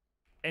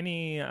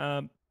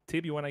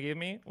tip you want to give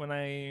me when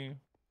I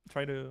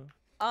try to?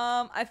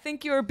 I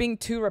think you were being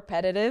too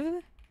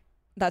repetitive.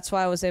 That's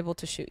why I was able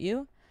to shoot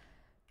you.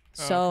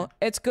 So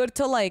it's good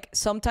to like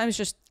sometimes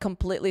just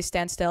completely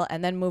stand still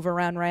and then move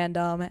around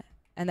random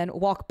and then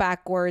walk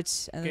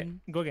backwards. And Okay,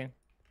 go again.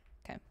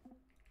 Okay.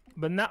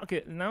 But now,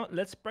 okay, now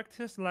let's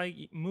practice like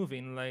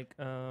moving. Like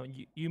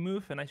you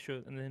move and I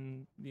shoot, and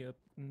then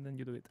and then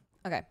you do it.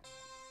 Okay.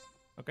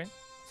 Okay.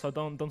 So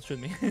don't shoot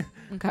me.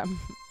 Okay.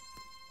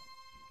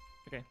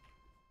 Okay.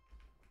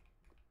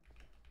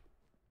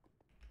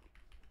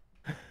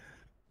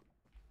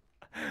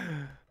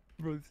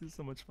 Bro, this is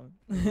so much fun.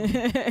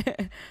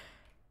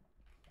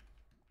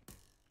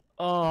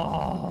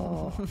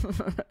 Oh.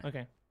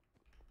 Okay.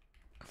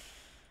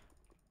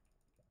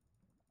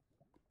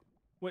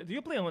 Wait, do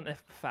you play on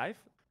F5?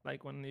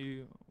 Like when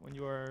you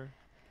are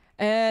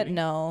shooting?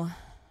 No.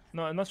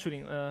 No, I'm not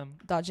shooting.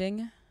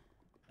 Dodging?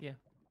 Yeah.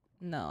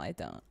 No, I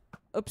don't.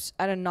 Oops,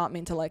 I did not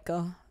mean to let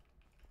go.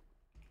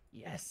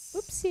 Yes.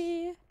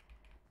 Oopsie.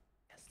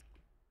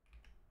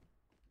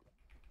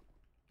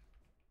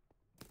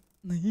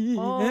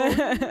 Oh,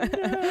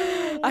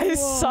 no. I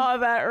saw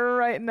that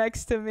right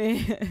next to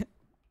me.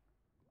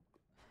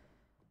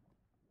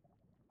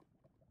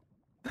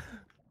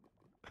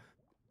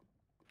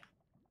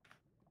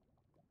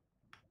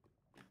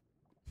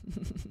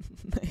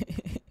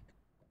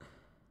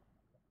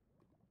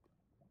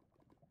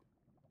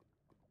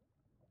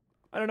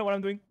 I don't know what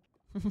I'm doing.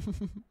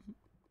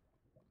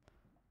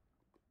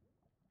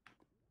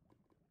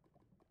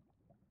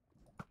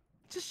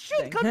 Just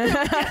shoot, come down.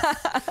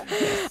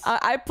 Yes.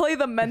 I play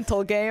the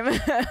mental game.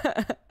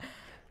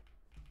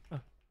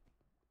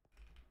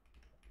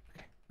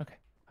 Okay.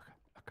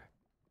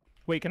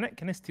 Wait,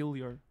 can I steal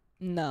your?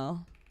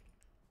 No.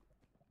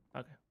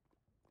 Okay.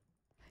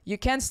 You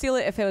can steal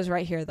it if it was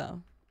right here,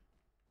 though.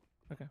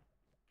 Okay.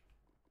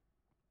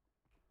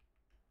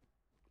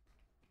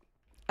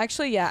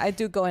 Actually, yeah, I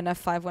do go in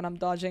F5 when I'm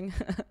dodging.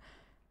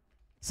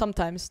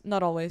 Sometimes,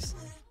 not always.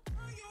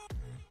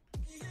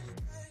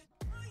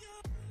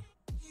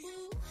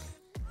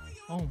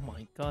 Oh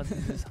my god,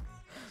 this is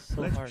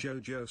so Let hard.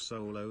 JoJo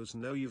Solos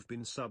know you've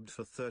been subbed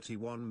for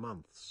 31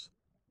 months.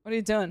 What are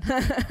you doing?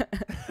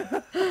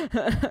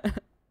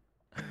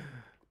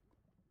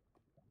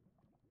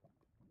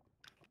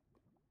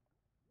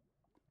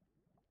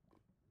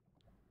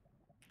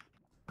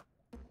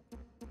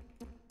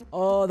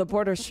 Oh, the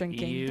border's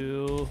shrinking.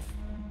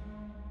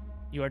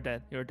 You are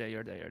dead. You're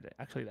dead.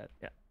 Actually dead.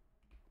 Yeah.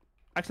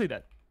 Actually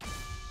dead.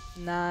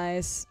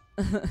 Nice.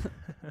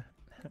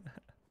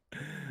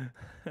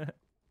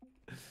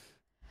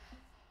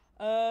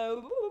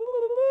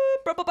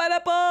 Purple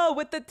Pineapple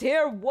with the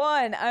tier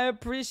 1. I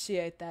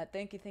appreciate that.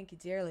 Thank you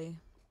dearly.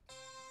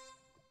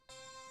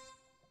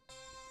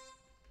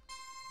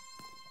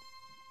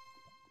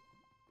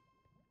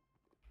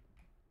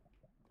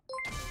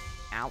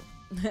 Ow.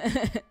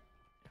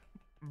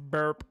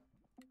 Burp.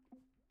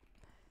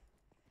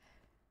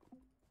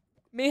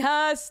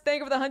 Mijas, thank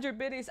you for the 100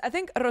 biddies. I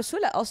think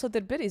Rosula also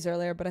did biddies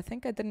earlier, but I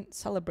think I didn't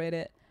celebrate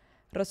it.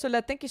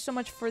 Rosula, thank you so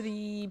much for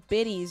the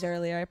biddies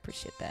earlier. I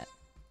appreciate that.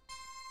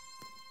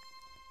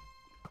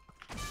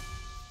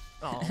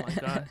 Oh my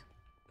god.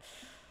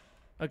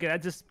 Okay,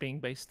 that's just ping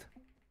based.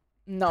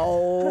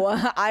 No,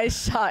 I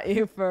shot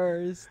you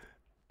first.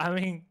 I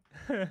mean,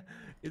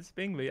 it's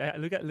ping based.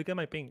 Look at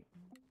my ping.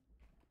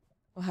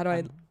 Well, how do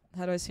I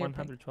see your ping?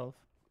 112.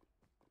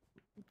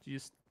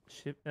 Just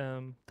shift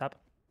tap.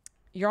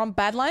 You're on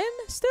Bad Lion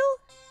still?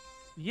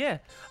 Yeah.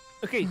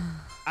 Okay.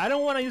 I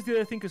don't want to use the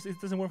other thing because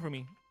it doesn't work for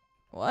me.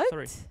 What?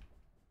 Sorry.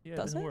 Yeah, it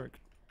Does doesn't it? work.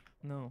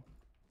 No.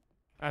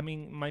 I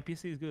mean, my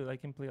PC is good. I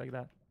can play like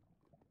that.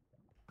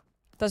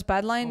 Does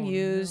Badline Oh,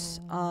 use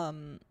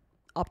no.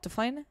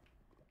 Optifine?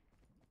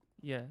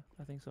 Yeah,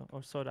 I think so.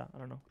 Or soda. I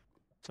don't know.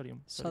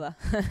 Sodium. Soda.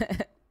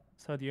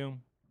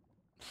 Sodium.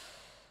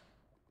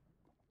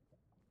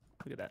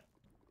 Look at that.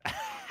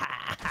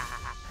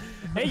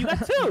 Hey, you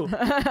got two.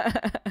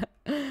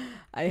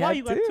 I Why had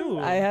you got to. two?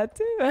 I had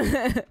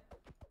to.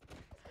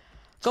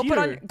 Go put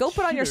on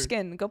your Cheater.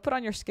 skin. Go put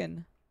on your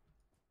skin.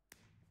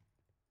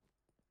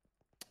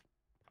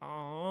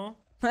 Aww.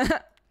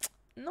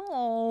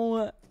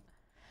 No.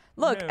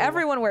 Look, No.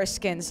 everyone wears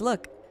skins.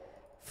 Look.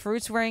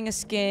 Fruit's wearing a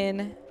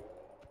skin.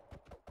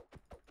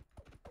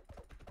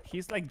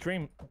 He's like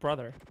Dream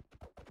brother.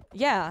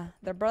 Yeah,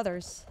 they're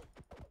brothers.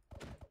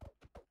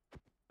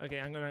 Okay,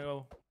 I'm gonna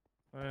go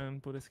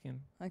and put a skin.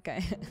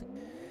 Okay.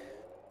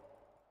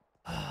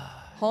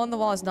 Hole in the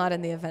wall is not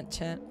in the event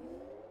chat.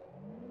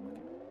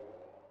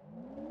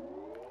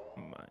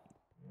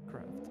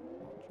 Minecraft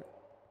launcher.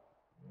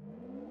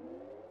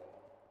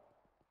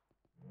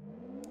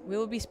 We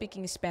will be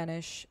speaking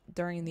Spanish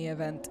during the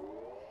event.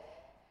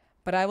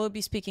 But I will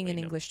be speaking in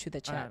Wait, no. English to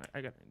the chat.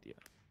 I got an idea.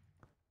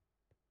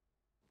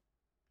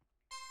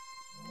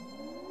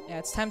 Yeah,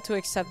 it's time to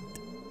accept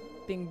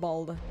being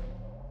bald.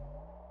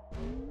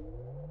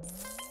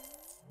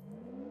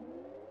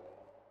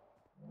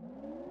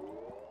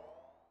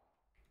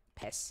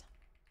 Piss.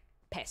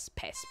 Piss,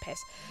 piss,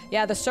 piss.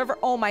 Yeah, the server.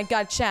 Oh my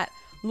god, chat.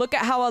 Look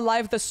at how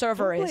alive the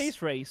server Don't play is.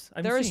 Ace Race.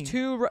 There is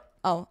two.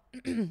 Oh,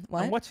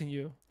 what? I'm watching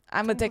you.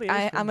 I'm Don't play addicted.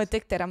 Ace I'm Race.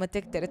 addicted. I'm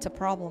addicted. It's a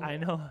problem. I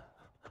know.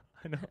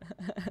 I know.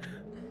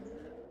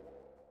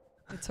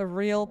 It's a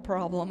real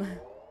problem.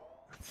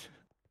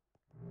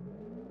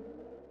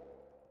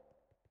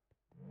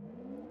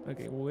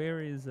 Okay,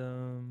 where is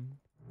where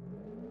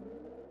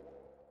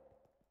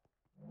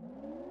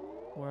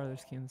are their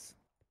skins?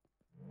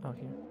 Oh,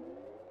 here.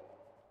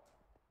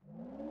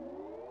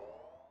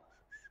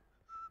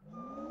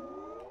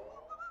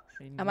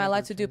 Am I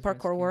allowed to do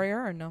Parkour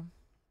Warrior or no?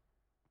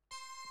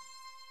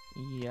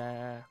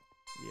 Yeah.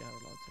 Yeah,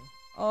 I'm allowed to.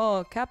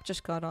 Oh, Cap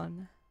just got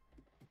on.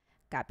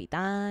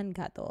 Capitan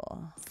Gato.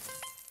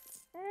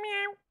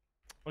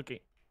 Okay.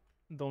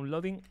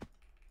 Downloading.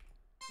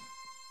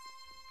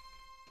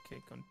 Okay,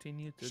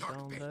 continue to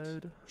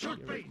download.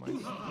 Give it my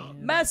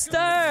skin.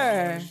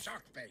 Master!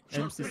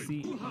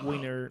 MCC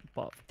winner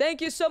buff.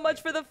 Thank you so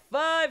much for the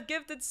 5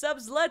 gifted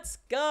subs. Let's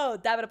go.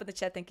 Dab it up in the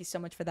chat. Thank you so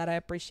much for that. I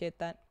appreciate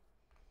that.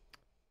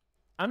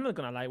 I'm not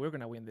gonna lie, we're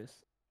gonna win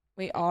this.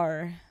 We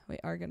are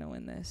gonna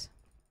win this.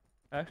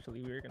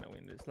 Actually, we're gonna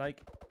win this.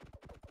 Like,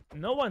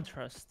 no one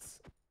trusts.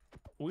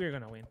 We're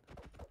gonna win.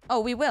 Oh,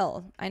 we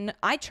will.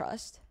 I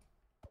trust.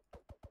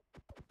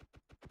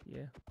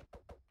 Yeah.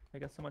 I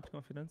got so much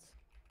confidence.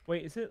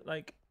 Wait, is it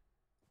like...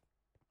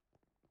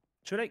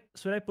 Should I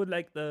put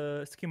like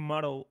the skin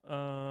model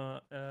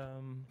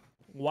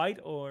white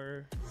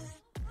or...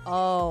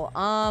 Oh,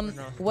 no?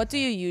 what do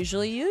you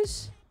usually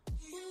use?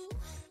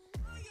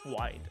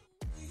 White.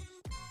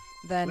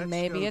 Then Let's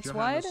maybe go it's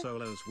Johanna wide.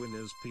 Solo's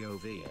winners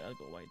POV. Yeah, I'll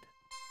go white.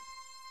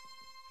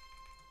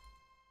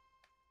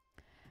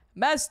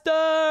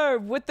 Master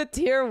with the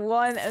tier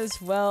 1 as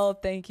well.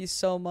 Thank you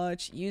so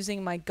much.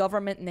 Using my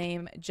government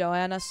name,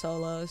 Joanna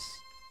Solos.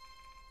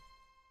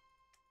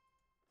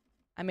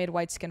 I made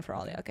white skin for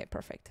Ollie. Okay,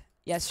 perfect.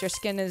 Yes, your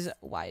skin is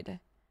wide.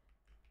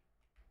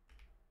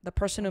 The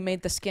person who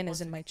made the skin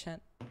is in my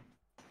chat.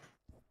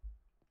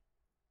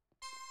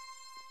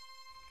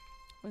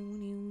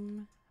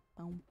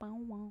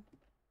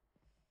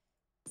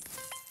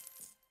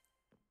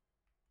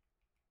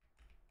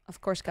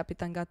 Of course,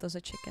 Capitan Gato's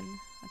a chicken.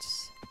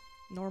 That's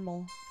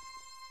normal.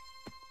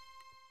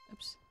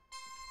 Oops.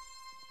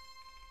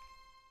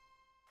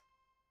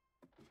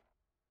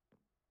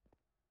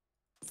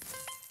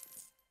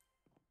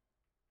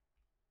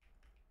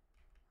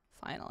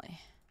 Finally.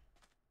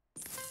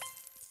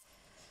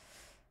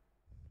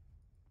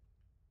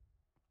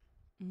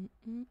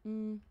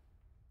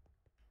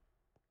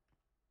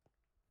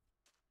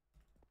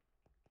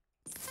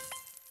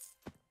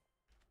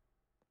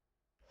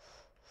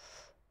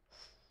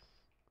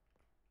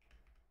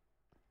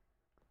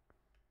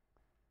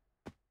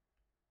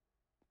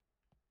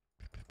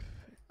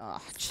 Oh,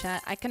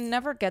 chat. I can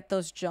never get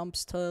those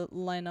jumps to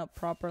line up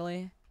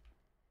properly.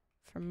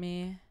 For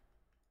me.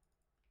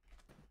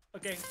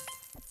 Okay.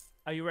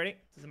 Are you ready?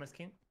 This is my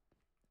skin.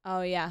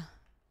 Oh, yeah.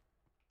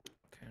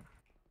 Okay.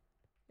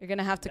 You're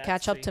gonna have to Let's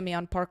catch up see. to me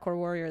on Parkour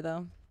Warrior,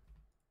 though.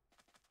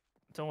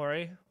 Don't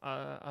worry.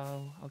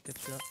 I'll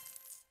catch you up.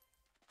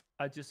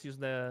 I just use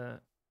the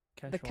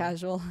casual. The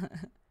casual.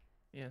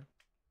 Yeah.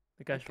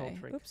 The casual Okay,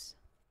 trick. oops.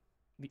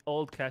 The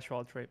old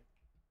casual trick.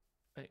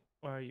 Hey,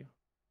 where are you?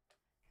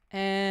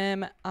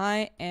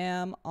 I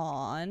am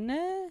on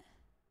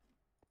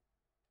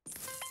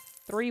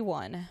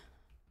 3-1.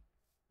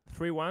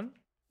 3-1?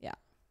 Yeah.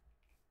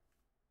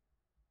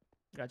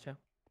 Gotcha.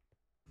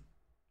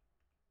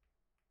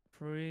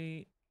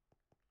 3-1.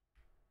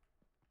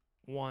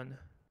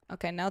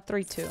 Okay, now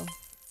 3-2.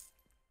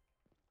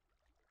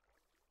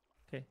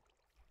 Okay.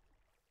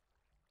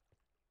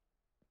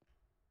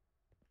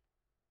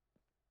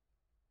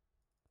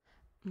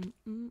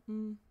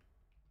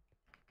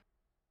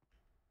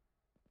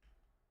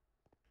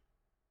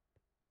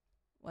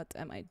 What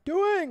am I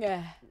doing?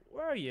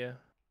 Where are you?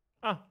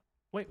 Ah,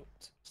 wait.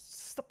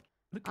 Stop.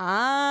 Look.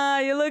 Ah,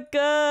 you look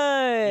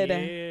good.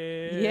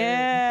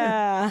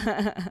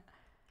 Yeah.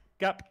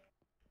 Gap.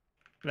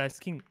 Last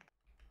king.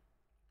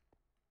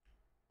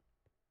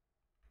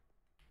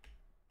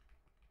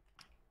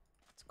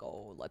 Let's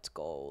go. Let's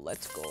go.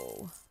 Let's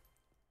go.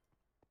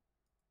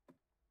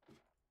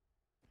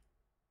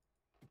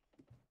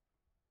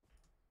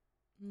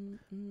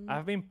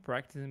 I've been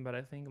practicing, but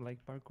I think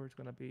like parkour is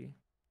gonna be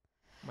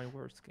my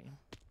worst game.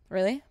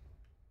 Really?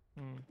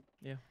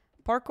 Yeah.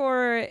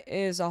 Parkour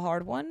is a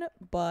hard one,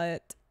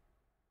 but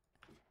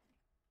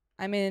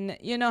I mean,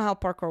 you know how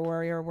Parkour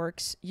Warrior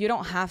works. You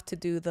don't have to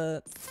do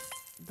the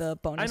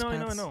bonus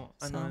paths.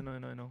 I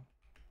know.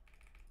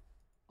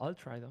 I'll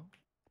try though.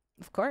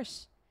 Of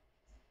course.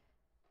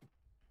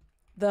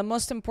 The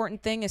most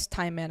important thing is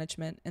time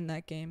management in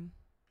that game.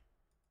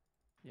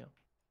 Yeah.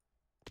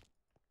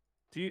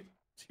 Do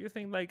you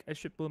think like I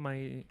should put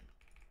my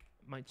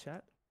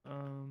chat?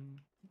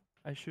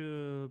 I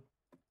should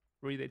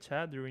read the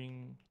chat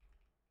during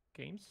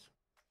games.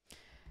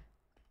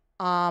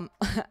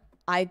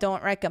 I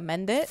don't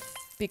recommend it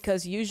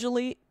because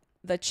usually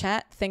the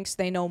chat thinks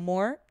they know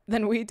more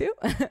than we do.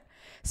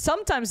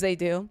 Sometimes they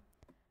do,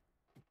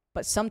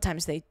 but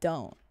sometimes they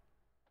don't.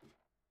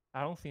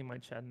 I don't think my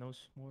chat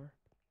knows more.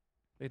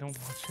 They don't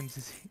watch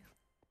MCC.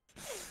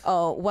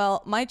 Oh,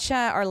 well, my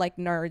chat are like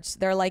nerds.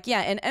 They're like,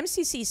 yeah, in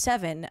MCC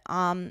 7,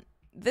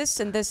 this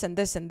and this and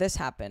this and this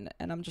happened.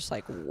 And I'm just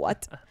like,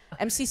 what?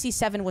 MCC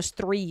 7 was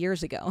 3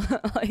 years ago.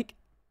 Like,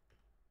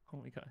 oh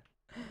my god.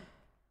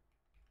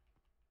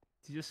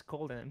 You just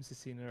call them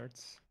MCC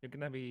nerds. You're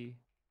gonna be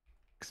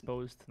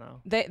exposed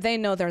now. They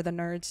know they're the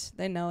nerds.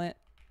 They know it.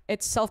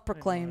 It's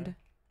self-proclaimed.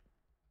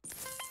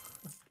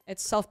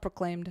 It's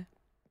self-proclaimed.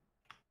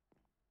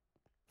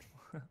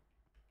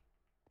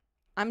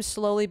 I'm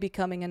slowly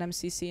becoming an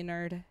MCC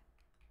nerd.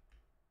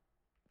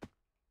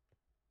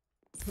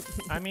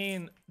 I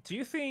mean, do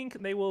you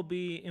think they will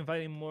be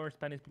inviting more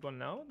Spanish people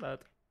now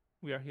that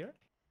we are here?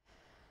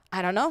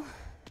 I don't know.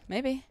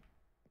 Maybe.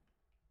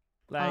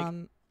 Like,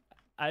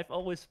 I've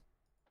always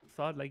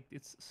thought like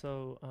it's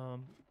so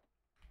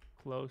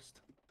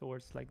closed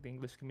towards like the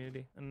English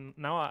community, and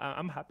now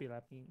I'm happy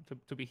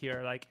to be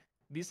here. Like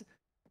this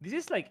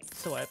is like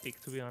so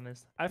epic, to be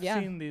honest. I've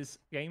seen these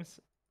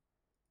games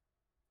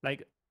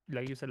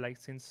like you said, like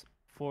since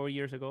 4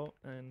 years ago,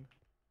 and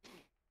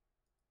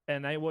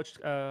I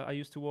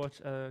used to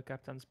watch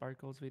Captain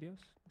Sparkle's videos.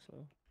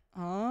 So.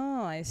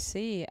 Oh, I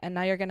see. And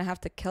now you're gonna have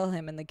to kill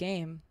him in the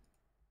game.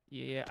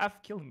 Yeah,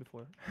 I've killed him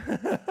before.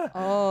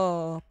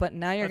 Oh, but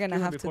now you're gonna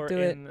have to do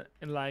it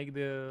in like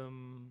the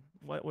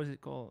what was it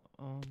called?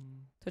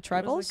 The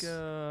tribals. It was like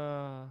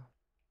a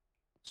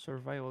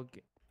survival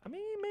game. I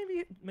mean,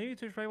 maybe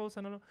to tribals.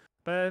 I don't know.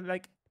 But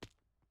like,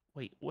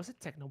 wait, was it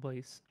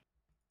Technoblaze?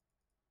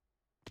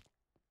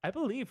 I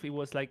believe it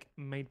was like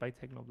made by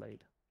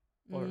Technoblade,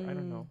 or I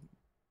don't know.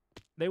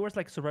 They were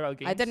like survival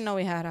games. I didn't know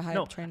we had a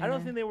hype trainer. I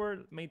don't think they were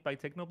made by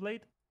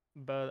Technoblade,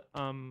 but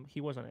he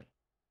was on it.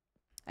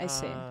 I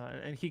see.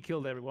 And he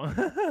killed everyone.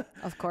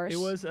 Of course. It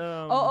was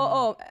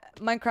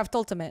Minecraft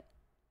Ultimate.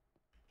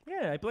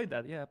 Yeah, I played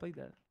that. Yeah, I played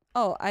that.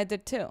 Oh, I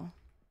did too.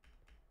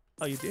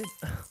 Oh, you did?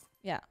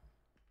 Yeah.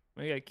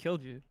 Maybe I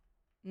killed you.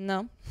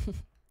 No.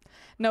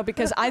 No,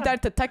 because I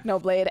died to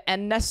Technoblade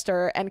and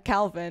Nestor and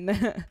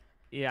Calvin.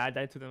 Yeah, I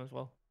died to them as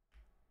well.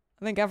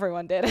 I think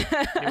everyone did.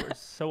 They were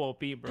so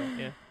OP, bro.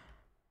 Yeah.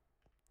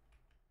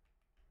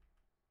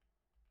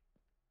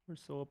 We're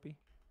so OP.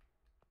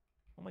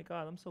 Oh my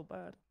god, I'm so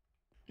bad.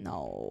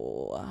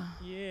 No.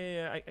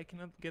 Yeah, I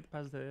cannot get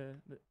past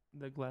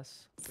the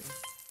glass thing.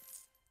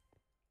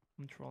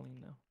 I'm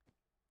trolling now.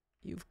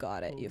 You've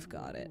got it. You've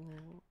got it.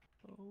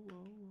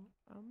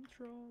 I'm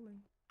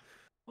trolling.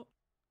 Oh,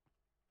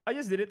 I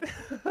just did it.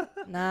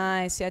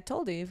 Nice. Yeah, I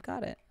told you. You've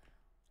got it.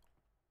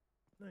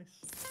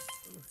 Nice.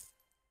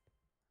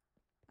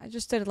 I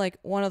just did like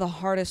one of the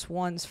hardest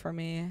ones for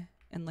me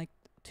in like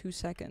 2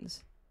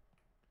 seconds.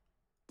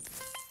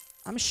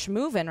 I'm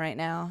schmoovin' right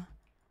now.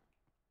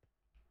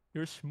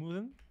 You're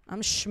schmoovin'?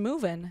 I'm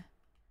schmoovin'.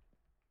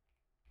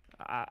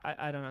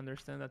 I don't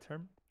understand that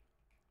term.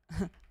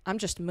 I'm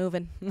just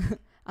moving.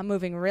 I'm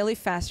moving really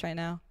fast right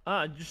now.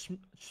 Just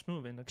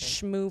schmoovin', okay.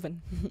 Schmoovin'.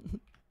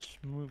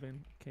 Schmoovin',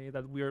 okay,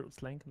 that weird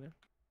slang there.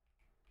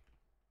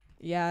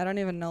 Yeah, I don't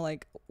even know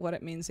like what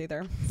it means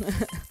either.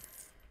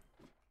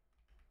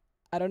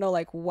 I don't know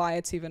like why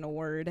it's even a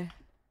word.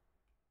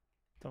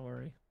 Don't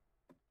worry.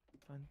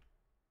 Fine.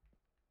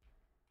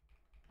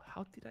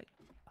 How did I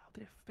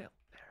fail there?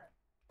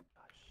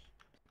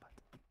 Gosh.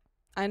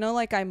 I know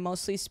like I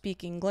mostly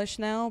speak English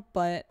now,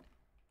 but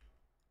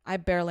I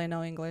barely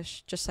know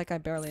English, just like I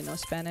barely know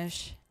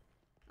Spanish.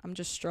 I'm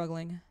just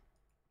struggling.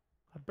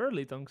 I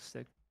barely don't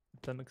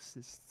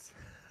exist.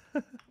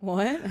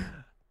 What?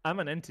 I'm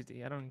an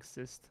entity. I don't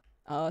exist.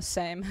 Oh,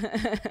 same.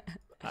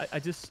 I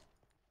just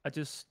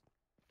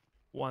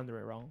wander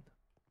around.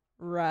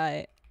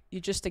 Right. You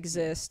just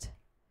exist.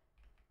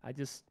 I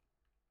just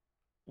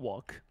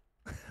walk.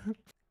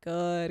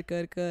 Good,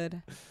 good,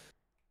 good.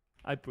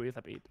 I breathe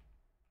a bit.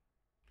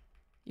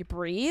 You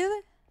breathe?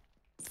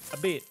 A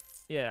bit.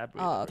 Yeah, I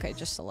breathe. Oh, okay,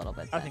 just a little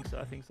bit. I then. think so.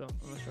 I think so.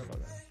 I'm not sure about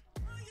that.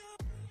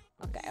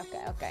 Okay,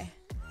 okay, okay.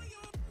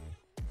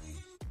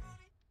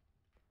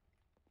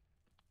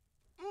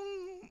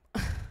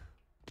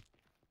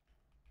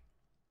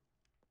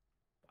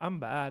 I'm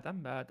bad.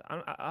 I'm bad.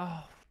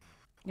 Oh.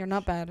 You're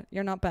not bad.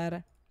 You're not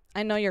bad.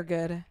 I know you're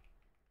good.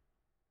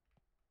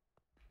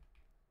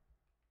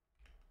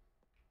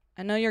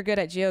 I know you're good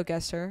at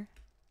GeoGuessr.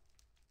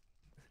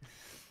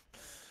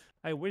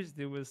 I wish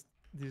this was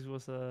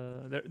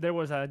there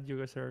was a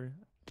GeoGuessr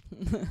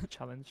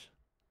challenge.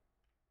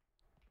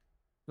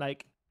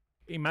 Like,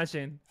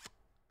 imagine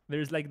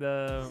there's like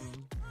a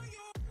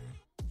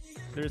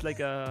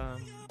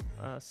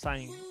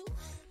sign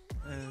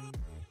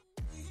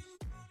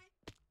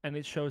and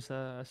it shows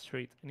a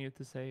street and you have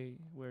to say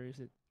where is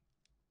it.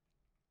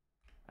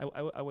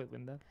 I would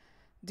win that.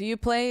 Do you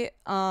play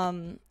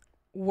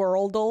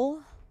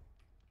Worldle?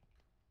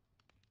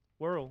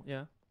 World,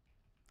 yeah.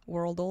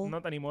 Worldle?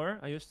 Not anymore.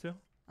 I used to.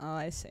 Oh,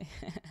 I see.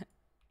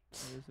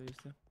 I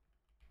used to.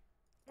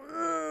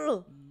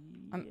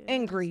 I'm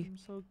angry. I'm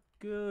so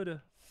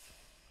good.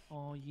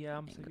 Oh yeah,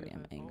 I'm so good.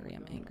 I'm angry.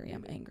 I'm angry.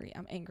 I'm angry.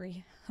 I'm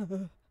angry.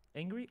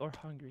 Angry or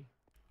hungry?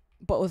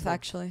 Both,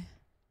 actually.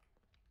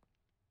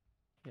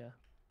 Yeah,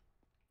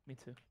 me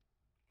too.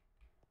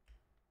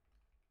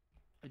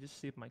 I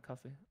just sipped my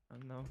coffee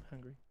and now I'm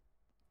hungry.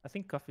 I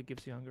think coffee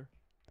gives you hunger.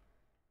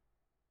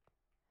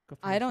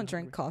 I don't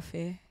drink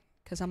coffee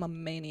because I'm a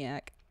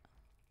maniac.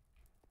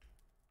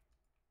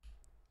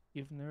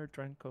 You've never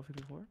drank coffee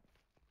before?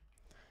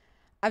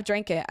 I've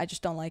drank it. I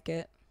just don't like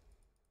it.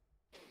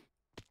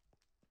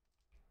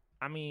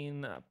 I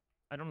mean,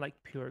 I don't like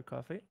pure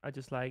coffee. I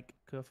just like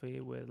coffee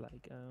with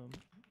like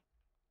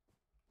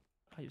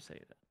how you say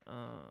it?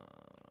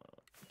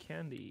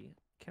 Candy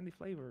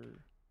flavor.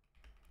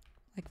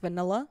 Like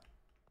vanilla?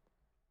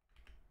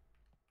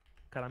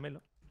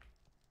 Caramelo.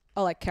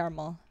 Oh, like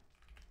caramel.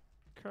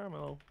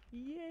 Caramel.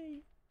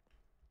 Yay.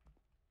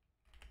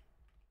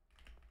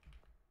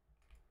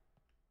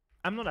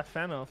 I'm not a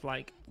fan of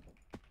like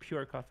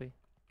pure coffee.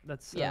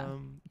 That's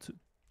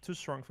too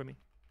strong for me.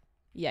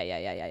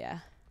 Yeah.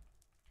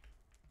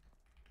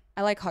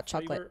 I like hot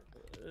chocolate.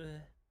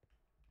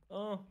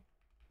 I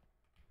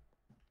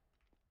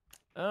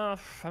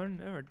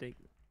never dig.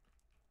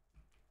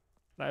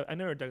 I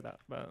never dug that,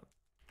 but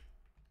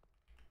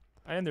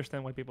I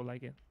understand why people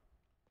like it.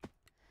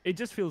 It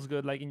just feels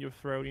good, like in your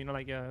throat, you know,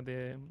 like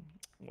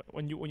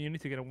when you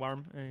need to get it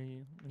warm.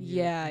 And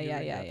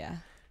Yeah.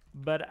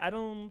 But I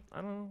don't.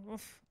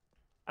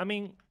 I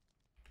mean,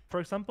 for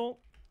example,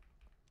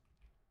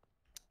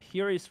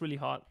 here is really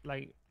hot,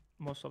 like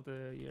most of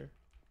the year.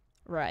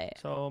 Right.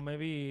 So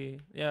maybe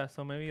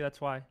that's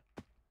why.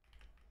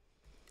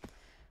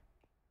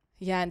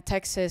 Yeah, in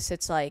Texas,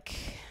 it's like,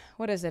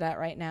 what is it at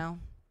right now?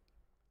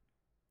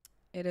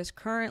 It is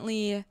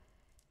currently,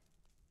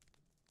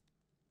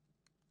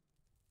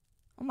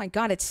 oh my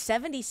God, it's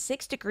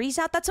 76 degrees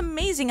out. That's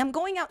amazing. I'm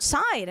going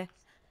outside.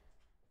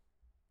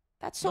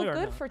 That's so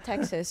good for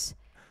Texas.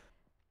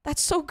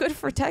 That's so good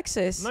for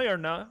Texas. No, you're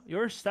not.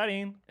 You're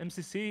studying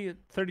MCC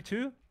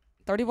 32.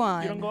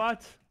 31. You don't go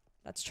out.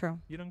 That's true.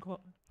 You don't go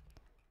out.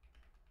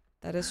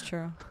 That is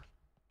true.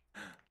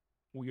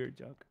 Weird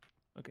joke.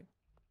 Okay.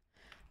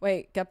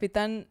 Wait,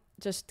 Capitan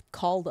just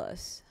called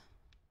us.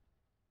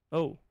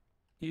 Oh,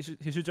 he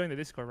should join the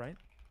Discord, right?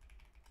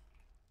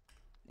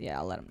 Yeah,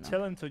 I'll let him know.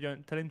 Tell him to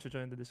join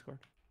the Discord.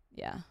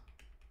 Yeah.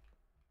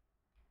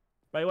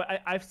 By the way,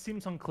 I've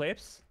seen some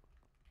clips,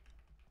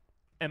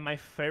 and my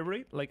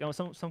favorite, like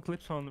some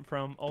clips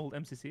from old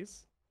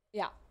MCCs.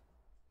 Yeah.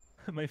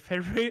 My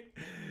favorite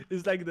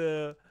is like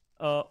the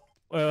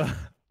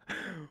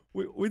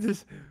with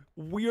this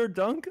weird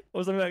dunk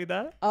or something like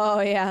that. Oh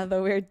yeah,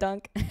 the weird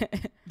dunk.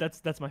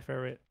 That's my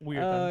favorite.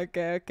 Weird dunk.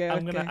 Okay.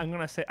 I'm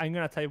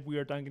gonna type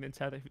weird dunk in the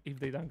chat if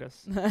they dunk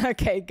us.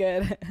 Okay,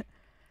 good.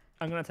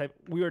 I'm gonna type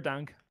weird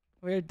dunk.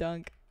 Weird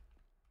dunk.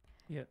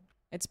 Yeah.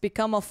 It's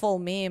become a full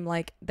meme.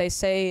 Like they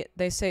say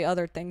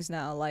other things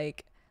now,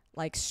 like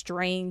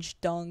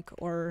strange dunk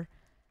or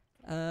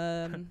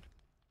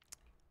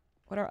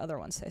what are other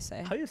ones they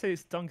say? How do you say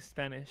dunk in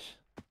Spanish?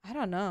 I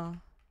don't know.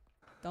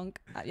 Dunk.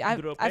 I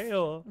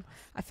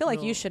feel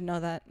like you should know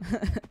that.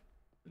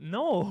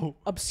 No.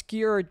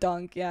 Obscure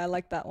dunk. Yeah, I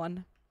like that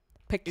one.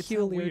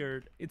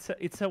 Peculiar.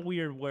 It's a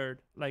weird word.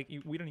 Like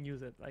we don't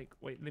use it. Like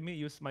wait, let me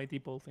use my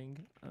default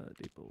thing.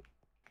 Default.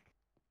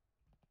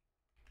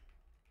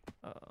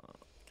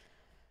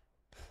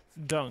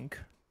 Dunk.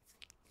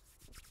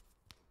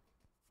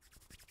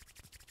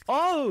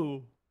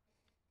 Oh.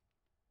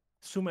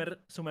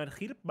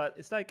 Sumergir, but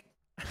it's like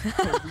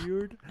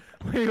weird.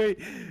 Wait.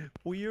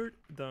 Weird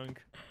dunk.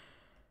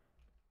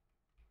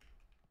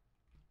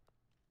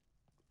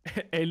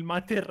 El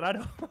mate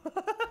raro.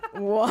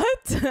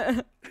 What?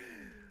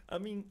 I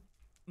mean,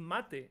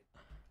 mate.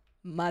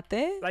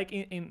 Mate? Like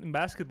in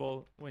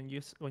basketball, when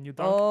you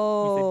dunk,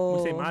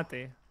 we say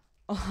mate.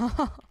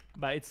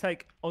 But it's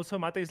like also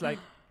mate is like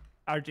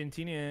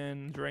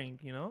Argentinian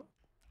drink, you know?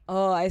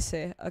 Oh, I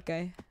see.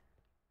 Okay.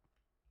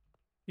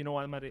 You know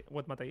what mate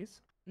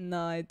is?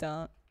 No, I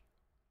don't.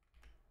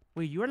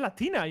 Wait, you're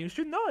Latina. You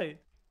should know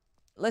it.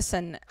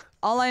 Listen,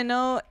 all I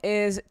know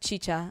is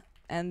chicha,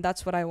 and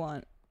that's what I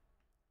want.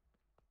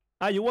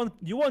 Ah, you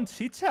want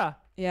chicha?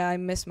 Yeah, I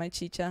miss my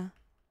chicha.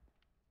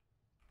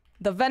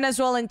 The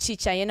Venezuelan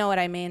chicha, you know what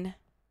I mean.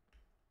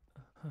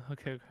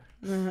 Okay.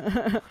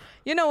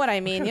 You know what I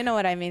mean. You know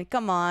what I mean.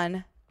 Come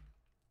on.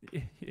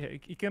 Yeah,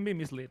 it can be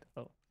misled.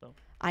 Oh, so.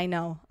 I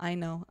know.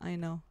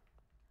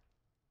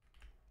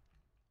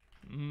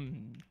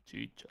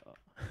 Chicha.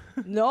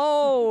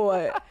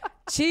 No,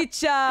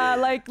 chicha,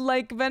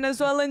 like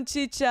Venezuelan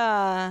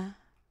chicha.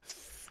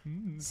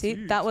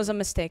 See, that was a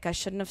mistake. I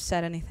shouldn't have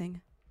said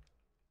anything.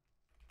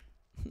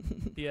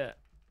 Yeah,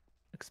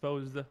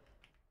 exposed.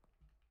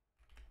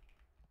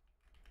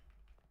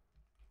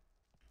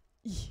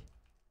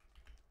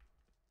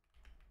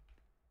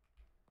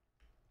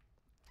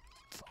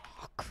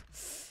 Fuck.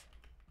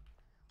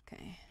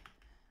 Okay.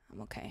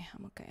 I'm okay.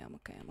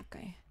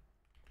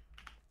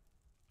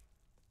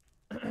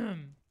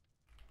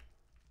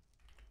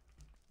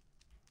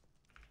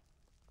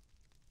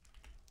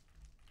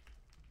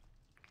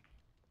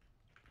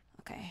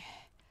 Okay.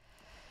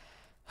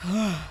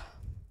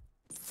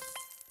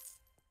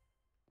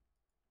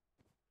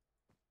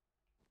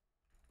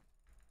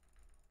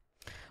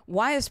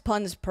 Why is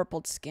Pun's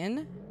purpled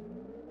skin?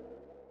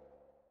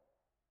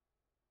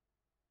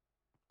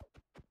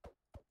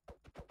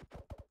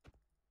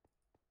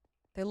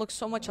 They look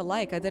so much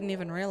alike, I didn't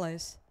even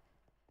realize.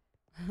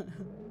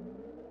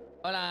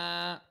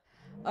 Hola.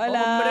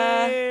 Hola.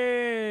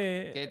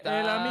 ¡Hombre! ¿Qué tal?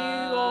 ¡El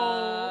amigo!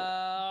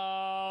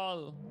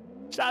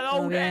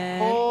 ¡Shadow!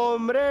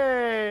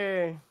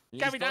 ¡Hombre!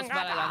 ¿Listos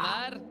para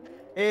ganar?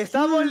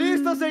 ¡Estamos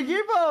listos,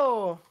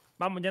 equipo!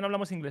 Vamos, ya no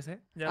hablamos inglés,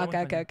 ¿eh? Ya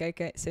hablamos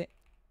Okay, sí.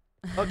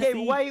 Okay,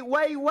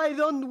 why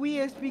don't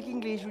we speak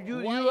English?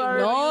 You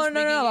are...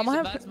 No, vamos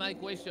a... That's my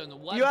question.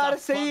 What You are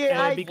the saying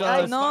fuck?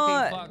 because-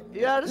 No,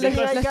 You are le saying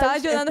I estaba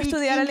can't ayudando a speak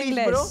estudiar el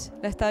English, inglés.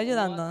 Le estaba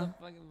ayudando.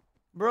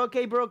 Bro,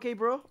 okay, bro.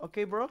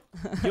 Okay, bro.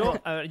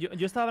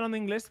 Yo estaba hablando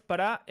inglés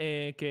para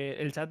que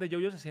el chat de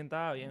Jojo se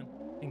sienta bien,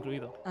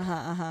 incluido.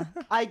 Ajá.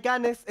 I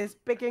can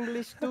speak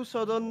English too,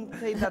 so don't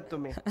say that to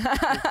me.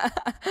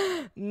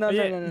 No.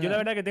 Yo la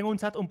verdad que tengo un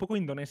chat un poco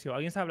indonesio.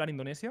 ¿Alguien sabe hablar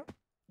indonesio?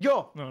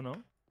 ¿Yo?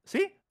 No.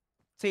 ¿Sí?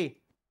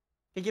 Sí.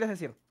 ¿Qué quieres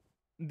decir?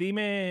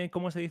 Dime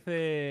cómo se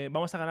dice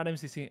vamos a ganar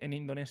MCC en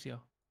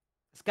indonesio.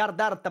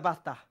 Skardar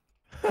tapasta.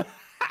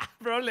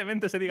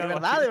 Probablemente se diga ¿De algo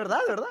verdad? así. ¿De verdad?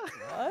 ¿De verdad?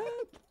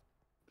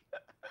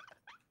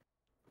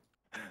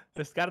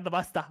 Descarta,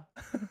 basta.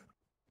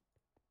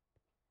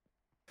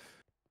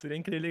 Sería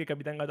increíble que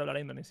Capitán Gato hablara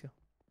indonesio.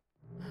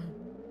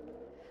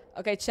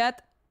 Ok, chat.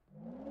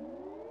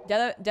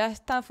 ¿Ya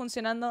está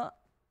funcionando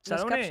los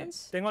Shadowne,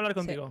 captions? tengo que hablar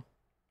contigo.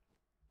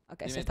 Ok,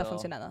 Dime sí está todo.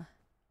 funcionando.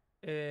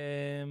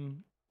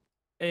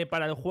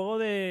 Para el juego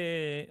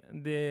de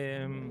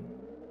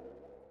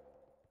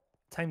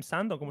Time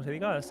Sand, o como se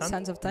diga,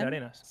 Sands of de Time.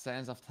 arenas.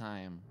 Sands of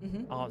Time.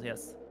 Oh,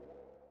 yes.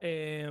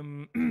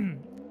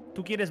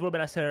 ¿Tú quieres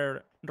volver a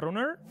ser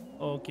runner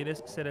o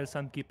quieres ser el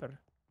Sandkeeper?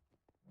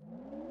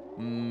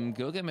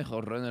 Creo que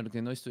mejor runner,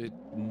 que no estoy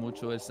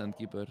mucho el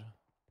Sandkeeper.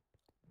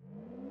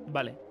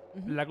 Vale.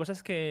 La cosa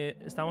es que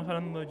estamos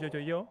hablando yo,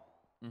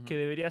 que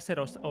debería ser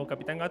o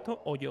Capitán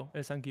Gato o yo,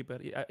 el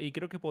Sandkeeper. Y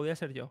creo que podría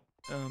ser yo.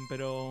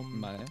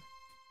 Vale.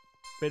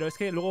 Pero es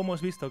que luego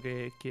hemos visto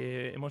que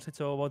hemos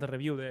hecho bot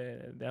review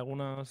de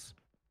algunas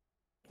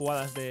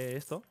jugadas de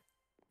esto.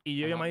 Y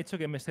yo ya me ha dicho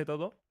que me sé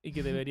todo y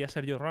que debería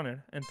ser yo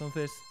runner.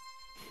 Entonces...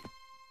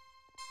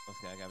 Pues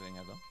queda Capitán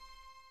Gato.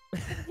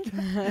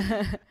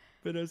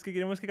 Pero es que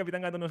queremos que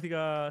Capitán Gato nos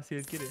diga si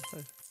él quiere,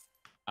 ¿sabes?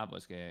 Ah,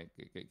 pues que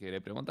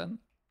le preguntan.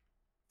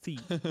 Sí.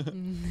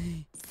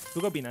 ¿Tú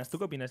qué opinas?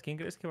 ¿Quién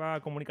crees que va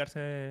a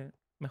comunicarse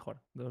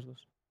mejor de los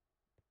dos?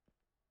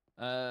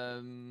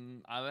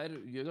 A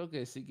ver, yo creo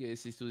que sí, que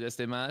si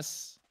estudiaste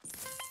más,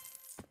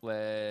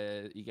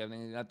 pues, y que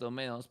Capitán Gato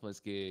menos, pues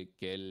que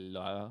él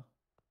lo haga.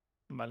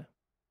 Vale.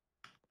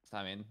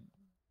 Está bien.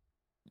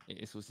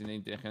 Es suficiente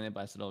inteligente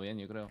para hacerlo bien,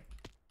 yo creo.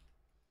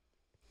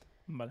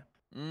 Vale.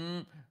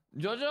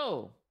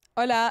 Jojo.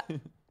 Hola.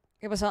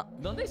 ¿Qué pasó?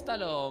 ¿Dónde está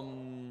lo...?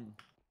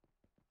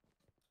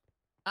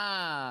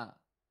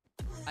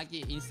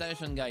 Aquí,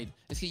 Installation Guide.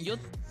 Es que yo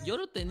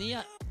lo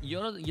tenía...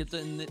 lo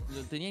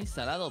tenía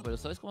instalado, pero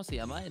 ¿sabes cómo se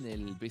llama en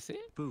el PC?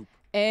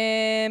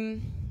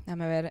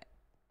 Déjame ver.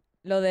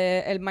 Lo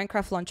de el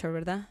Minecraft Launcher,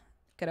 ¿verdad?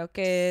 Creo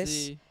que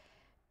Sí.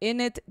 es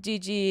Init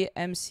GG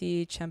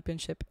MC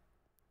Championship.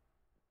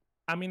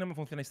 A mí no me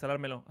funciona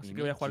instalármelo, así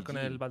que voy a jugar con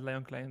el Bad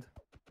Lion Client.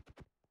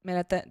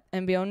 Mira, te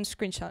envió un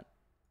screenshot.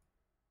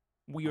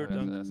 Weird,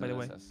 Gracias, by the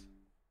way. gracias.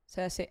 O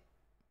sea, sí.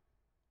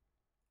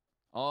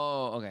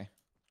 Oh, ok.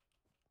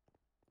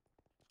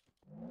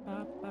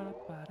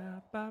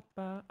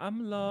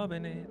 I'm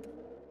loving it.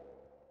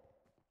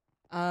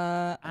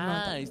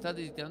 Está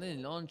editando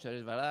en launcher,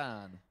 es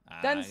verdad.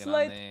 Dan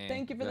Slate,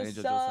 thank you for the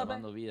sub. I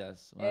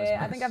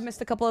think I've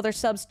missed a couple other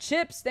subs.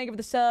 Chips, thank you for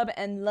the sub.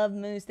 And Love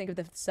Moose, thank you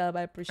for the sub.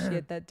 I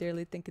appreciate that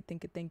dearly. Thank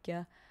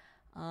you.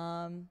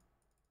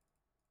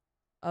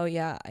 Oh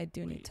yeah, I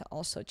do need to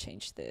also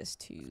change this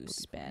to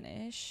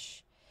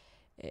Spanish.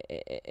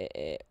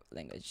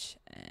 Language.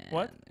 And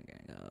What? I'm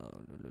gonna go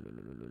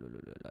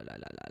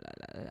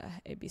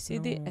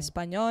ABCD,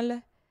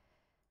 Español,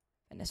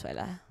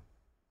 Venezuela.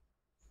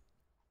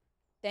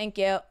 Thank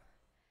you.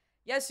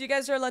 Yes, you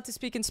guys are allowed to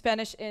speak in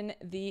Spanish in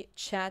the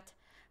chat.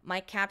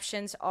 My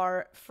captions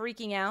are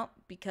freaking out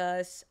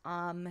because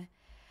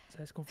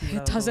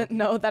it doesn't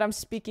know that I'm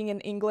speaking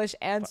in English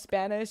and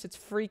Spanish. It's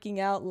freaking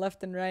out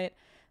left and right.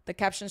 The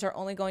captions are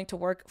only going to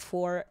work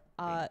for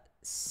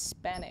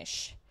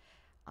Spanish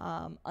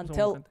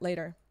until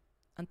later.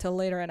 Until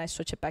later, and I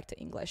switch it back to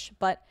English.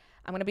 But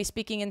I'm going to be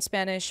speaking in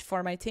Spanish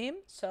for my team,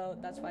 so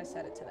that's why I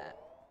set it to that.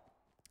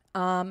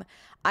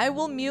 I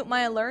will mute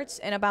my alerts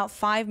in about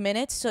 5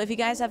 minutes. So if you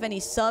guys have any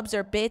subs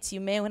or bits,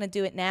 you may want to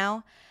do it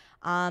now.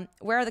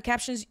 Where are the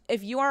captions?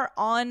 If you are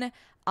on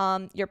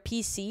your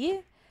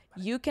PC,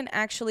 you can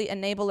actually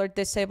enable or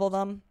disable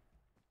them.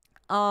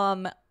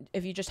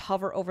 If you just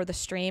hover over the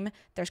stream,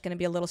 there's going to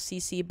be a little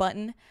CC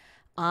button.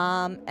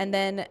 And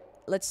then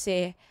let's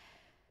see.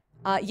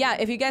 Yeah,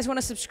 if you guys want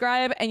to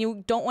subscribe and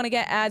you don't want to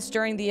get ads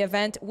during the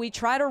event, we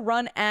try to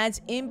run ads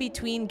in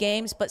between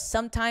games, but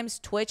sometimes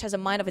Twitch has a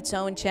mind of its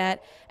own,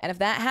 chat. And if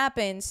that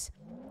happens,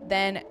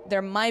 then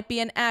there might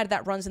be an ad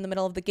that runs in the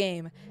middle of the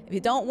game. If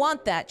you don't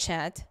want that,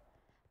 chat,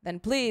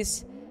 then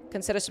please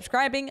consider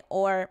subscribing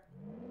or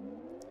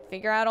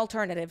figure out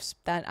alternatives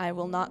that I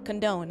will not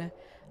condone.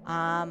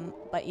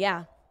 But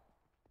yeah,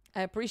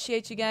 I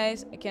appreciate you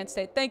guys. I can't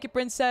say thank you,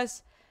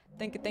 Princess.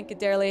 Thank you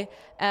dearly.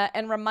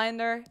 And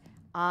reminder,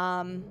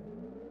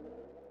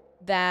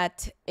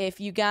 that if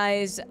you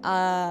guys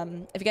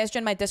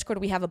join my Discord,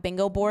 we have a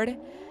bingo board.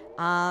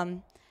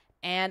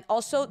 And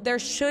also there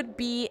should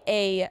be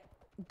a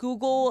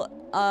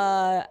Google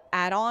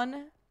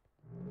add-on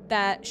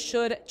that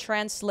should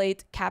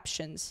translate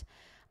captions.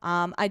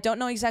 I don't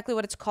know exactly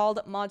what it's called.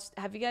 Mods,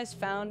 have you guys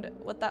found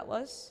what that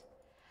was?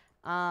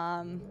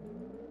 I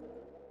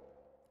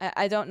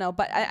don't know,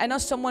 but I know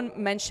someone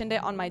mentioned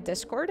it on my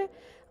Discord.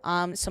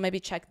 So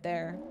maybe check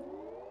there.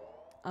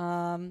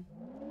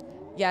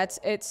 Yeah,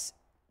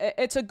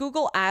 it's a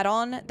Google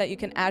add-on that you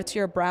can add to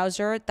your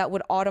browser that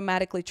would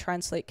automatically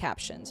translate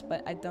captions,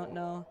 but I don't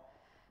know.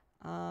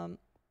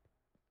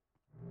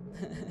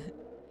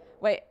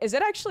 Wait, is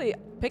it actually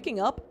picking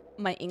up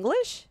my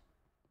English?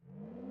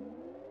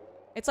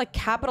 It's like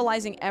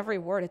capitalizing every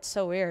word. It's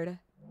so weird.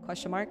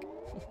 Question mark.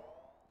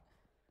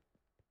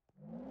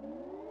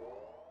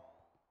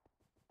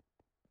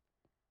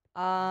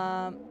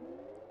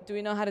 Do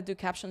we know how to do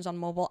captions on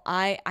mobile?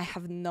 I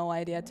have no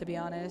idea, to be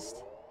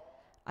honest.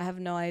 I have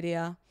no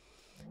idea.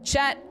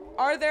 Chat,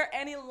 are there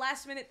any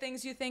last minute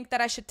things you think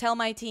that I should tell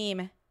my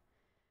team?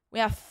 We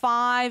have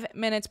 5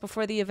 minutes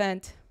before the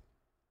event.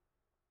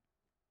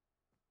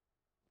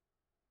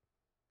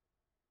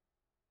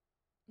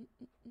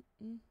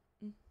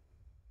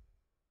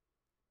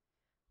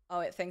 Oh,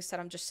 it thinks that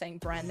I'm just saying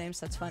brand names.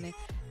 That's funny.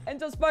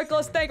 Angel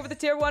Sparkles, thank you for the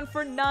tier 1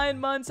 for 9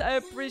 months. I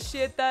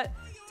appreciate that.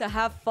 To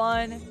have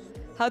fun.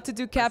 How to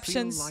do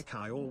captions. I feel like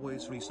I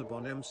always resub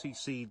on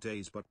MCC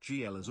days, but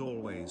GL as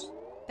always.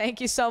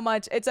 Thank you so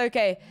much. It's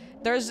okay.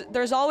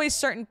 There's always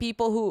certain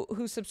people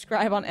who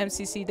subscribe on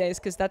MCC days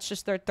because that's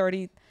just their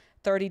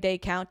 30-day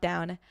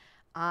countdown.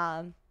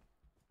 Tell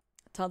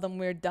them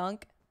we're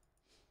dunk.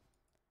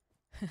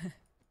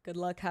 Good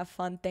luck. Have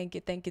fun. Thank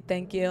you.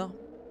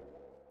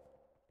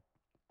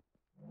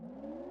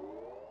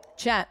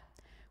 Chat,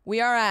 we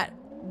are at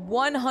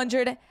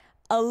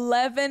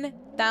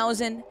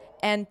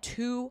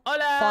 111,002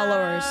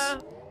 followers.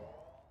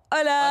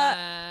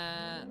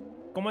 Hola.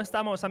 ¿Cómo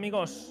estamos,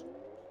 amigos?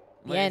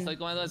 Bien. Estoy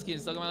comiendo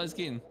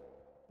skin.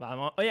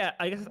 Vamos. Oye,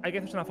 hay que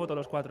hacerse una foto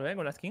los 4, ¿eh?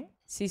 Con la skin.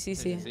 Sí.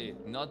 Sí.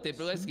 No te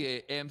preocupes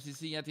que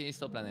MCC ya tiene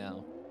esto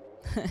planeado.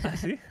 ¿Ah,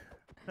 sí?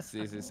 Sí.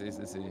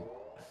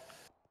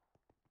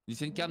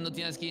 Dicen Cap no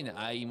tiene skin.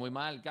 Ay, muy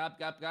mal. Cap.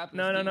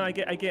 No, hay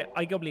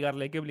que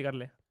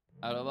obligarle.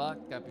 Arroba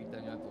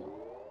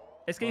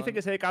Capitanato. Es que dice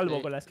que se ve calvo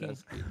con la skin.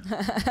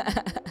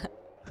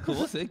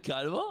 ¿Cómo se ve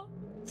calvo?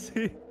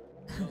 Sí.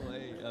 No,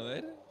 wey, a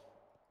ver.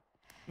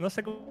 No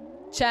sé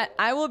cómo. Chat,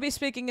 I will be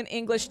speaking in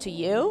English to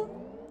you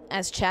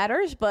as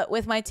chatters, but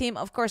with my team,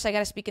 of course, I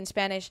gotta speak in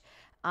Spanish.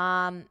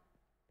 The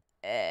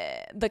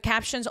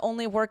captions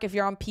only work if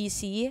you're on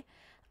PC.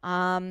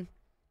 I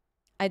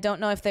don't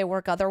know if they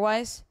work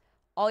otherwise.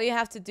 All you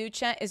have to do,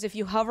 chat, is if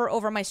you hover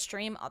over my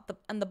stream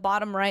on the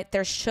bottom right,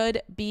 there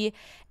should be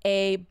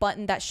a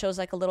button that shows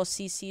like a little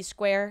CC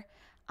square.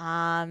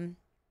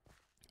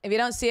 If you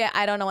don't see it,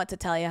 I don't know what to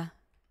tell you.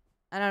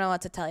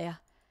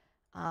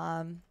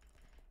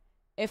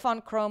 If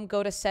on Chrome,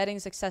 go to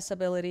settings,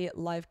 accessibility,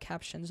 live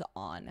captions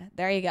on.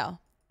 There you go.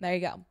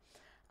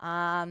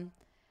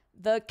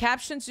 The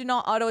captions do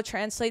not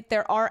auto-translate.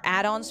 There are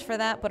add-ons for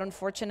that, but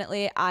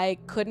unfortunately, I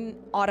couldn't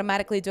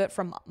automatically do it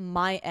from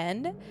my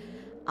end.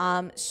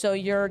 So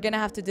you're gonna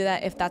have to do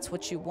that if that's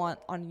what you want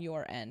on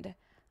your end.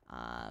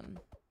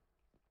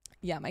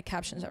 Yeah, my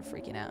captions are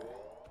freaking out.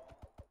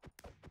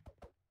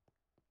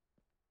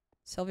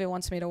 Sylvia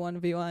wants me to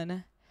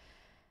 1v1.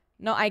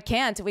 No, I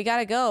can't. We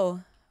gotta go.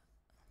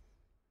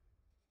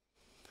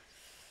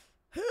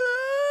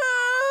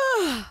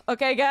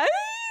 Okay, guys.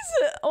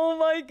 Oh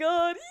my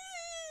god.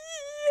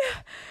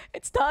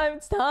 It's time,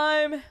 it's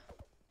time.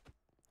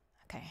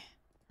 Okay.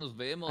 Nos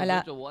vemos,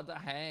 Hola. Jojo, what the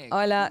heck.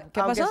 Hola, ¿qué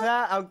Aunque pasó?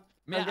 sea,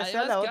 Mira, aunque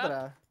sea la además, Cap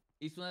otra.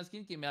 hizo una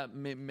skin que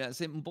me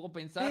hace un poco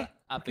pensar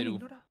a Perú.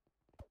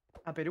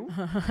 ¿A Perú?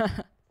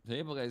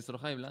 Sí, porque es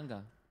roja y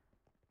blanca.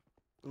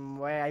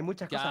 Bueno, hay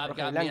muchas cosas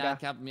roja y Mira, blanca.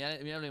 Cap, mira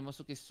lo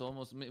hermoso que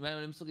somos. Mira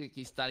lo hermoso que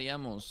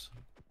estaríamos.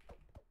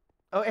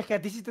 Oh, es que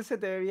a ti sí se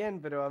te ve bien,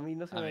 pero a mí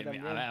no se A me ve ver,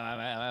 tan bien.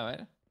 a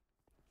ver.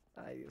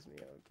 Ay, Dios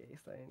mío, ok,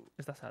 está bien.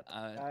 Está sad.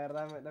 A ver. A ver,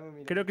 dame un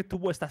minuto. Creo que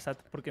Tubo está sad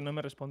porque no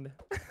me responde.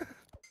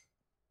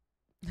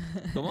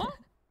 ¿Cómo?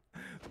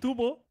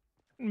 Tubo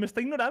me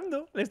está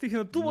ignorando. Le estoy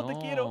diciendo, Tubo, te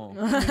quiero.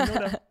 No. Me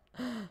ignora.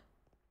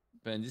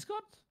 ¿Pero en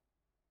Discord?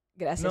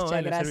 Gracias, No, chat,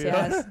 en el gracias.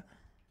 servidor.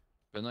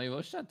 Pero no hay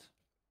voice chat.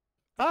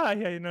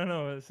 Ay,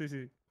 no, sí.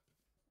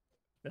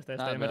 Ya está,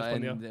 ya me pero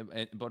respondió.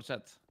 por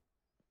chat.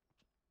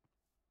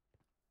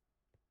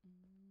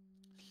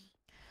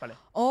 Vale.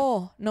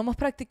 Oh, no hemos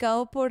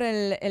practicado por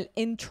el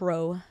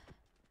intro.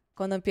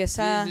 Cuando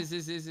empieza...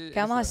 Sí. ¿Qué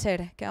vamos a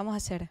hacer? ¿Qué vamos a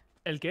hacer?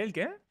 ¿El qué? ¿El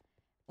qué?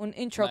 Un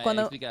intro. Vale,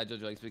 Cuando, explica,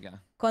 Jojo,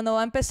 explica. cuando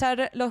va a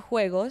empezar los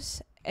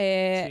juegos,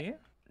 Sí.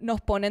 nos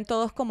ponen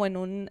todos como en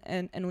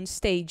un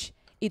stage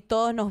y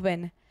todos nos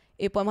ven.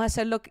 Y podemos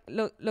hacer lo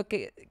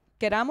que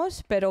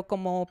queramos, pero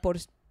como por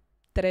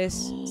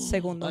 3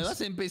 segundos.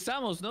 Además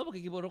empezamos, ¿no? Porque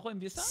Equipo Rojo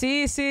empieza.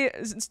 Sí,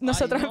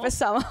 nosotros Ay, ¿no?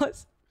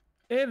 empezamos.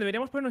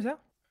 Deberíamos ponernos ya.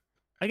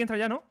 Hay que entrar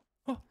ya, ¿no?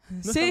 Oh,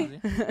 no Sí.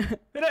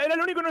 Era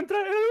el único en no entrar.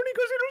 Era el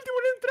único, es el último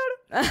en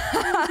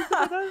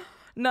entrar.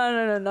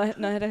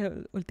 No eres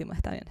el último.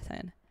 Está bien.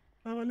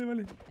 Ah,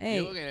 vale. Ey,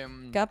 Digo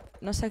que, Cap,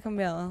 no se ha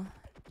cambiado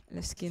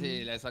el skin.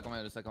 sí, la está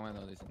comiendo,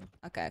 diciendo.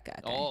 Ok.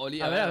 Oh,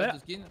 Oli, A a ver, ver, a tu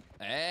ver. skin.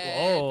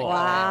 Wow.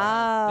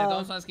 Wow.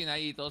 Todos una skin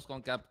ahí, todos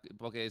con Cap,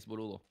 porque es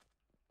boludo.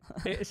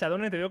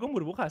 Shadone, te veo con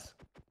burbujas.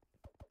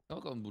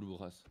 No con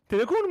burbujas. Te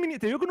veo con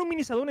un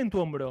mini Shadone en tu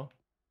hombro.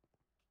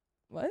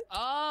 What?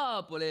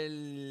 Ah, por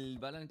el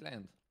Valorant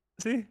Client.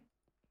 Sí.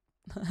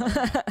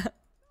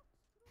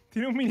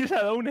 Tiene un mini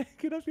Shadone.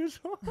 Qué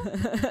gracioso.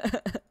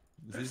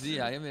 Sí,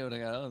 alguien me lo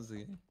regaló,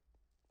 sí.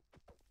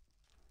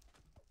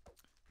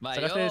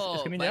 Vale, ¿Sacaste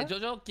skin ya?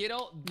 yo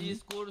quiero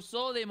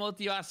discurso de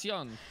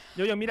motivación.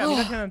 Yo, mira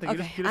hacia adelante.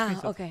 Quiero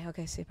screenshot.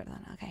 Ok, sí,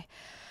 perdón,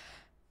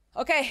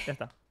 ok. Ya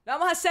está. Lo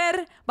vamos a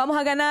hacer, vamos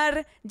a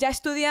ganar, ya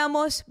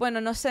estudiamos. Bueno,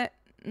 no sé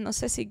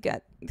si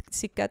Cat...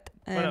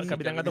 Bueno, el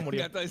Capitán Gato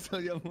murió. Gato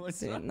estudió mucho.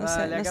 Sí,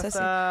 Vale, acá sé si...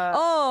 está...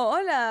 Oh,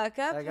 hola,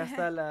 Cap. Acá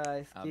está la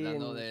skin.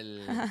 Hablando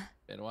del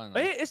peruano.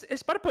 Oye,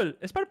 es Purple.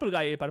 Es Purple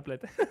Guy,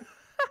 Purplet.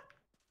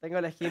 Tengo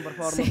la skin, por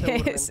favor, Sí, no se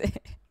burlen. sí.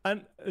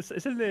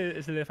 Es el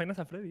de Final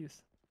Fantasy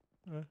Freddy's.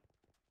 A ver.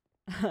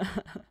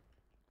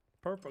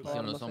 Purple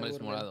Son no los se hombres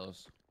burlen.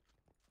 morados.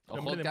 El Ojo,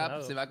 hombre de Cap,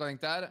 morado. se va a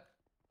conectar.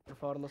 Por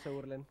favor, no se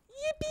burlen.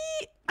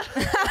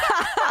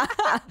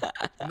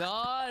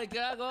 No, le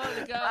queda gol.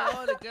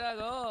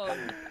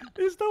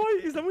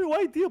 Está muy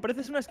guay, tío.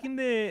 Pareces una skin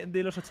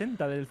de los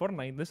 80, del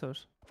Fortnite, de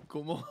esos.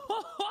 ¿Cómo?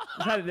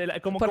 O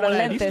sea, como Por como los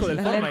la del lentes, disco del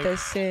los Fortnite.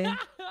 lentes, sí.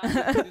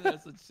 De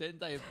los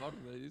 80 de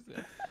Fortnite, dice.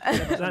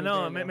 O sea,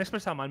 no, me he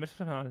expresado mal,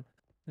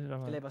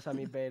 ¿Qué le pasa a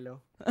mi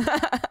pelo?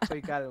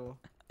 Soy calvo.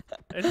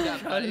 Es Ya,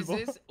 calvo.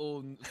 pareces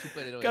un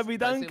superhéroe.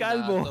 Capitán pareces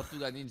Calvo. Una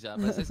tortuga ninja,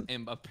 pareces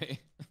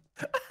Mbappé.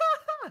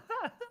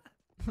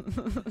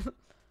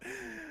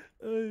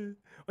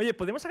 Oye,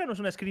 ¿podemos sacarnos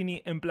una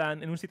screeny en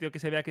plan en un sitio que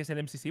se vea que es el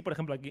MCC, por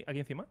ejemplo, aquí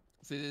encima?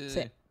 Sí.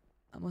 Sí.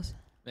 Vamos.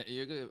 Yo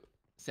creo que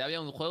si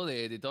había un juego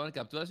de tomar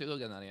capturas, yo creo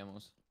que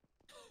ganaríamos.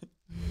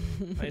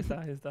 Ahí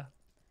está.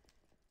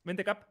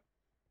 Vente, Cap.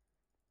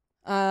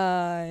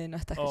 Ay, no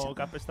está Oh, escuchando.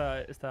 Cap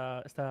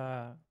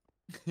está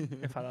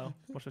enfadado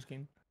por su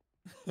skin.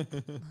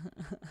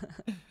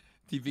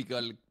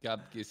 Typical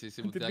Cap que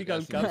se mutea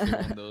Typical casi en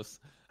Cap. segundos.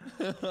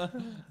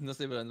 No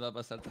sé, pero no va a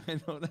pasar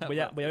también. Voy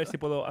a ver si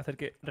puedo hacer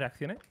que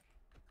reaccione.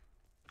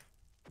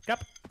 Cap.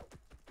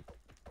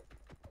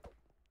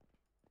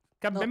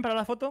 Cap, No. ven para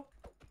la foto.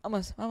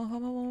 Vamos.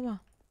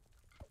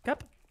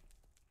 Cap.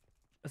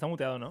 Está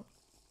muteado, ¿no?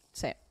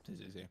 Sí.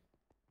 Sí.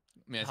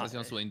 Mira, está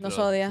haciendo su intro. Nos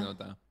odia. Se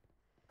nota.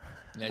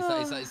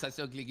 Mira, está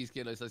haciendo clic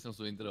izquierdo, está haciendo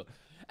su intro.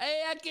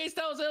 Aquí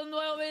estamos en un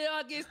nuevo video,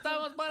 aquí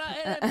estamos para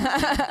el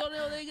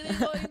torneo de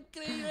gringo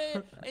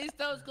increíble.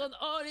 Estamos con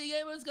Ori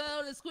Gamers,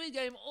 ganador de Squid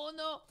Game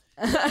 1,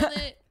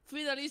 Shadone,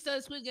 finalista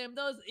de Squid Game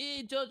 2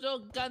 y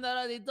Jojo,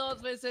 ganadora de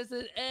 2 veces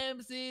el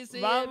MCC.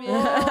 ¡Vamos!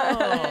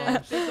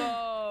 ¡Let's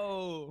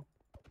go!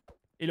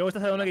 Y luego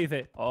está uno que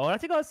dice, hola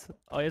chicos,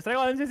 hoy os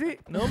traigo al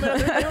MCC número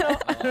 31.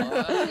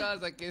 Hola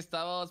chicos, aquí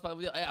estamos para un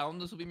video. Aún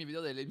no subí mi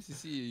video del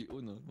MCC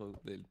 1,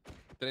 del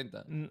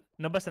 30.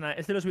 No pasa nada,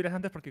 este lo subirás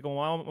antes porque como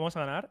vamos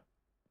a ganar.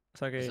 O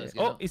sea que... Es que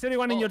oh, no. ¿is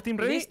everyone in your team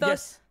ready? ¿Listos?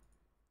 Yes.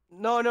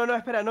 No,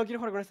 espera, no quiero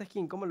jugar con esta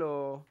skin. ¿Cómo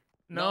lo...?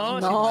 No,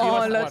 No, sí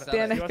vas a lo jugar,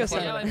 tienes sí vas que a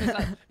jugar. Ya va a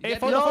empezar.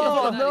 Foto.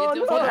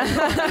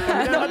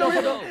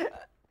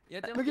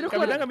 No quiero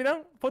jugar.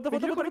 Capitán, foto.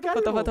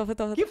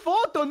 Foto. ¿Qué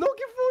foto? No,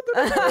 ¿qué foto?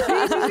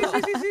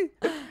 Sí.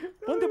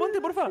 Ponte,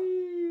 porfa.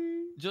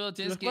 Yo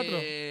tienes Los cuatro.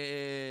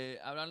 que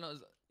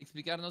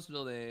explicarnos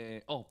lo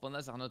de... Oh,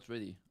 Pandas are not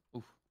ready.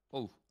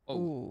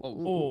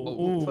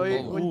 Soy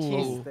un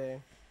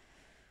chiste.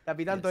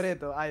 Capitán Yes.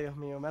 Toretto. Ay, Dios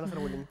mío, me van a hacer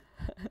bullying.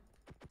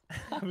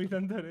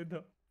 Capitán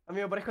Toretto.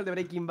 Amigo, parezco el de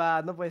Breaking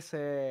Bad, no puede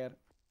ser.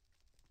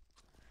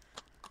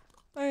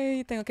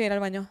 Ay, tengo que ir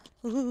al baño.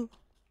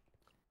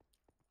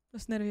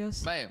 Los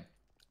nervios. Vale,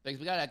 para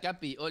explicar a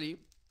Capi, Oli,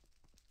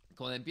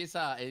 cuando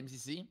empieza el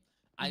MCC,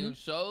 hay un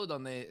show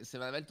donde se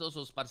van a ver todos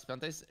los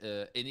participantes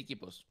en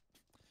equipos.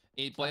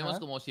 Y podemos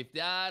como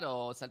shiftear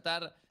o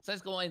saltar.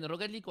 ¿Sabes? Como en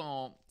Rocket League,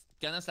 cuando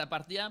ganas la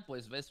partida,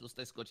 pues ves los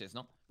 3 coches,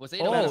 ¿no? Pues ahí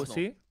lo verás, ¿no?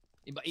 Sí.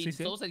 Y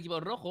todos el equipo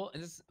rojo,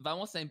 entonces van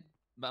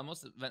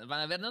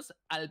a vernos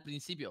al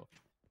principio.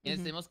 Y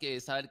entonces tenemos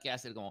que saber qué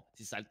hacer, como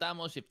si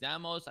saltamos,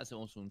 shifteamos,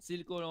 hacemos un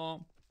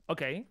círculo.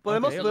 Ok.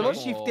 ¿Podemos como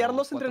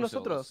shiftearnos entre 4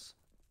 nosotros?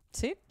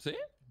 ¿Sí? ¿Sí?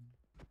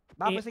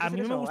 Va, pues hay que A hacer mí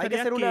me eso. Hay que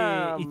gustaría hacer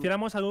una... que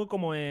hiciéramos algo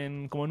como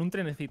en un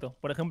trenecito.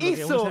 Por ejemplo,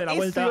 que uno Eso, se dé la eso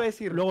vuelta, iba a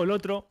decir. luego el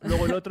otro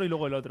y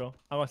luego el otro.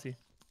 Algo así.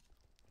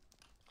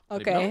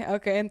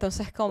 Ok,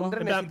 entonces ¿cómo? Un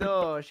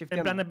trenecito En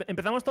shifteando. plan,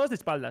 empezamos todos de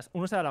espaldas.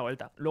 Uno se da la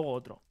vuelta, luego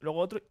otro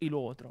y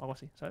luego otro. Algo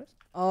así, ¿sabes?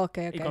 Ok.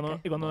 Y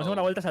cuando nos damos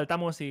la vuelta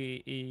saltamos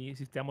y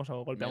sisteamos o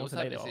Me golpeamos el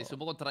gusta, aire. sí, es un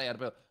poco tryhard,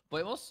 pero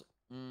podemos...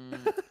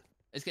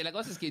 es que la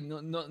cosa es que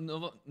no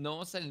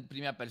vamos a ser en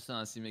primera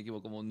persona, si me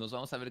equivoco. Como nos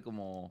vamos a ver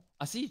como...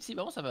 Ah, sí,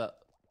 vamos a ver...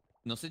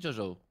 ¿Nos he hecho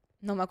yo?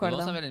 No me ¿Nos acuerdo.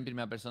 vamos a ver en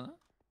primera persona?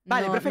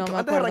 Vale, No, perfecto. no me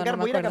Antes de acuerdo, arrancar no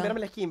me voy a ir a acuerdo. cambiarme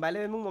la skin, ¿vale?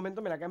 Denme un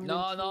momento, me la cambio.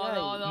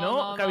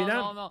 No,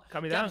 capitán.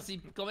 Cap, si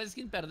comes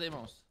skin,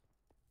 perdemos.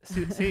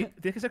 Sí,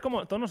 tienes que ser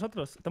como todos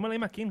nosotros. Toma la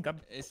misma skin, Cap.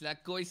 Es la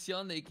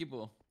cohesión de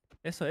equipo.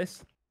 Eso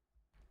es.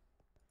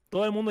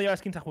 Todo el mundo lleva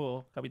skins a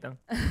juego, capitán.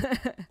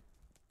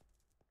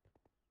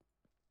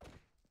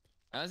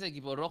 Además, el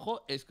equipo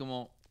rojo es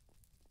como...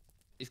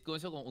 Es como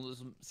eso, como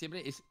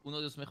siempre es uno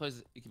de los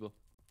mejores equipos.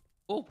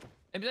 ¡Oh!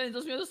 ¡Empiezan en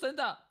 2 minutos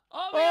 30!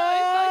 ¡Oh,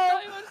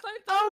 mira! ¡Está!